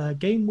that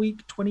game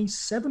week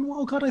 27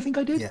 wildcard, I think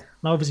I did. Yeah.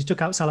 And I obviously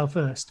took out Salah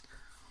first.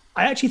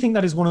 I actually think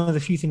that is one of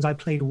the few things I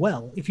played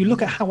well. If you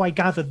look at how I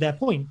gathered their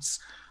points,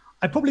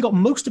 I probably got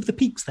most of the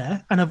peaks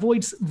there and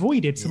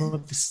avoided some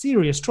of the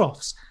serious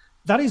troughs.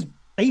 That is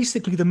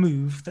basically the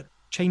move that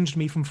changed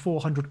me from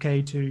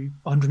 400k to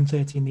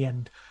 130 in the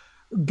end,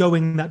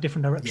 going that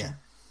different direction. Yeah.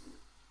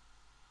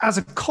 As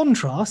a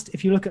contrast,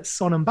 if you look at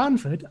Son and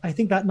Bamford, I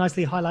think that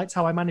nicely highlights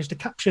how I managed to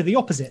capture the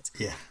opposite.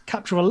 Yeah.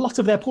 Capture a lot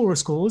of their poorer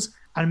scores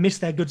and miss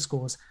their good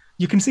scores.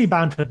 You can see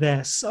Bamford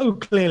there so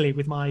clearly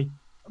with my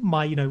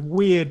my,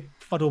 weird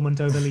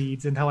fuddlement over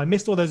Leeds and how I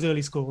missed all those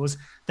early scores,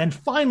 then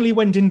finally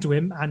went into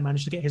him and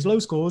managed to get his low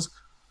scores,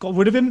 got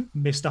rid of him,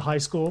 missed a high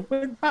score,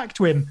 went back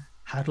to him,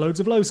 had loads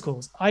of low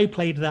scores. I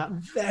played that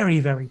very,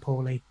 very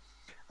poorly.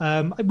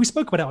 We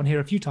spoke about it on here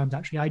a few times,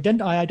 actually.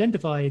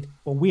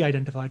 We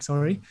identified,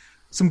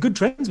 some good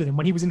trends with him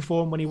when he was in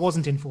form, when he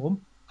wasn't in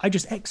form. I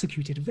just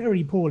executed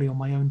very poorly on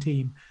my own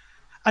team.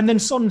 And then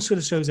Son sort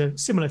of shows a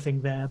similar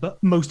thing there,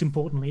 but most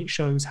importantly, it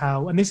shows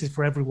how, and this is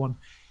for everyone,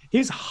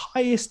 his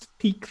highest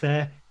peak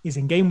there is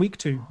in game week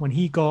 2 when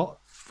he got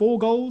 4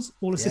 goals,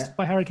 all assisted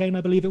by Harry Kane,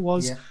 I believe it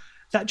was. Yeah.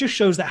 That just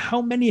shows that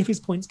how many of his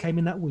points came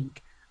in that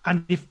week.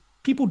 And if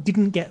people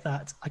didn't get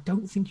that, I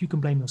don't think you can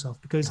blame yourself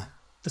because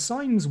the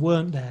signs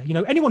weren't there.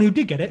 Anyone who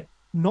did get it,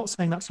 not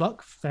saying that's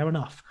luck, fair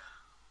enough.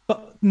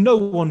 But no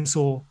one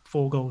saw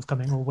 4 goals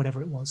coming or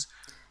whatever it was.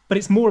 But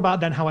it's more about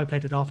then how I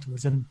played it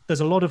afterwards. And there's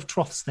a lot of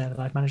troughs there that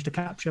I've managed to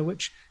capture,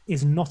 which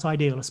is not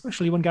ideal,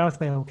 especially when Gareth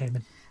Bale came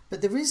in.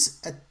 But there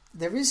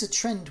is a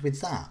trend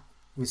with that,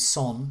 with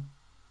Son,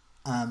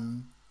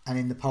 and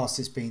in the past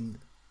it's been,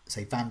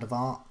 say, Van der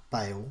Vaart,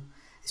 Bale.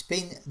 It's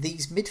been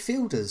these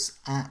midfielders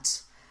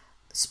at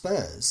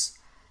Spurs.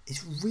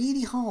 It's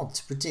really hard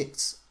to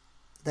predict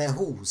their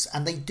hauls,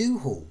 and they do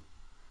haul.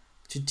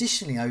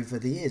 Traditionally over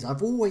the years,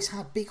 I've always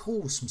had big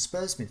hauls from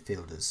Spurs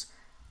midfielders,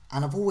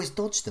 and I've always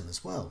dodged them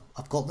as well.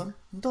 I've got them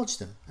and dodged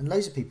them, and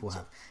loads of people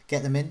have.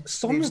 Get them in.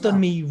 Son's done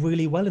me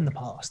really well in the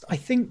past.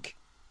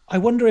 I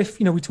wonder if,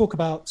 we talk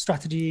about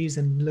strategies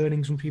and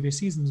learnings from previous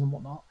seasons and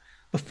whatnot.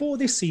 Before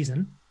this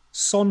season,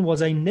 Son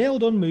was a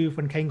nailed-on move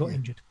when Kane got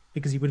injured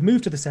because he would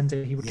move to the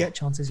centre, he would get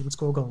chances, he would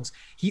score goals.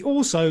 He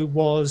also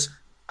was,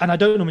 and I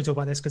don't normally talk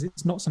about this because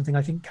it's not something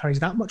I think carries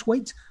that much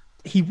weight,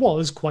 he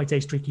was quite a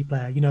streaky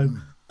player,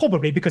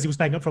 probably because he was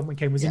playing up front when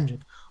Kane was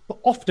injured. But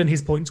often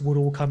his points would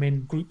all come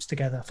in groups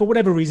together for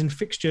whatever reason,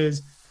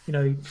 fixtures,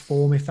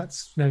 form, if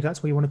that's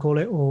what you want to call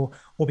it, or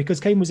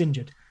because Kane was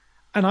injured.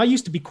 And I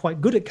used to be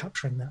quite good at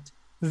capturing that.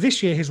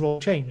 This year, his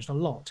role changed a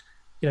lot.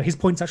 His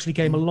points actually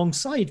came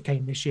alongside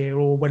Kane this year,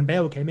 or when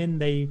Bale came in,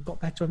 they got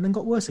better and then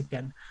got worse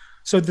again.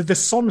 So the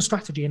Son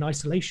strategy in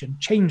isolation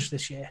changed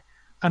this year.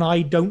 And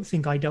I don't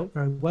think I dealt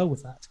very well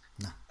with that.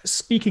 No.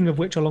 Speaking of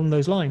which, along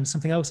those lines,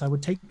 something else I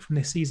would take from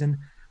this season,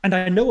 and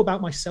I know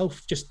about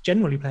myself just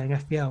generally playing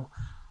FPL,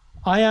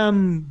 I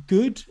am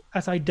good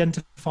at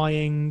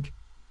identifying,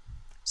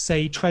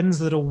 say, trends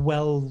that are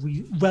well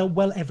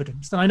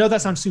evidenced. And I know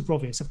that sounds super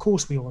obvious. Of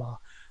course we all are.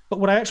 But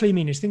what I actually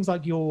mean is things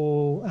like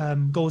your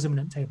goals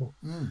imminent table.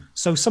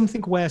 So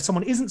something where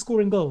someone isn't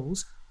scoring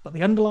goals, but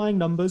the underlying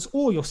numbers,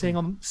 or you're seeing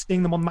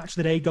them on match of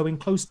the day going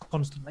close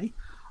constantly.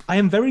 I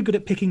am very good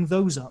at picking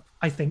those up.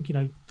 I think,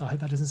 I hope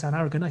that doesn't sound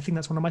arrogant. I think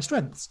that's one of my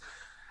strengths.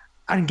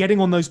 And getting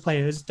on those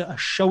players that are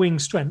showing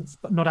strength,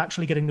 but not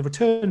actually getting the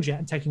returns yet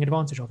and taking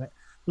advantage of it.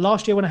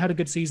 Last year when I had a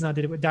good season, I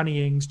did it with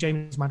Danny Ings,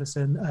 James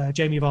Maddison,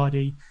 Jamie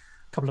Vardy,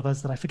 a couple of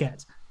others that I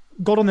forget.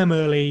 Got on them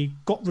early,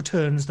 got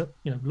returns that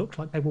looked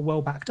like they were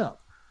well backed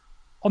up.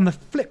 On the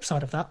flip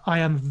side of that, I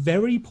am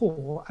very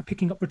poor at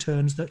picking up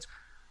returns that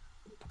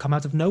come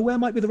out of nowhere,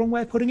 might be the wrong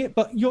way of putting it,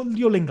 but your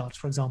Lingard,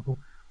 for example.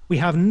 We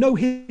have no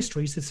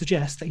histories to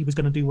suggest that he was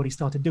going to do what he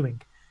started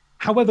doing.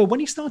 However, when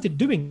he started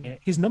doing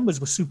it, his numbers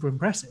were super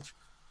impressive.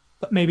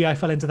 But maybe I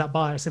fell into that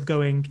bias of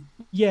going,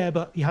 yeah,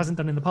 but he hasn't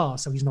done in the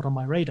past, so he's not on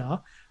my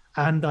radar.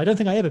 And I don't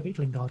think I ever picked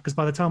Lingard, because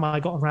by the time I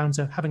got around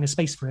to having a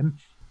space for him,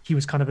 he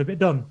was kind of a bit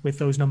done with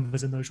those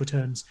numbers and those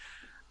returns.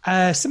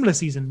 Similar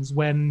seasons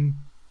when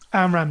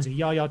Aaron Ramsey,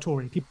 Yaya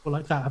Toure, people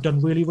like that have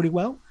done really, really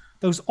well.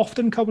 Those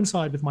often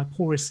coincide with my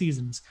poorest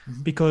seasons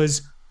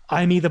because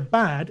I'm either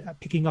bad at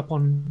picking up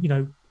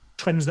on,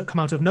 trends that come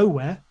out of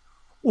nowhere,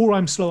 or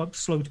I'm slow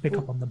to pick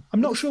up on them.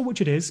 I'm not sure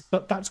which it is,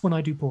 but that's when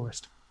I do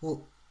poorest.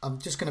 Well, I'm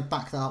just going to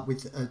back that up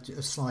with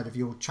a slide of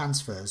your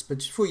transfers. But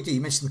before you do,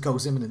 you mentioned the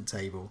goals imminent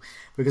table,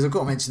 because I've got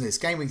to mention this.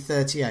 Game week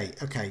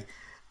 38, okay.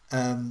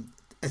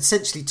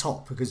 Essentially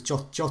top, because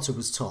Jota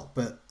was top,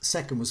 but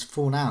second was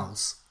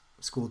Fornals,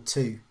 scored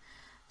 2.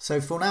 So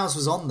Fornals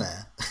was on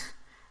there.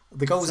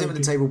 The goals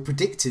imminent table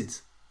predicted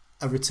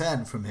a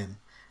return from him,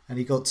 and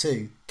he got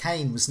 2.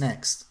 Kane was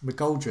next.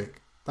 McGoldrick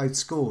both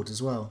scored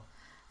as well.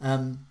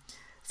 A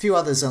few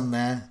others on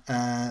there.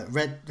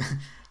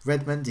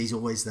 Redmond, he's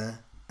always there.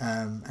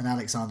 And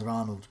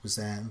Alexander-Arnold was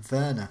there, and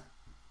Werner.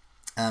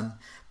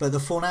 But the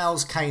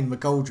Fornals, Kane,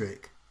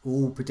 McGoldrick were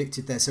all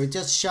predicted there. So it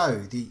does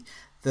show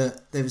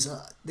that there was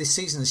this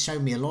season has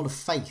shown me a lot of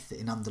faith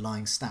in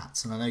underlying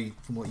stats, and I know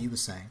from what you were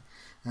saying.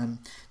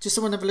 Just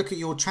I want to have a look at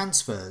your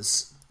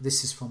transfers.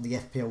 This is from the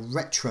FPL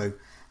Retro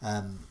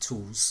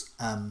tools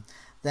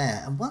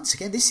there, and once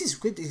again, this is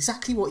good.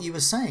 Exactly what you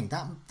were saying.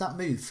 That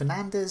move: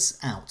 Fernandes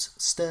out,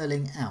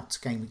 Sterling out,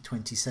 game week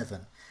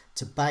 27,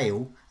 to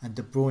Bale and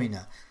De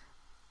Bruyne.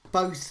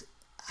 Both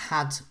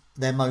had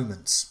their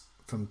moments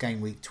from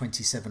game week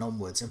 27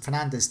 onwards, and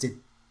Fernandes did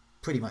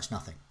pretty much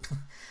nothing.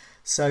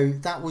 So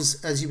that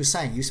was, as you were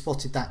saying, you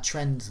spotted that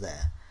trend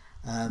there.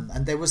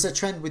 And there was a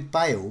trend with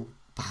Bale,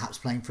 perhaps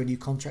playing for a new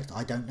contract,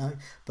 I don't know.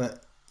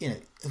 But, he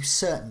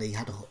certainly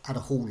had a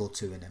haul or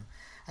two in him.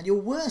 And your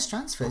worst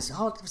transfers,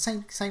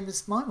 same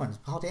as my one,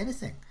 hardly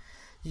anything.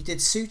 You did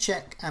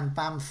Souček and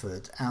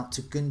Bamford out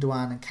to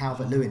Gundogan and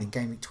Calvert-Lewin in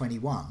game week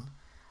 21.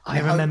 I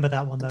remember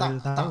that one, though.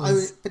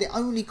 But it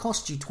only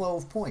cost you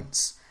 12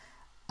 points.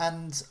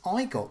 And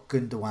I got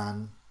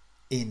Gundogan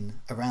in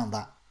around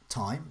that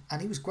time,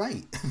 and he was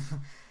great.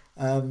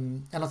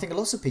 And I think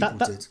lots of people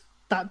did.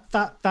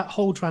 That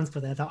whole transfer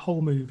there, that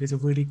whole move is a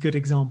really good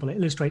example. It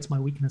illustrates my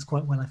weakness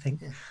quite well, I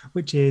think,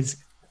 which is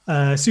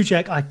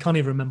Souček. I can't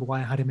even remember why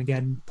I had him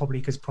again, probably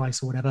because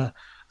price or whatever.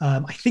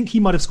 I think he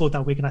might have scored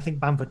that week, and I think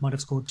Bamford might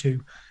have scored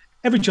too.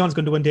 Every chance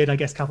Gundogan did, I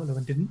guess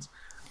Calvert-Lewin didn't.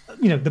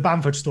 The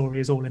Bamford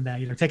story is all in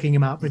there, taking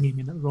him out, bringing him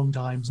in at the wrong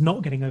times,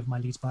 not getting over my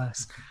Leeds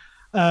bias.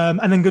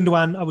 And then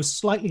Gundogan, I was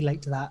slightly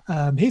late to that.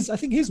 I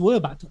think his were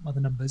backed up by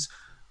the numbers,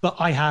 but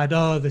I had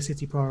the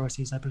City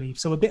priorities, I believe.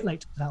 So a bit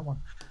late to that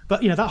one.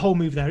 But, that whole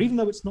move there, even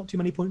though it's not too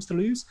many points to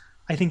lose,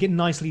 I think it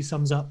nicely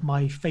sums up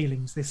my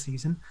failings this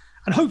season.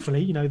 And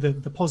hopefully,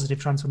 the positive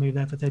transfer move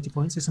there for 30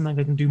 points is something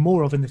I can do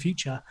more of in the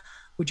future,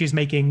 which is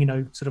making,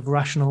 sort of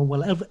rational,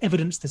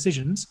 evidenced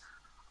decisions.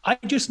 I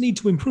just need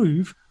to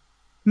improve.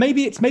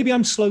 Maybe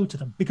I'm slow to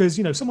them because,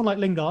 someone like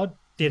Lingard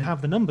did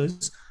have the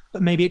numbers,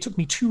 but maybe it took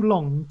me too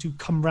long to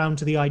come round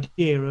to the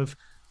idea of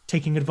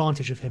taking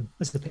advantage of him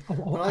as the pick.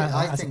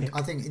 I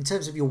think in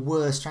terms of your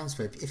worst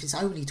transfer, if it's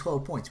only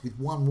 12 points with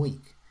 1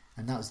 week,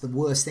 and that was the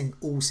worst thing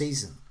all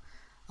season,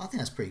 I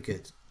think that's pretty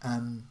good.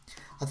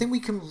 I think we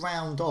can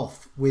round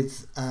off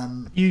with...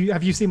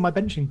 Have you seen my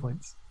benching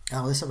points?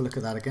 Oh, let's have a look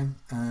at that again.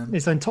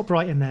 It's on top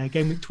right in there,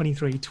 game week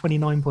 23,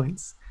 29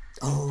 points.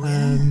 Oh,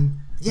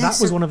 yeah. That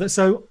was one of the...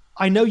 So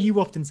I know you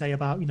often say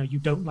about, you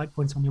don't like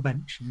points on your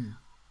bench.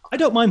 I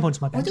don't mind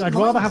points on my bench. I'd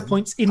rather have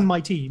points in my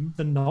team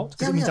than not,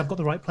 because it means I've got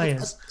the right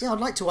players. I'd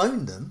like to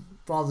own them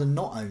rather than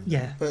not own them.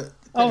 Yeah. But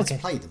better to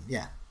play them,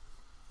 yeah.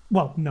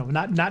 Well, no,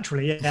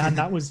 naturally, and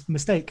that was a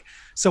mistake.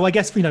 So I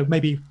guess,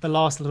 maybe the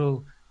last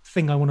little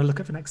thing I want to look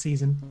at for next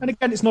season, and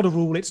again, it's not a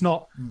rule, it's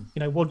not,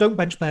 don't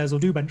bench players or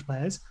do bench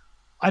players.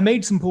 I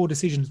made some poor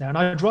decisions there, and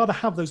I'd rather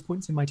have those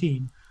points in my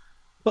team.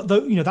 But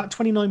though, that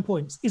 29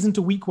 points isn't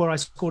a week where I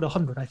scored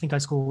 100. I think I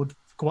scored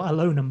quite a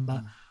low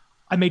number.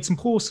 I made some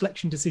poor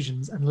selection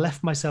decisions and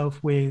left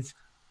myself with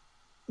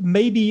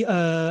maybe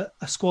a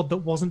squad that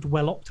wasn't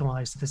well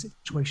optimized to the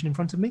situation in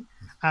front of me.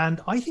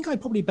 And I think I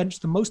probably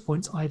benched the most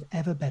points I've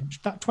ever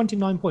benched. That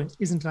 29 points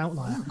isn't an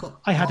outlier.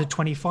 I had a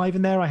 25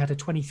 in there. I had a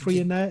 23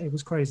 in there. It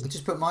was crazy. I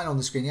just put mine on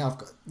the screen. Yeah, I've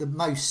got the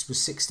most was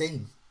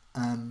 16.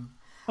 There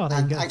you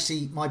go.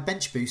 Actually, my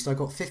bench boost, I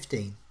got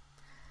 15.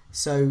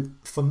 So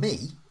for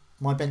me,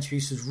 my bench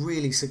boost was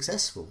really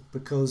successful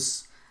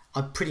because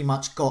I pretty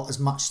much got as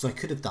much as I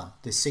could have done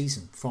this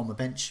season from a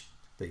bench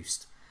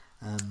boost.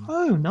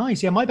 Oh,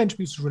 nice. Yeah, my bench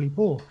boost was really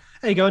poor.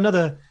 There you go.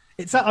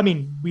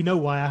 We know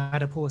why I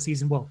had a poor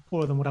season. Well,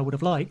 poorer than what I would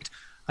have liked.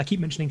 I keep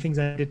mentioning things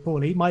I did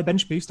poorly. My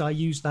bench boost, I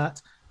used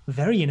that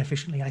very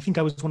inefficiently. I think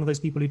I was one of those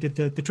people who did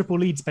the triple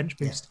Leeds bench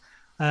boost.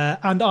 Yeah.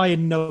 And I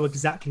know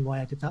exactly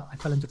why I did that. I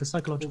fell into the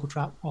psychological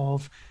trap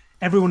of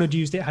everyone had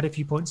used it, had a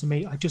few points on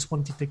me. I just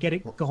wanted to get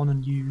it gone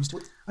and used.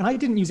 And I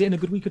didn't use it in a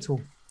good week at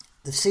all.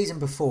 The season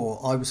before,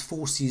 I was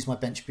forced to use my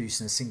bench boost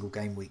in a single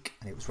game week,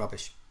 and it was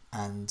rubbish.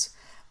 And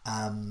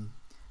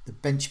the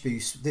bench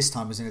boost this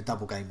time was in a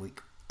double game week.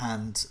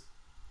 And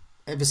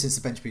ever since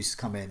the bench boost has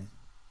come in,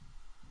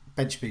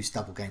 bench boost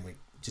double game week,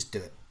 just do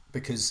it.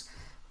 Because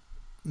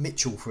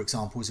Mitchell, for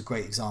example, is a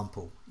great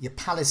example. Your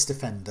Palace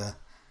defender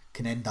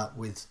can end up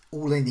with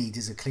all they need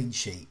is a clean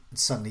sheet, and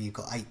suddenly you've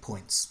got 8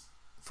 points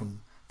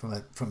from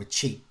a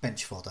cheap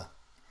bench fodder,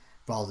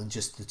 rather than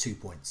just the 2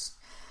 points.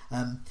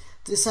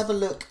 Let's have a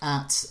look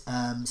at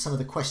some of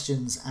the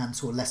questions and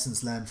sort of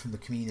lessons learned from the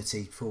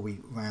community before we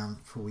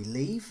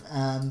leave.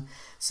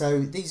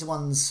 So these are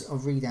ones I'll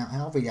read out.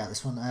 I'll read out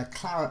this one.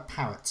 Claret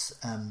Parrott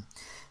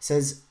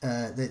says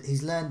that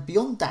he's learned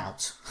beyond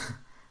doubt,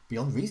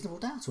 beyond reasonable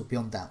doubt or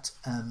beyond doubt,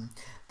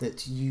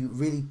 that you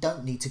really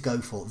don't need to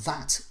go for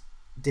that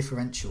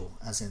differential,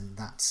 as in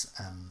that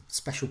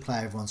special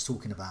player everyone's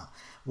talking about.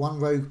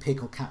 One rogue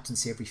pick or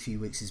captaincy every few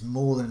weeks is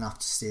more than enough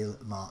to steal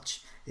a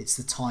march. It's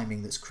the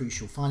timing that's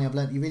crucial. Finally, I've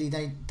learned you really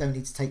don't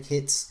need to take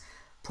hits.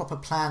 Proper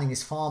planning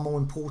is far more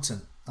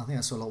important. I think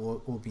that's a lot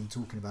what we've been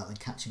talking about than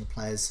catching a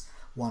player's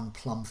one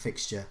plum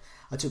fixture.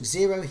 I took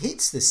 0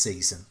 hits this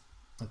season.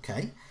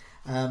 Okay,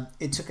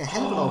 it took a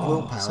hell of a lot of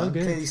willpower, and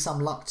clearly some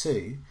luck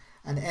too,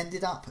 and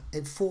ended up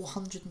at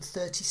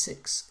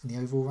 436 in the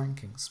overall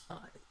rankings.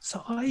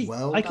 So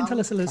I can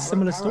tell us a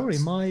similar story.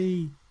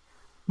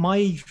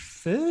 My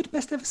third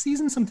best ever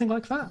season, something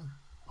like that.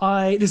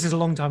 This is a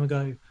long time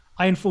ago.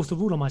 I enforced a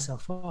rule on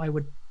myself. I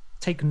would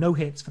take no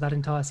hits for that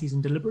entire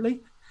season deliberately.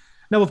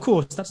 Now, of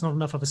course, that's not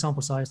enough of a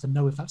sample size to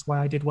know if that's why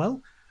I did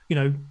well.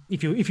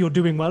 If you're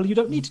doing well, you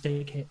don't need to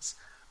take hits.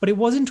 But it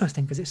was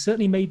interesting because it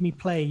certainly made me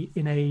play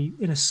in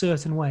a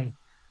certain way,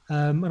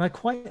 and I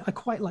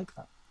quite like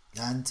that.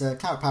 And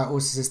Claret Parrott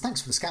also says,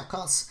 thanks for the scout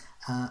cards,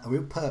 a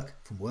real perk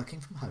from working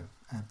from home.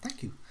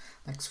 Thank you.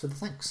 Thanks for the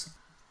thanks.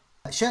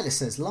 Shirtless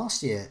says,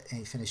 last year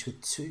he finished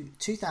with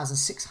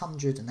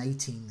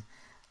 2,618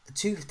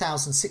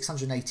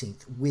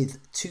 2,618th with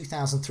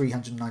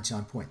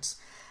 2,399 points.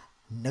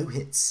 No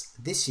hits.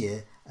 This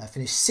year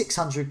finished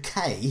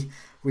 600k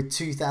with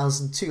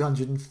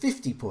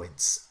 2,250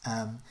 points.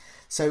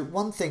 So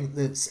one thing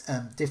that's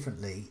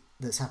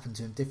happened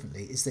to him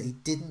differently is that he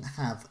didn't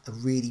have a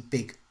really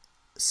big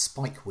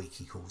spike week,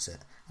 he calls it.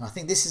 And I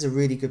think this is a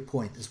really good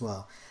point as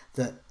well,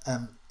 that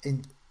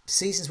in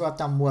seasons where I've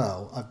done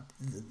well,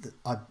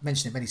 I've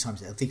mentioned it many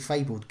times, the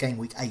fabled game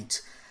week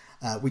 8,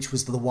 which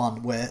was the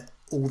one where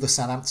all the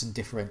Southampton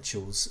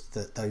differentials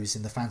that those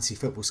in the fantasy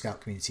football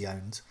scout community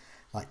owned,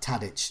 like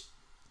Tadic,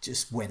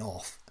 just went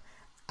off.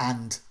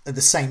 And at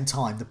the same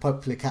time, the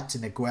popular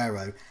captain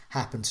Aguero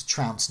happened to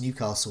trounce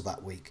Newcastle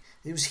that week.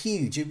 It was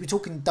huge. We're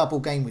talking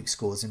double game week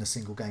scores in a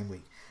single game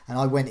week. And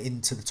I went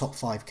into the top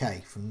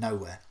 5k from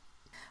nowhere.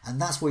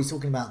 And that's what he's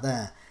talking about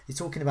there. He's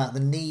talking about the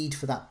need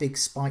for that big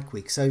spike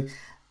week. So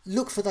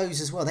look for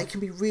those as well. They can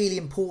be really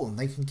important.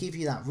 They can give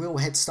you that real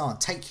head start and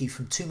take you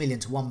from 2 million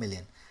to 1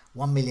 million.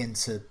 1 million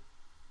to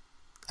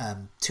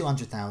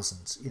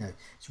 200,000. You know,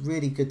 it's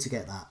really good to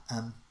get that.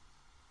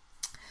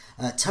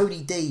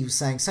 Tony D was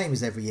saying, same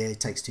as every year, he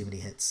takes too many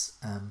hits.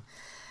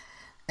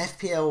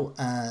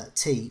 FPL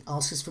T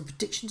asks us for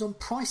predictions on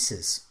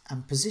prices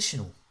and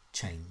positional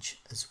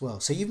change as well.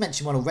 So you've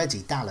mentioned one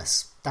already,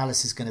 Dallas.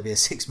 Dallas is going to be a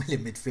 6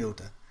 million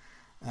midfielder.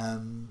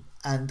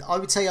 And I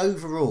would say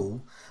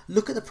overall,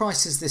 look at the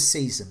prices this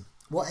season.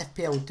 What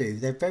FPL do,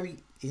 they're very,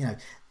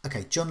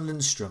 okay, John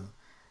Lundstrom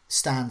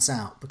stands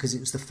out because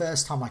it was the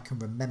first time I can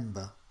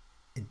remember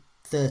in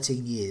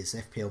 13 years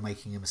FPL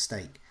making a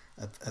mistake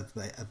of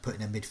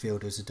putting a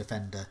midfielder as a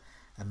defender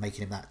and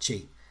making him that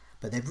cheap.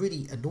 But they're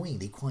really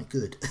annoyingly quite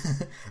good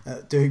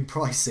at doing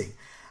pricing.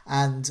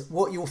 And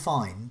what you'll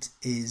find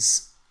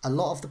is a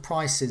lot of the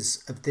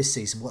prices of this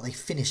season, what they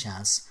finish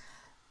as,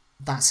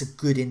 that's a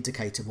good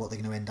indicator of what they're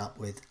going to end up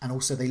with. And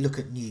also they look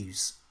at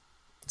news.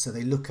 So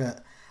they look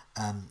at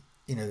an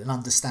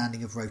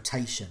understanding of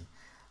rotation.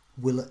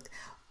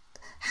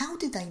 How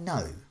did they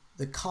know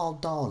that Carl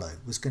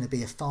Darlow was going to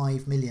be a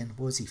 5 million,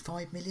 what was he,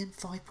 5 million,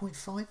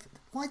 5.5?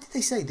 Why did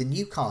they say the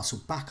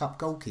Newcastle backup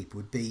goalkeeper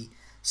would be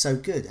so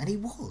good? And he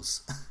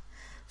was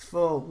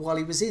while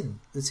he was in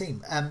the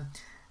team.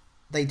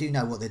 They do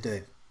know what they're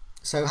doing.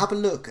 So have a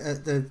look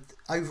at the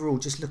overall,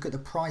 just look at the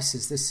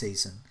prices this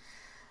season.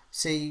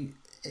 See,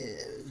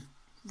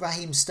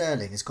 Raheem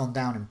Sterling has gone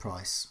down in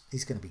price.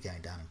 He's going to be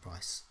going down in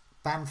price.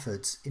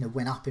 Bamford,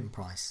 went up in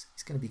price.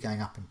 He's going to be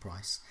going up in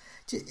price.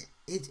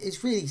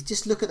 It's really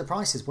just look at the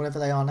prices, whatever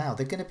they are now.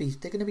 They're going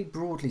to be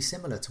broadly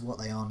similar to what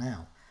they are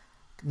now,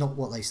 not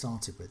what they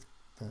started with.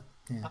 But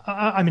yeah,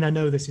 I mean, I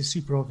know this is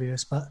super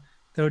obvious, but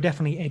there are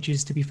definitely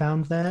edges to be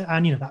found there,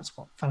 and that's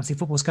what Fantasy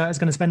Football Scout is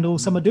going to spend all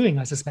summer doing,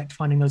 I suspect,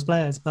 finding those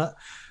players. But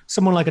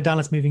someone like a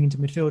Dallas moving into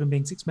midfield and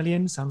being 6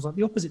 million sounds like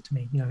the opposite to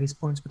me. His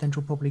points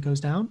potential probably goes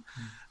down.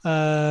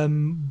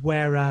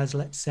 Whereas,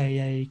 let's say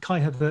a Kai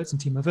Havertz and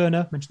Timo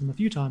Werner, mentioned them a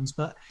few times,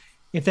 but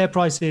if their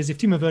price is, if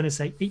Timo Werner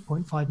say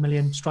 8.5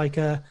 million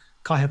striker,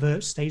 Kai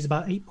Havertz stays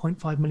about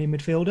 8.5 million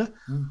midfielder,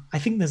 I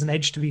think there's an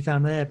edge to be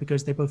found there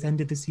because they both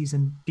ended the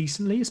season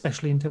decently,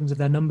 especially in terms of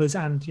their numbers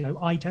and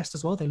eye test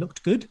as well. They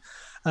looked good.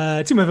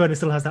 Timo Werner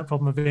still has that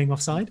problem of being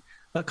offside,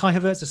 but Kai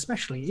Havertz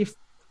especially, if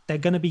they're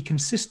going to be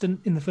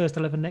consistent in the first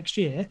 11 next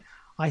year,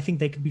 I think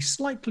they could be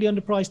slightly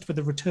underpriced for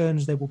the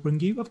returns they will bring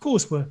you. Of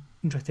course, we're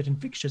interested in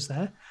fixtures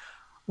there.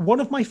 One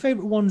of my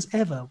favourite ones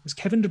ever was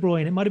Kevin De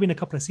Bruyne. It might have been a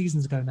couple of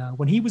seasons ago now.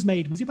 When he was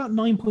made, was he about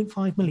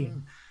 9.5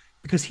 million?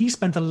 Because he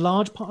spent a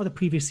large part of the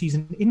previous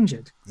season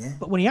injured. Yeah.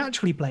 But when he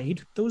actually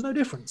played, there was no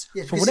difference.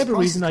 Yeah, for whatever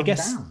reason, I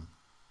guess. Down,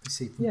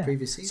 from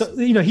previous season.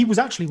 So, he was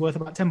actually worth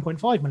about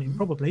 10.5 million,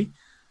 probably.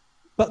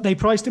 But they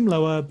priced him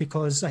lower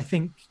because I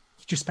think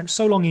he just spent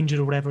so long injured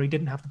or whatever. He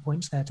didn't have the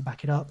points there to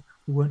back it up.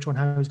 We weren't sure on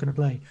how he was going to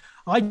play.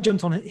 I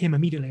jumped on him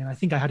immediately, and I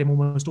think I had him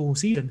almost all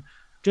season,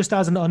 just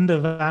as an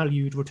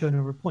undervalued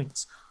returner of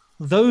points.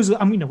 Those,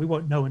 we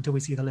won't know until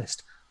we see the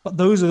list, but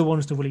those are the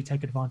ones to really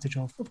take advantage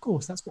of. Of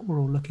course, that's what we're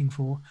all looking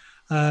for.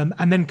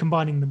 And then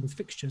combining them with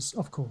fixtures,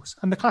 of course.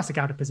 And the classic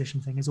out of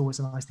position thing is always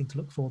a nice thing to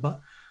look for, but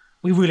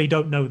we really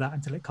don't know that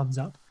until it comes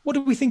up. What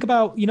do we think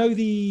about,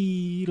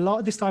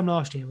 this time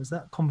last year was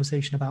that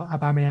conversation about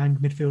Aubameyang,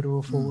 midfielder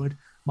or forward,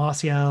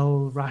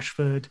 Martial,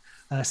 Rashford,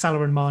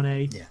 Salah and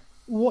Mane. Yeah.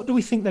 What do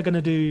we think they're going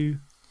to do,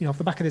 off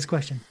the back of this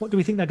question? What do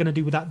we think they're going to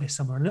do with that this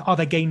summer? And are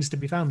there gains to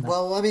be found there?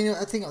 Well,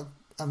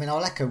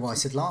 I'll echo what I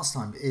said last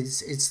time.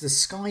 It's the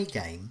Sky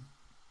game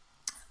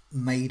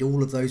made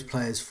all of those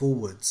players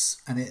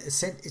forwards, and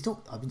it's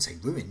not, I wouldn't say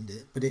ruined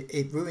it, but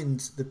it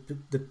ruined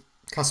the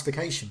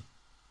classification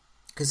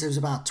because there was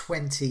about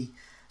 20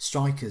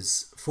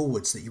 strikers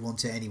forwards that you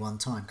want at any one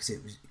time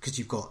because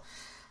you've got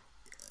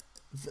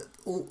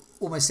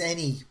almost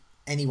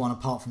anyone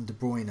apart from De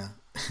Bruyne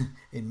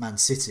in Man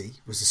City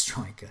was a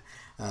striker.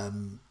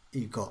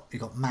 You've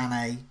got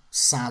Mane,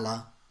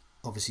 Salah.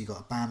 Obviously, you've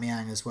got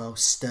Aubameyang as well,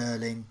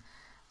 Sterling.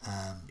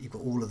 You've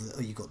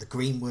got the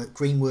Greenwood,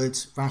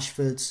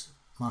 Rashford,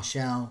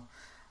 Martial.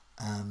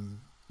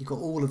 You've got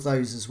all of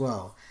those as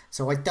well.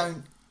 So I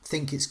don't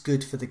think it's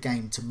good for the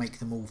game to make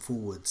them all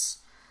forwards.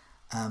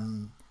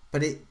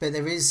 But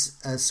there is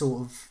a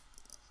sort of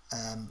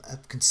a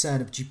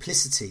concern of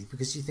duplicity,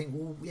 because you think,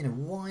 well,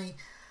 why,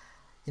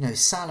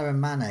 Salah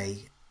and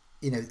Mane,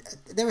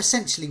 they're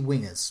essentially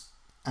wingers.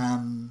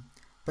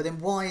 But then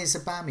why is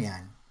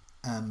Aubameyang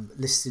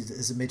listed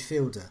as a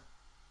midfielder?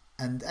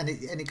 And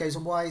it goes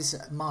on, why is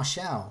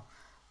Martial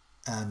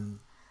and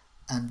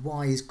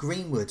why is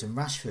Greenwood and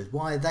Rashford,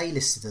 why are they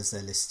listed as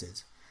they're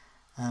listed?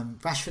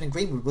 Rashford and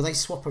Greenwood, will they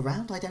swap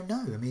around? I don't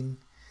know. I mean,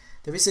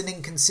 there is an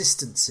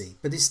inconsistency,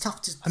 but it's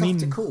tough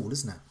to call,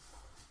 isn't it?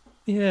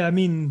 Yeah, I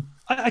mean,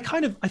 I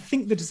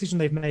think the decision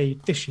they've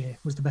made this year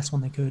was the best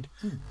one they could,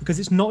 because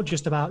it's not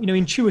just about,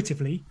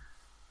 intuitively,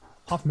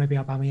 apart from maybe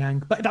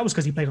Aubameyang, but that was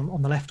because he played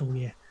on the left all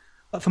year.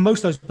 But for most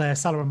of those players,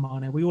 Salah and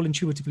Mane, we all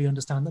intuitively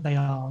understand that they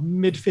are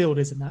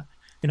midfielders in that,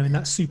 in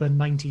that super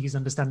 90s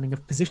understanding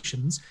of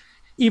positions.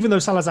 Even though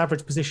Salah's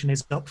average position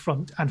is up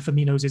front and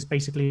Firmino's is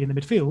basically in the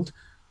midfield,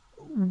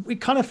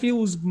 it kind of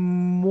feels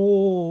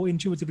more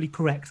intuitively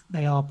correct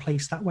they are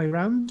placed that way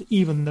around,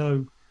 even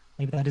though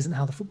maybe that isn't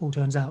how the football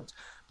turns out,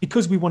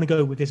 because we want to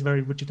go with this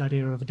very rigid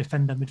idea of a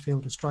defender,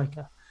 midfielder,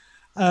 striker.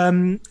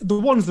 The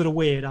ones that are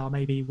weird are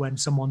maybe when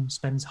someone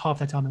spends half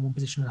their time in one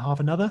position and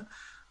half another.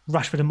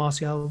 Rashford and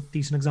Martial,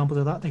 decent examples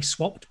of that. They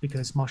swapped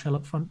because Martial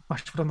up front,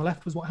 Rashford on the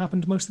left was what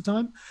happened most of the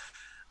time.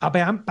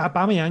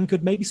 Aubameyang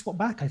could maybe swap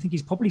back. I think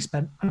he's probably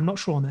spent, I'm not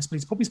sure on this, but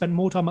he's probably spent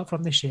more time up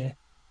front this year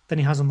than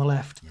he has on the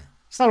left. Yeah.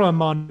 Salah and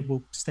Mane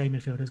will stay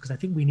midfielders because I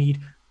think we need,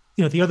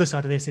 the other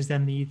side of this is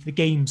then the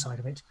game side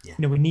of it. Yeah.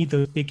 We need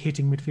those big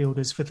hitting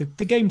midfielders for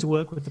the game to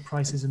work with the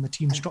prices and the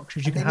team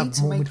structures. You can have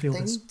more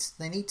midfielders.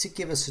 They need to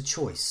give us a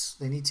choice.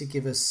 They need to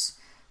give us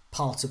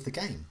part of the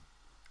game.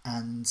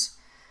 And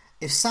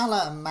if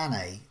Salah and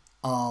Mane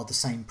are the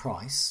same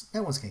price,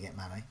 no one's going to get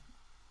Mane.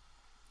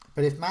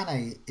 But if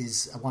Mane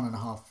is a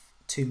 1.5,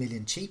 2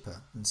 million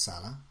cheaper than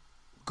Salah,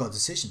 we've got a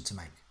decision to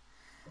make.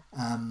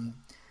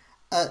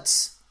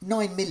 At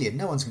 9 million,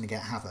 no one's going to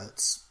get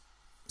Havertz.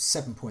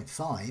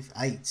 7.5,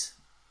 8,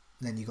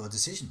 then you've got a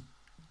decision.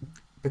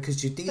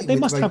 Because you're dealing they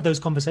must have those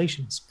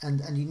conversations.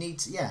 And you need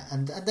to,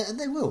 and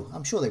they will.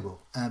 I'm sure they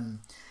will. And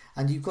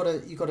you've got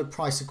to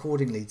price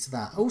accordingly to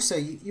that. Also,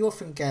 you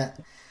often get...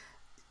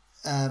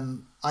 I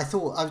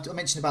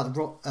mentioned about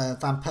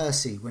Van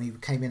Persie when he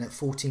came in at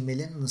 14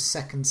 million in the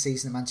second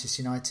season at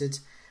Manchester United.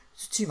 It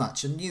was too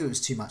much. I knew it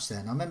was too much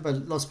then. I remember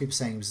lots of people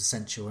saying it was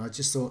essential, and I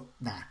just thought,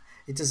 nah,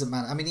 it doesn't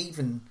matter. I mean,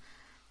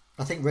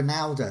 I think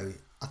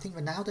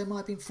Ronaldo might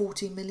have been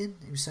 14 million.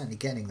 He was certainly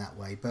getting that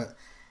way, but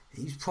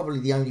he's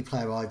probably the only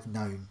player I've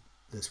known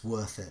that's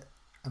worth it.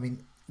 I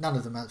mean, none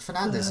of them.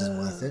 Fernandes isn't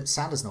worth it.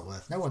 Salah's not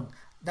worth.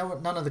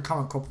 None of the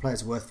current crop of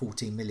players are worth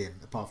 14 million,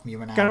 apart from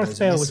Ronaldo. Gareth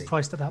Bale was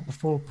priced at that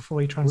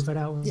before he transferred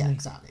out. Wasn't he?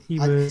 Exactly. He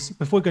was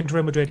before going to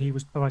Real Madrid. He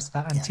was priced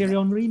at that, and Thierry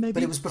Henry maybe.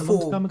 But it was before. A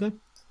long time ago.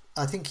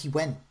 I think he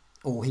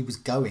was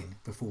going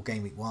before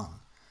game week 1.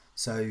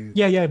 So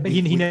but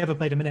he never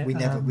played a minute. We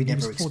never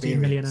experienced 14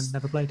 million and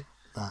never played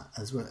that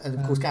as well. And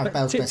of course, Gareth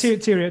Bale's best.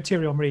 Thierry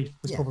Henry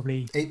was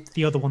probably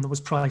the other one that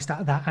was priced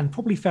at that, and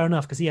probably fair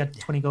enough because he had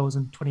 20 goals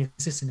and 20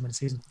 assists in him in a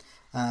season.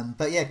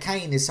 But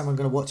Kane is someone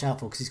going to watch out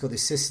for because he's got the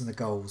assists and the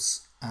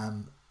goals.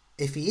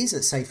 If he is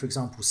at, say, for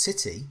example,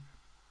 City,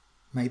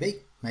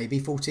 maybe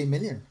 14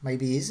 million.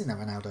 Maybe he is in that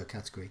Ronaldo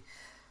category.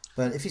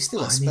 But if he's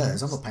still at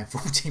Spurs, I'm not paying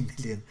 14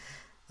 million.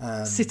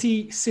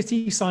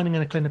 City signing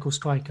in a clinical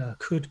striker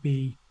could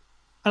be,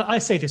 and I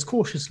say this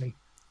cautiously,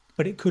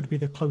 but it could be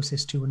the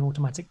closest to an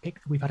automatic pick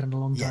that we've had in a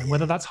long time.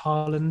 Whether that's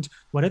Haaland,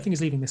 who I don't think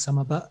is leaving this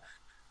summer, but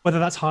whether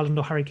that's Haaland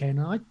or Harry Kane,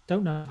 I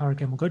don't know if Harry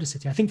Kane will go to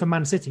City. I think for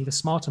Man City, the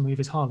smarter move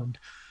is Haaland.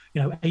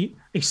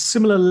 A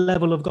similar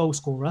level of goal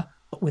scorer,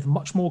 but with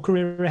much more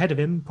career ahead of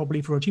him,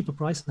 probably for a cheaper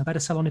price, and a better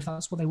sell on if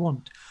that's what they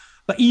want.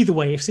 But either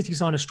way, if City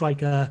sign a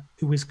striker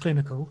who is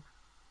clinical,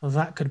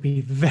 that could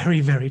be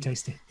very, very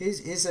tasty.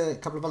 Here's a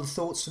couple of other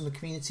thoughts from the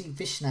community.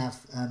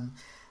 Vishnav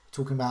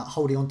talking about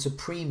holding on to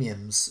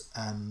premiums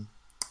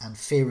and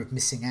fear of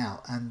missing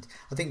out. And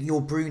I think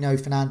your Bruno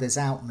Fernandes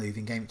out move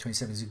in game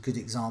 27 is a good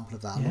example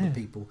of that. A lot of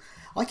people...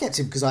 I kept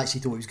him because I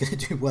actually thought he was going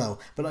to do well,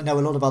 but I know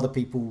a lot of other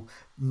people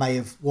may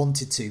have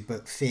wanted to,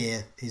 but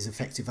fear his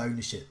effective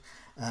ownership.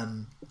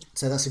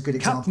 So that's a good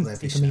example there.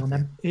 For me on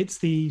them. It's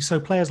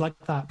players like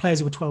that, players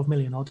who were 12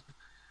 million odd,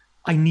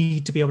 I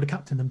need to be able to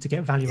captain them to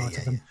get value out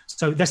of them. Yeah.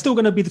 So they're still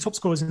going to be the top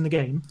scorers in the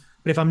game,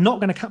 but if I'm not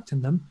going to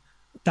captain them,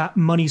 that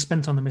money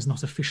spent on them is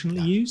not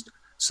efficiently used.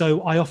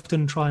 So I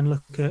often try and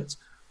look at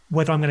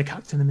whether I'm going to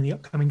captain them in the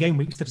upcoming game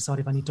weeks to decide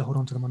if I need to hold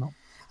on to them or not.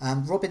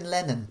 Robin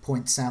Lennon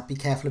points out, be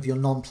careful of your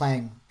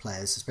non-playing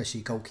players,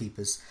 especially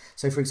goalkeepers.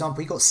 So, for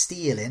example, he got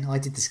Steele in. I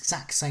did this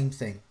exact same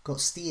thing.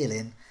 Got Steele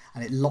in,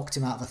 and it locked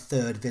him out of a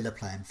third Villa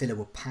player. And Villa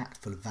were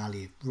packed full of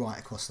value right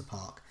across the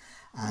park.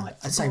 And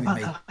same with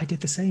me. I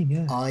did the same,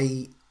 yeah.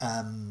 I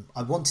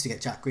wanted to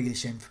get Jack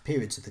Grealish in for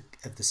periods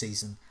of the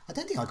season. I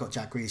don't think I got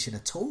Jack Grealish in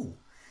at all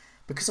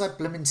because I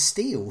blooming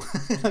Steele.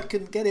 I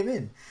couldn't get him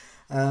in.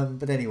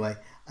 But anyway,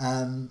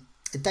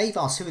 Dave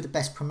asks, who are the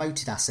best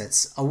promoted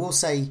assets? I will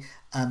say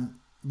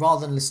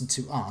rather than listen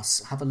to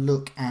us, have a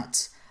look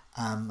at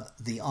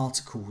the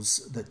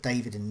articles that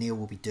David and Neil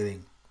will be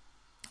doing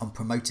on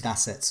promoted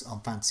assets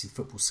on Fantasy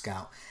Football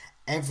Scout.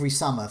 Every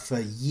summer for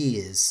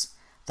years,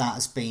 that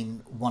has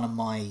been one of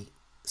my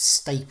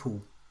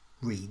staple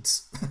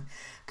reads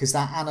because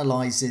that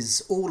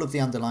analyses all of the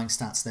underlying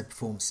stats of their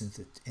performance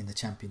in the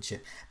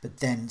Championship, but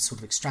then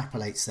sort of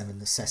extrapolates them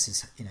and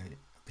assesses,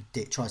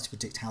 tries to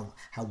predict how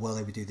well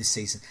they would do this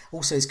season.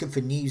 Also, it's good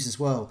for news as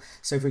well.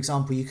 So, for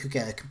example, you could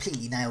get a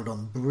completely nailed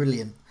on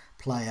brilliant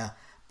player,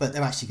 but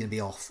they're actually going to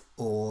be off,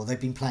 or they've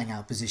been playing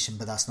out of position,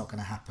 but that's not going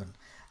to happen.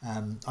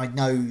 I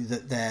know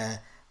that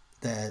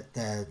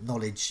their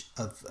knowledge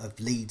of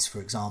Leeds,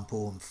 for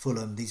example, and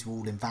Fulham, these were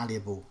all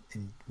invaluable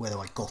in whether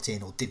I got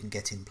in or didn't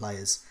get in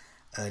players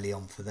early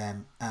on for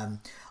them.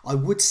 I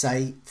would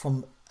say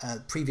from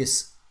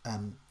previous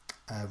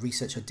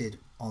research I did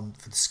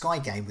for the Sky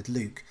game with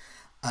Luke,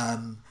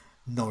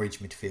 Norwich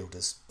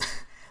midfielders.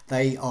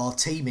 They are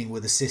teeming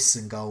with assists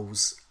and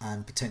goals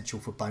and potential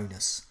for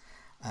bonus.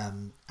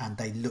 And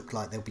they look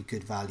like they'll be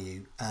good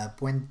value.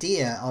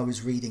 Buendia, I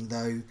was reading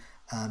though,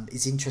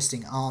 is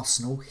interesting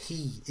Arsenal.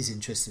 He is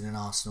interested in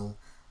Arsenal.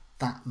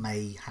 That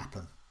may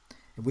happen.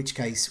 In which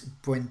case,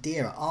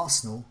 Buendia at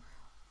Arsenal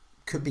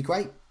could be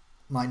great.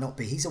 Might not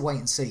be. He's a wait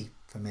and see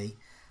for me.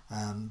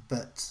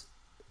 But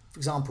for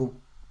example,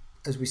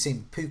 as we've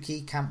seen,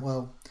 Pukki,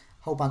 Cantwell,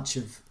 a whole bunch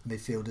of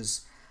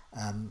midfielders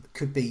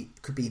could be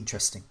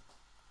interesting.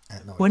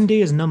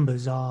 Buendia's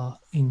numbers are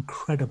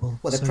incredible.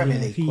 Well, they're Premier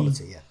League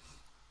quality, yeah.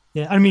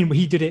 Yeah, I mean,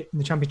 he did it in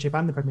the Championship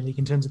and the Premier League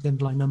in terms of the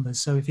underlying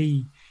numbers. So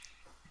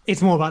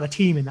it's more about the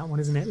team in that one,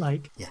 isn't it?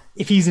 Like,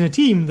 if he's in a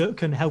team that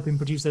can help him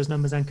produce those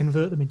numbers and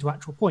convert them into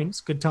actual points,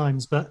 good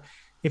times. But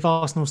if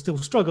Arsenal still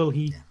struggle,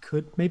 he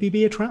could maybe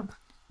be a trap.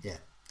 Yeah.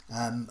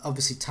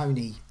 Obviously,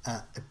 Tony,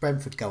 if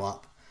Brentford go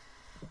up.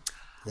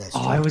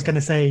 I was going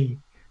to say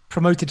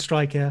promoted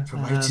striker.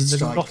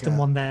 There's often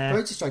one there.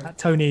 Promoted striker.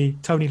 Tony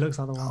looks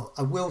like the one.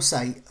 I will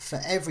say, for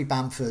every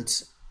Bamford,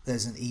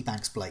 there's an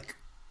Ebanks Blake.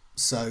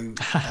 So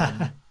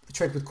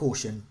tread with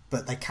caution,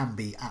 but they can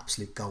be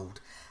absolute gold.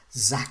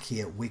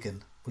 Zaki at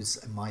Wigan was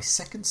in my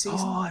second season.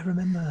 Oh, I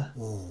remember.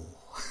 Oh,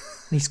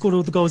 he scored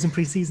all the goals in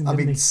pre-season.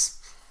 Didn't he?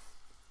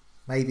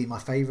 Maybe my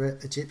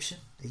favourite Egyptian,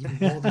 even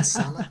more than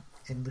Salah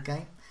in the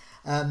game.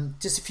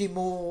 Just a few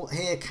more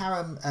here.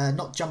 Karam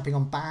not jumping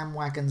on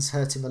bandwagons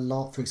hurt him a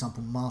lot. For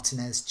example,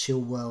 Martinez,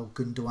 Chilwell,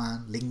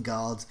 Gundogan,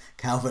 Lingard,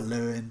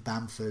 Calvert-Lewin,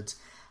 Bamford.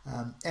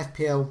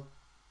 FPL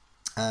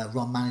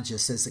Ron Manager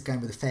says that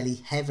going with a fairly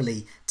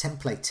heavily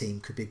template team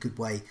could be a good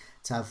way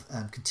to have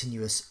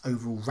continuous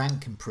overall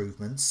rank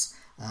improvements.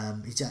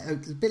 He's a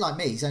bit like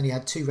me. He's only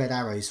had 2 red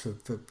arrows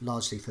for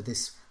largely for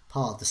this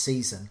part of the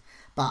season,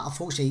 but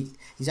unfortunately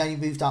he's only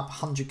moved up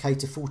 100k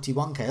to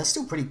 41k. That's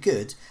still pretty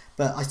good,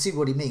 but I see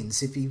what he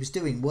means. If he was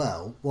doing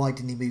well, why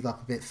didn't he move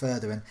up a bit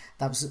further? And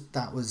that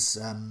was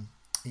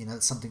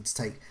that's something to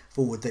take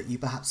forward, that you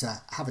perhaps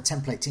have a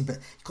template team, but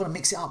you've got to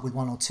mix it up with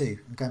one or two.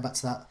 And going back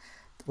to that,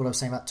 what I was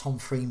saying about Tom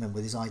Freeman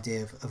with his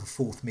idea of a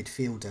fourth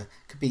midfielder, it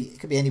could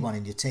be anyone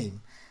in your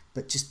team,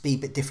 but just be a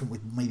bit different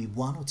with maybe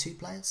 1 or 2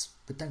 players,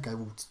 but don't go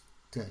all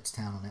to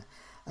town on it.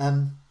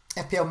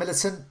 FPL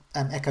Militant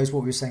echoes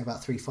what we were saying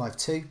about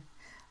 352.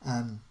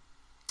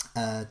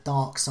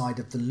 Dark Side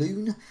of the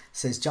Loon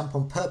says jump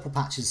on purple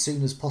patch as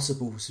soon as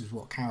possible. This is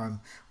what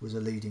Karam was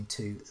alluding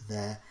to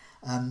there.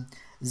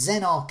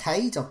 Zen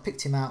Arcade, I've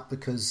picked him out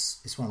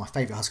because it's one of my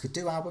favourite Husker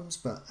Du albums,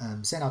 but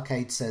Zen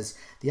Arcade says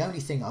the only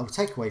thing I will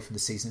take away from the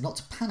season is not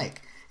to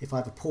panic if I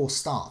have a poor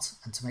start,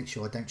 and to make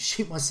sure I don't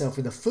shoot myself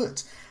in the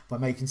foot by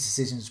making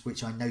decisions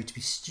which I know to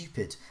be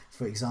stupid.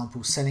 For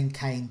example, selling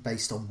Kane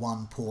based on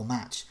one poor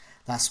match.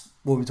 That's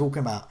what we're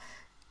talking about.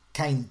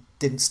 Kane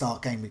didn't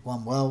start game week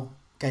 1 well.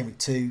 Game week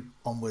 2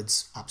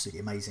 onwards, absolutely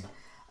amazing.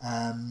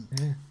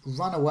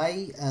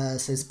 Runaway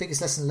says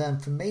biggest lesson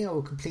learned from me, I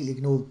will completely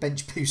ignore the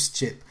bench boost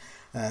chip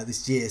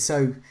this year.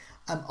 So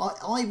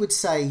I would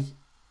say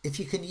if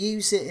you can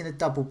use it in a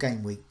double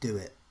game week, do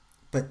it,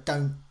 but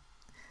don't.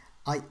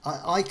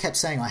 I kept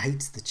saying I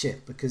hated the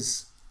chip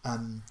because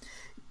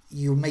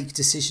you'll make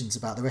decisions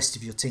about the rest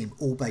of your team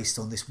all based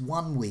on this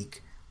 1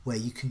 week where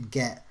you can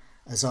get,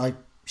 as I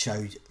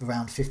showed,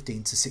 around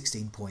 15 to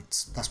 16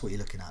 points. That's what you're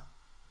looking at.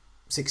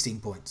 16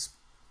 points.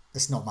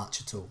 That's not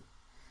much at all.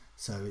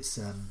 So it's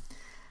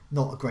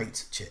not a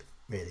great chip,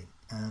 really.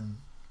 And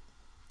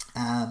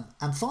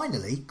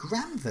finally,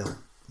 Granville.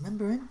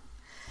 Remember him?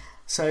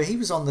 So he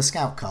was on the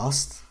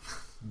Scoutcast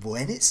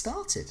when it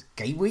started.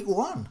 Game week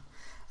 1.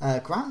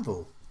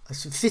 Granville.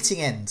 It's a fitting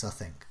end, I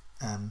think.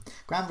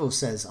 Granville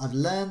says, I've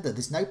learned that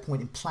there's no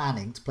point in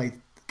planning to play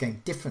the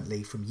game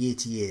differently from year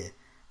to year,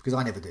 because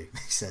I never do,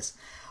 he says.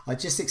 I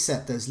just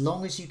accept that as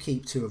long as you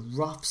keep to a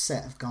rough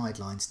set of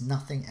guidelines,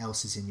 nothing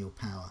else is in your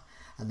power,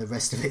 and the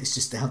rest of it is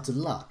just down to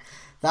luck.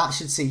 That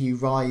should see you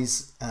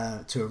rise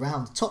to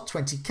around the top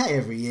 20k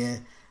every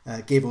year,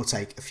 give or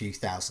take a few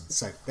thousand.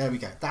 So there we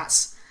go.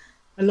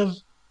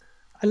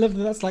 I I love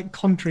that that's like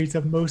contrary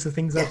to most of the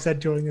things I've said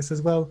during this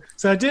as well.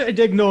 So do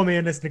ignore me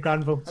and listen to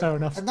Granville. Fair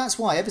enough. And that's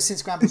why, ever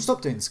since Granville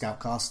stopped doing the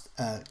Scoutcast,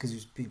 because he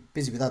was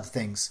busy with other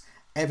things,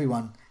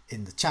 everyone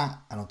in the chat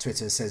and on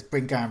Twitter says,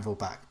 bring Granville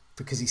back,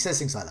 because he says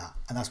things like that,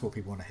 and that's what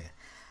people want to hear.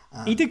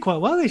 He did quite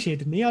well this year,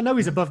 didn't he? I know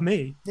he's above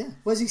me. Yeah,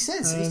 well, as he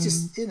says, he's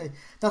just,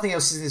 nothing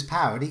else is in his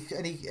power,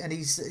 and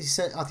he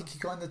said, I think he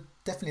got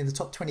definitely in the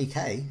top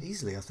 20k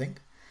easily, I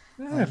think.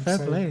 Yeah, fair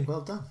play.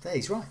 Well done. There,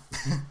 he's right.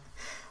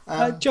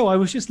 Joe, I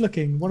was just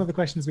looking, one of the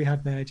questions we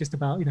had there, just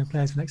about,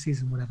 players for next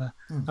season, whatever.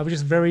 I was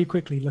just very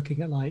quickly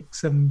looking at like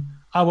some,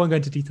 I won't go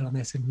into detail on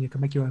this and you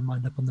can make your own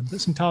mind up on them,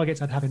 but some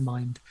targets I'd have in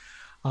mind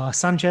are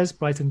Sanchez,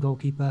 Brighton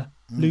goalkeeper,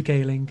 Luke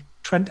Ayling,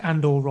 Trent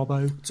and/or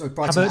Robbo. So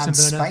Brighton and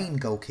Spain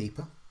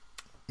goalkeeper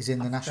is in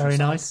the national Very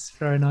side. nice,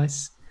 very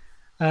nice.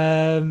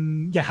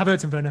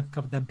 Havertz and Werner,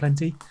 covered them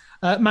plenty.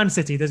 Man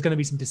City, there's going to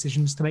be some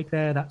decisions to make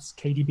there. That's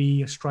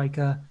KDB, a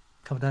striker,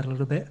 covered that a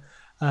little bit.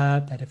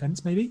 Their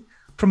defence maybe.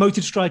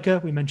 Promoted striker,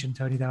 we mentioned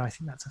Tony there. I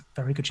think that's a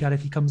very good shout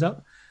if he comes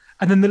up.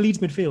 And then the Leeds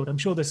midfield. I'm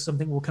sure there's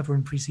something we'll cover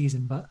in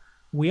pre-season, but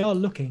we are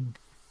looking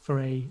for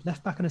a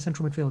left back and a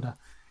central midfielder.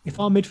 If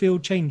our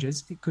midfield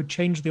changes, it could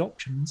change the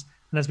options.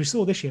 And as we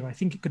saw this year, I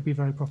think it could be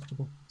very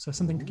profitable. So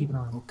something to keep an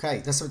eye on.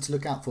 Okay, that's something to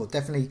look out for.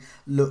 Definitely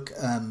look,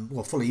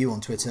 follow you on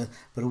Twitter,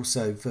 but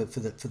also for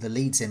the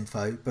Leeds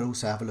info, but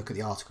also have a look at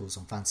the articles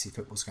on Fantasy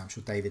Football Scout. I'm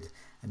sure David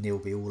and Neil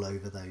will be all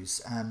over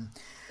those.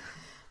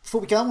 Before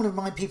we go, I want to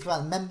remind people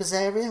about the members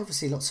area.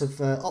 Obviously, lots of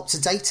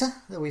Opta data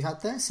that we've had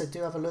there, so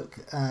do have a look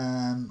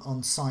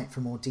on site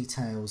for more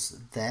details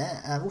there.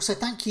 Also,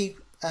 thank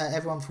you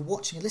everyone for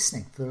watching and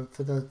listening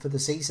for the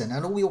season,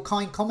 and all your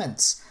kind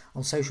comments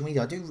on social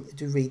media. I do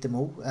read them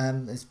all.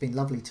 It's been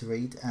lovely to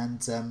read,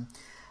 and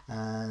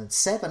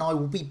Seb and I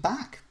will be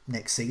back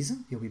next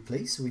season. You'll be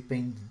pleased. So we've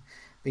been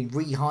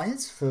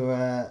rehired for,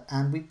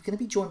 and we're going to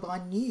be joined by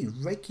a new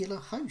regular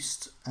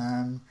host.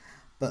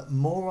 But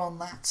more on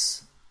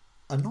that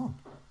anon.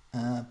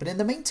 But in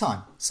the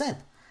meantime, Seb,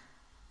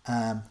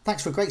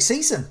 thanks for a great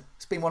season.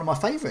 It's been one of my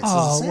favourites, as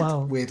I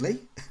said, weirdly.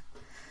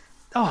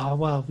 Oh,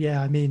 well,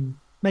 yeah, I mean,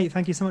 mate,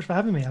 thank you so much for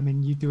having me. I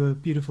mean, you do a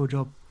beautiful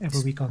job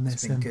every week on this.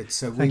 It's been good.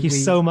 So thank you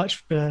so much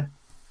for...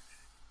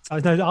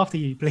 No, after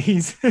you,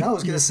 please. No, I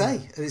was going to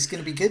say, it's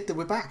going to be good that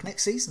we're back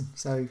next season.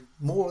 So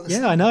more of the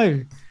same. I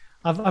know.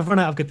 I've run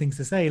out of good things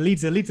to say.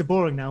 Leeds are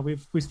boring now.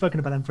 We've spoken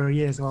about them for a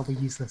year, so I'll be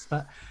useless.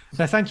 But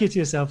no, thank you to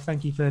yourself.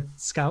 Thank you for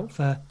Scout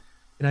for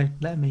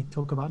letting me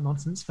talk about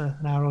nonsense for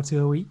an hour or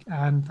two a week.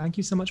 And thank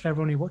you so much for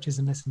everyone who watches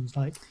and listens.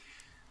 Like,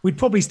 we'd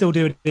probably still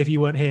do it if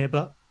you weren't here,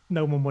 but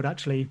no one would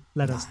actually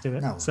let us do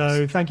it.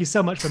 So thank you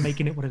so much for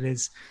making it what it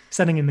is,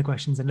 sending in the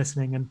questions and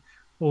listening and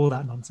all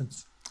that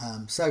nonsense.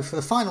 So for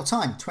the final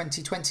time,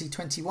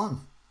 2020-21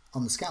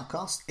 on the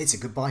Scoutcast, it's a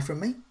goodbye from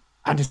me.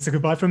 And it's a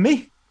goodbye from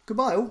me.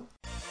 Goodbye all.